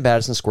 I've been to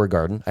Madison Square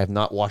Garden. I have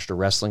not watched a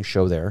wrestling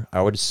show there.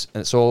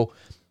 So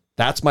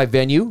that's my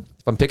venue.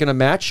 If I'm picking a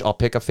match, I'll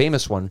pick a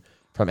famous one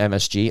from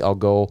MSG. I'll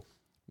go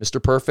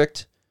Mr.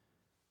 Perfect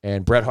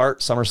and Bret Hart,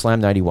 SummerSlam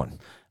 91.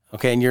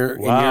 Okay, and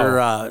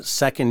your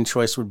second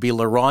choice would be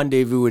Le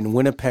Rendezvous in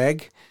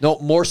Winnipeg. No,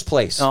 Morse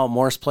Place. Oh,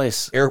 Morse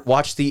Place.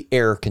 Watch the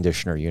air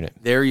conditioner unit.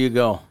 There you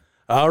go.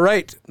 All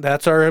right,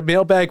 that's our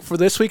mailbag for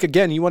this week.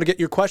 Again, you want to get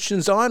your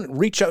questions on,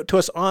 reach out to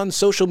us on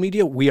social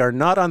media. We are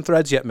not on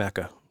Threads yet,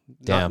 Mecca.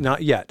 Damn.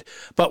 Not yet.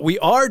 But we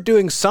are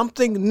doing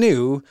something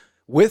new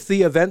with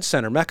the event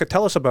center. Mecca,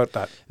 tell us about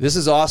that. This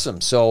is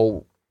awesome.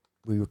 So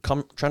we were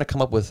trying to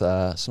come up with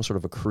some sort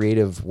of a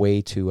creative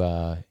way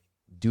to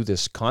do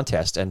this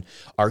contest. And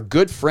our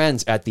good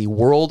friends at the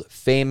world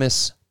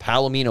famous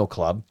Palomino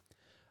Club,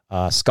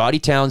 Scotty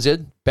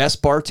Townsend,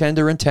 best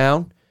bartender in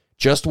town,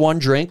 just one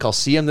drink. I'll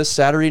see him this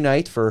Saturday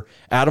night for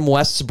Adam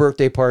West's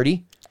birthday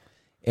party.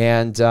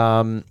 And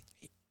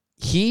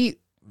he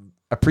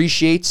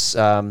appreciates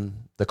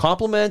the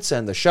compliments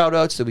and the shout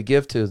outs that we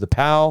give to the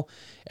PAL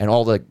and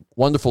all the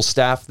wonderful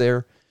staff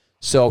there.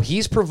 So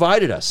he's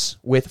provided us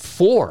with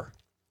 4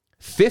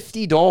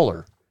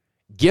 $50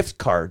 gift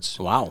cards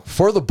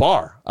for the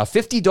bar, a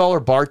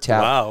 $50 bar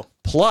tab. Wow.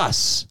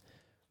 Plus,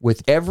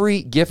 with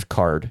every gift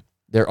card,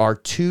 there are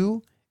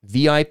 2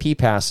 VIP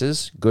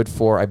passes, good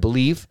for, I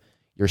believe,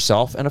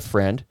 yourself and a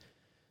friend.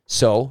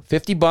 So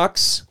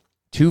 $50,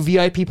 2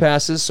 VIP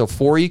passes, so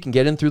 4 you can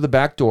get in through the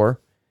back door,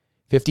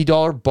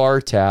 $50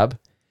 bar tab.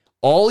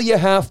 All you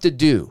have to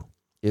do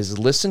is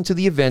listen to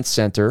the event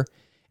center,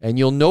 and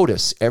you'll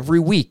notice every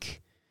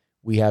week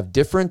we have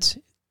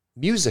different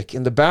music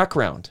in the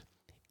background.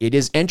 It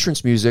is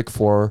entrance music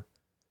for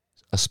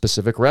a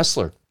specific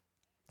wrestler.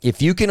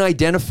 If you can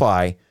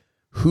identify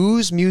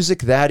whose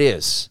music that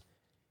is,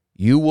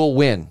 you will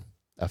win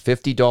a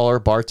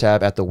 $50 bar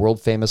tab at the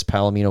world famous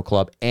Palomino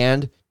Club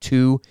and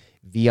 2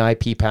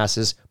 VIP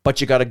passes,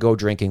 but you got to go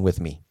drinking with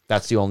me.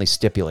 That's the only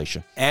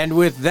stipulation. And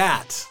with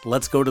that,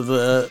 let's go to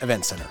the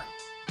event center.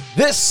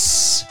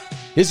 This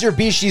is your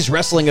BeezSheez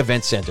Wrestling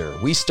Event Center.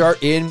 We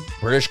start in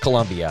British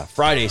Columbia.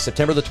 Friday,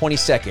 September the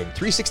 22nd,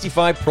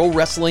 365 Pro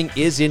Wrestling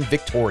is in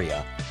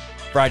Victoria.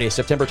 Friday,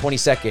 September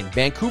 22nd,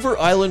 Vancouver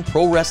Island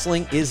Pro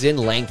Wrestling is in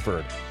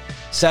Langford.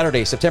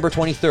 Saturday, September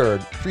 23rd,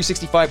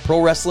 365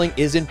 Pro Wrestling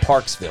is in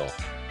Parksville.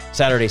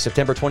 Saturday,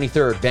 September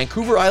 23rd,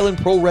 Vancouver Island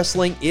Pro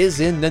Wrestling is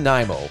in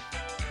Nanaimo.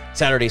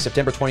 Saturday,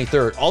 September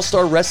 23rd,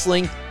 All-Star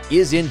Wrestling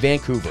is in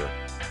Vancouver.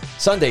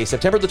 Sunday,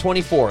 September the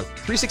 24th,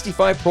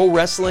 365 Pro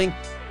Wrestling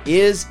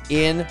is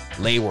in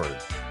Layward.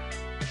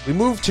 We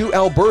move to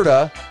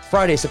Alberta.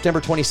 Friday,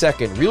 September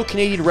 22nd, Real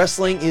Canadian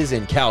Wrestling is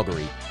in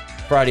Calgary.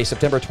 Friday,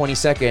 September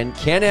 22nd,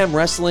 Can-Am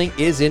Wrestling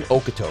is in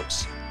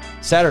Okotoks.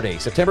 Saturday,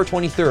 September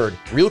 23rd,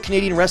 Real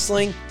Canadian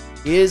Wrestling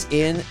is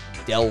in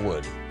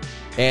Delwood.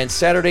 And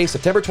Saturday,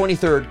 September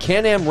 23rd,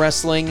 Can-Am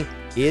Wrestling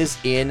is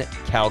in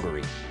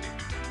Calgary.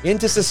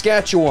 Into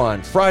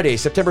Saskatchewan, Friday,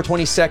 September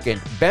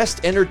 22nd,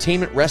 Best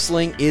Entertainment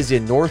Wrestling is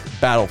in North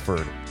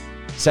Battleford.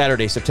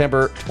 Saturday,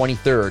 September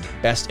 23rd,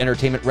 Best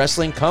Entertainment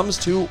Wrestling comes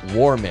to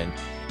Warman.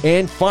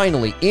 And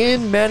finally,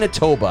 in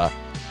Manitoba,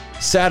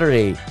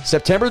 Saturday,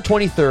 September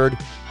 23rd,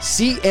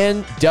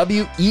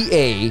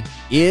 CNWEA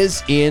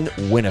is in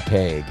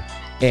Winnipeg.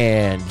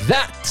 And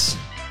that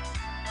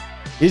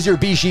is your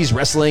BeezSheez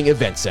Wrestling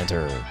Event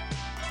Center.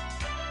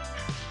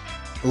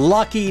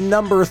 Lucky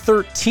number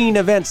 13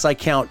 events I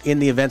count in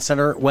the event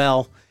center.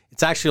 Well,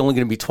 it's actually only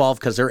going to be 12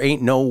 because there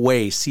ain't no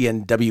way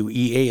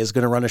CNWEA is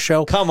going to run a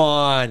show. Come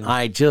on.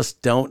 I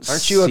just don't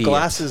Aren't you a see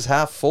glasses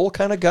half full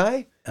kind of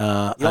guy?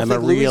 I'm a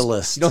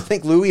realist. You don't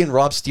think Louie and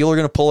Rob Steele are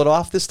going to pull it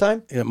off this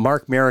time?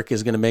 Mark Merrick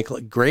is going to make,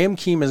 Graham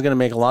Keem is going to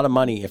make a lot of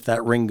money if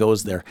that ring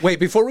goes there. Wait,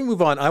 before we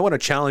move on, I want to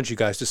challenge you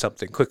guys to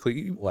something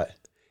quickly. What?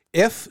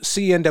 If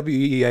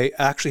CNWEA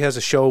actually has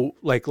a show,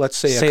 like let's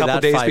say a couple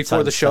that days 5 before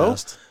the times show,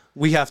 fast.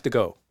 we have to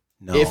go.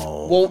 No.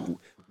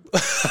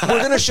 We're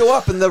going to show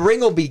up and the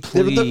ring will be,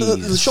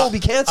 the show will be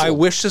canceled. I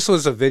wish this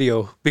was a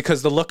video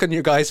because the look on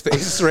your guys'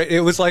 faces, right?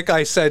 It was like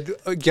I said,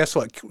 guess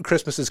what?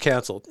 Christmas is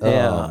canceled.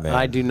 Yeah, man.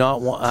 I do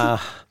not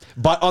want...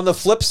 But on the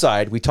flip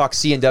side, we talk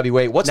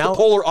CNWA. What's the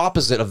polar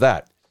opposite of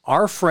that?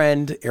 Our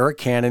friend Eric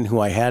Cannon, who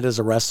I had as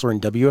a wrestler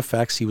in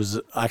WFX, he was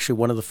actually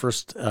one of the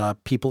first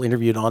people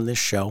interviewed on this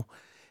show.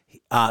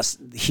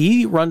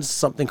 He runs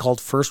something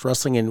called First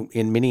Wrestling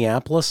in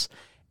Minneapolis,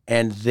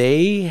 and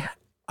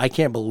I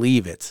can't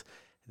believe it.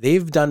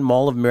 They've done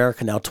Mall of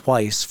America now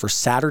twice for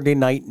Saturday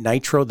Night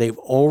Nitro.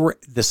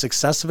 The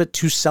success of it,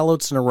 2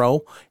 sellouts in a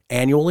row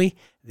annually.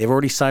 They've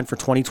already signed for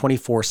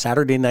 2024.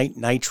 Saturday Night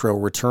Nitro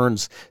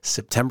returns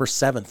September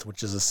 7th,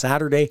 which is a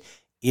Saturday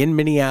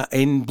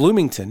in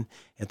Bloomington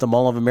at the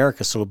Mall of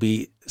America. So it'll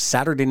be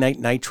Saturday Night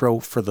Nitro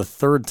for the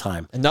 3rd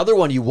time. Another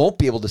one you won't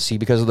be able to see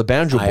because of the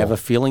Banjo Bowl. I have a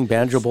feeling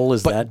Banjo Bowl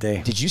is that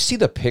day. Did you see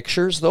the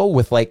pictures, though,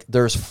 with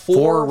there's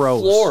 4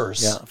 rows.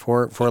 floors. Yeah,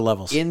 four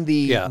levels. In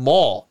the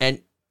mall,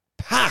 and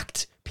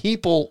packed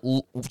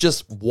people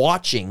just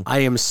watching.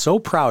 I am so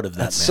proud of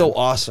that, That's so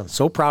awesome.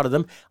 So proud of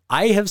them.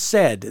 I have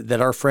said that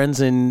our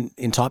friends in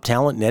Top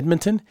Talent in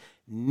Edmonton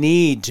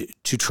need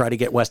to try to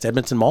get West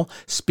Edmonton Mall.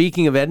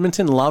 Speaking of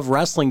Edmonton, Love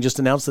Wrestling just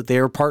announced that they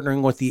are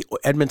partnering with the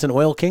Edmonton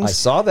Oil Kings. I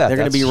saw that. They're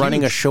going to be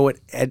running a huge. show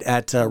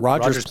at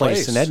Rogers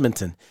Place in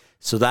Edmonton.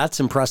 So that's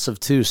impressive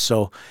too.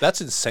 So That's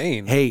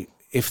insane. hey,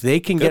 if they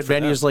can get for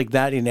venues them. like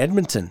that in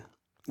Edmonton,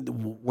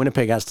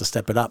 Winnipeg has to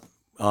step it up.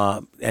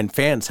 And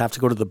fans have to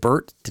go to the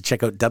Burt to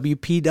check out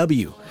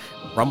WPW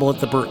Rumble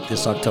at the Burt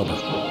this October.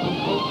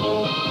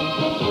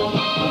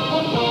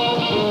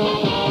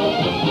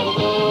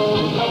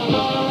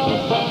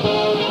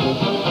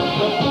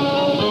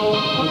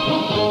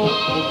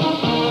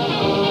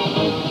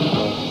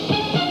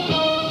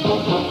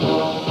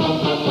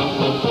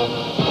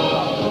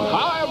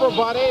 Hi,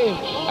 everybody,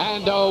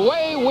 and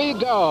away we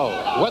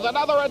go with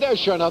another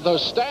edition of the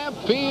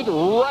Stampede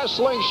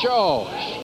Wrestling Show.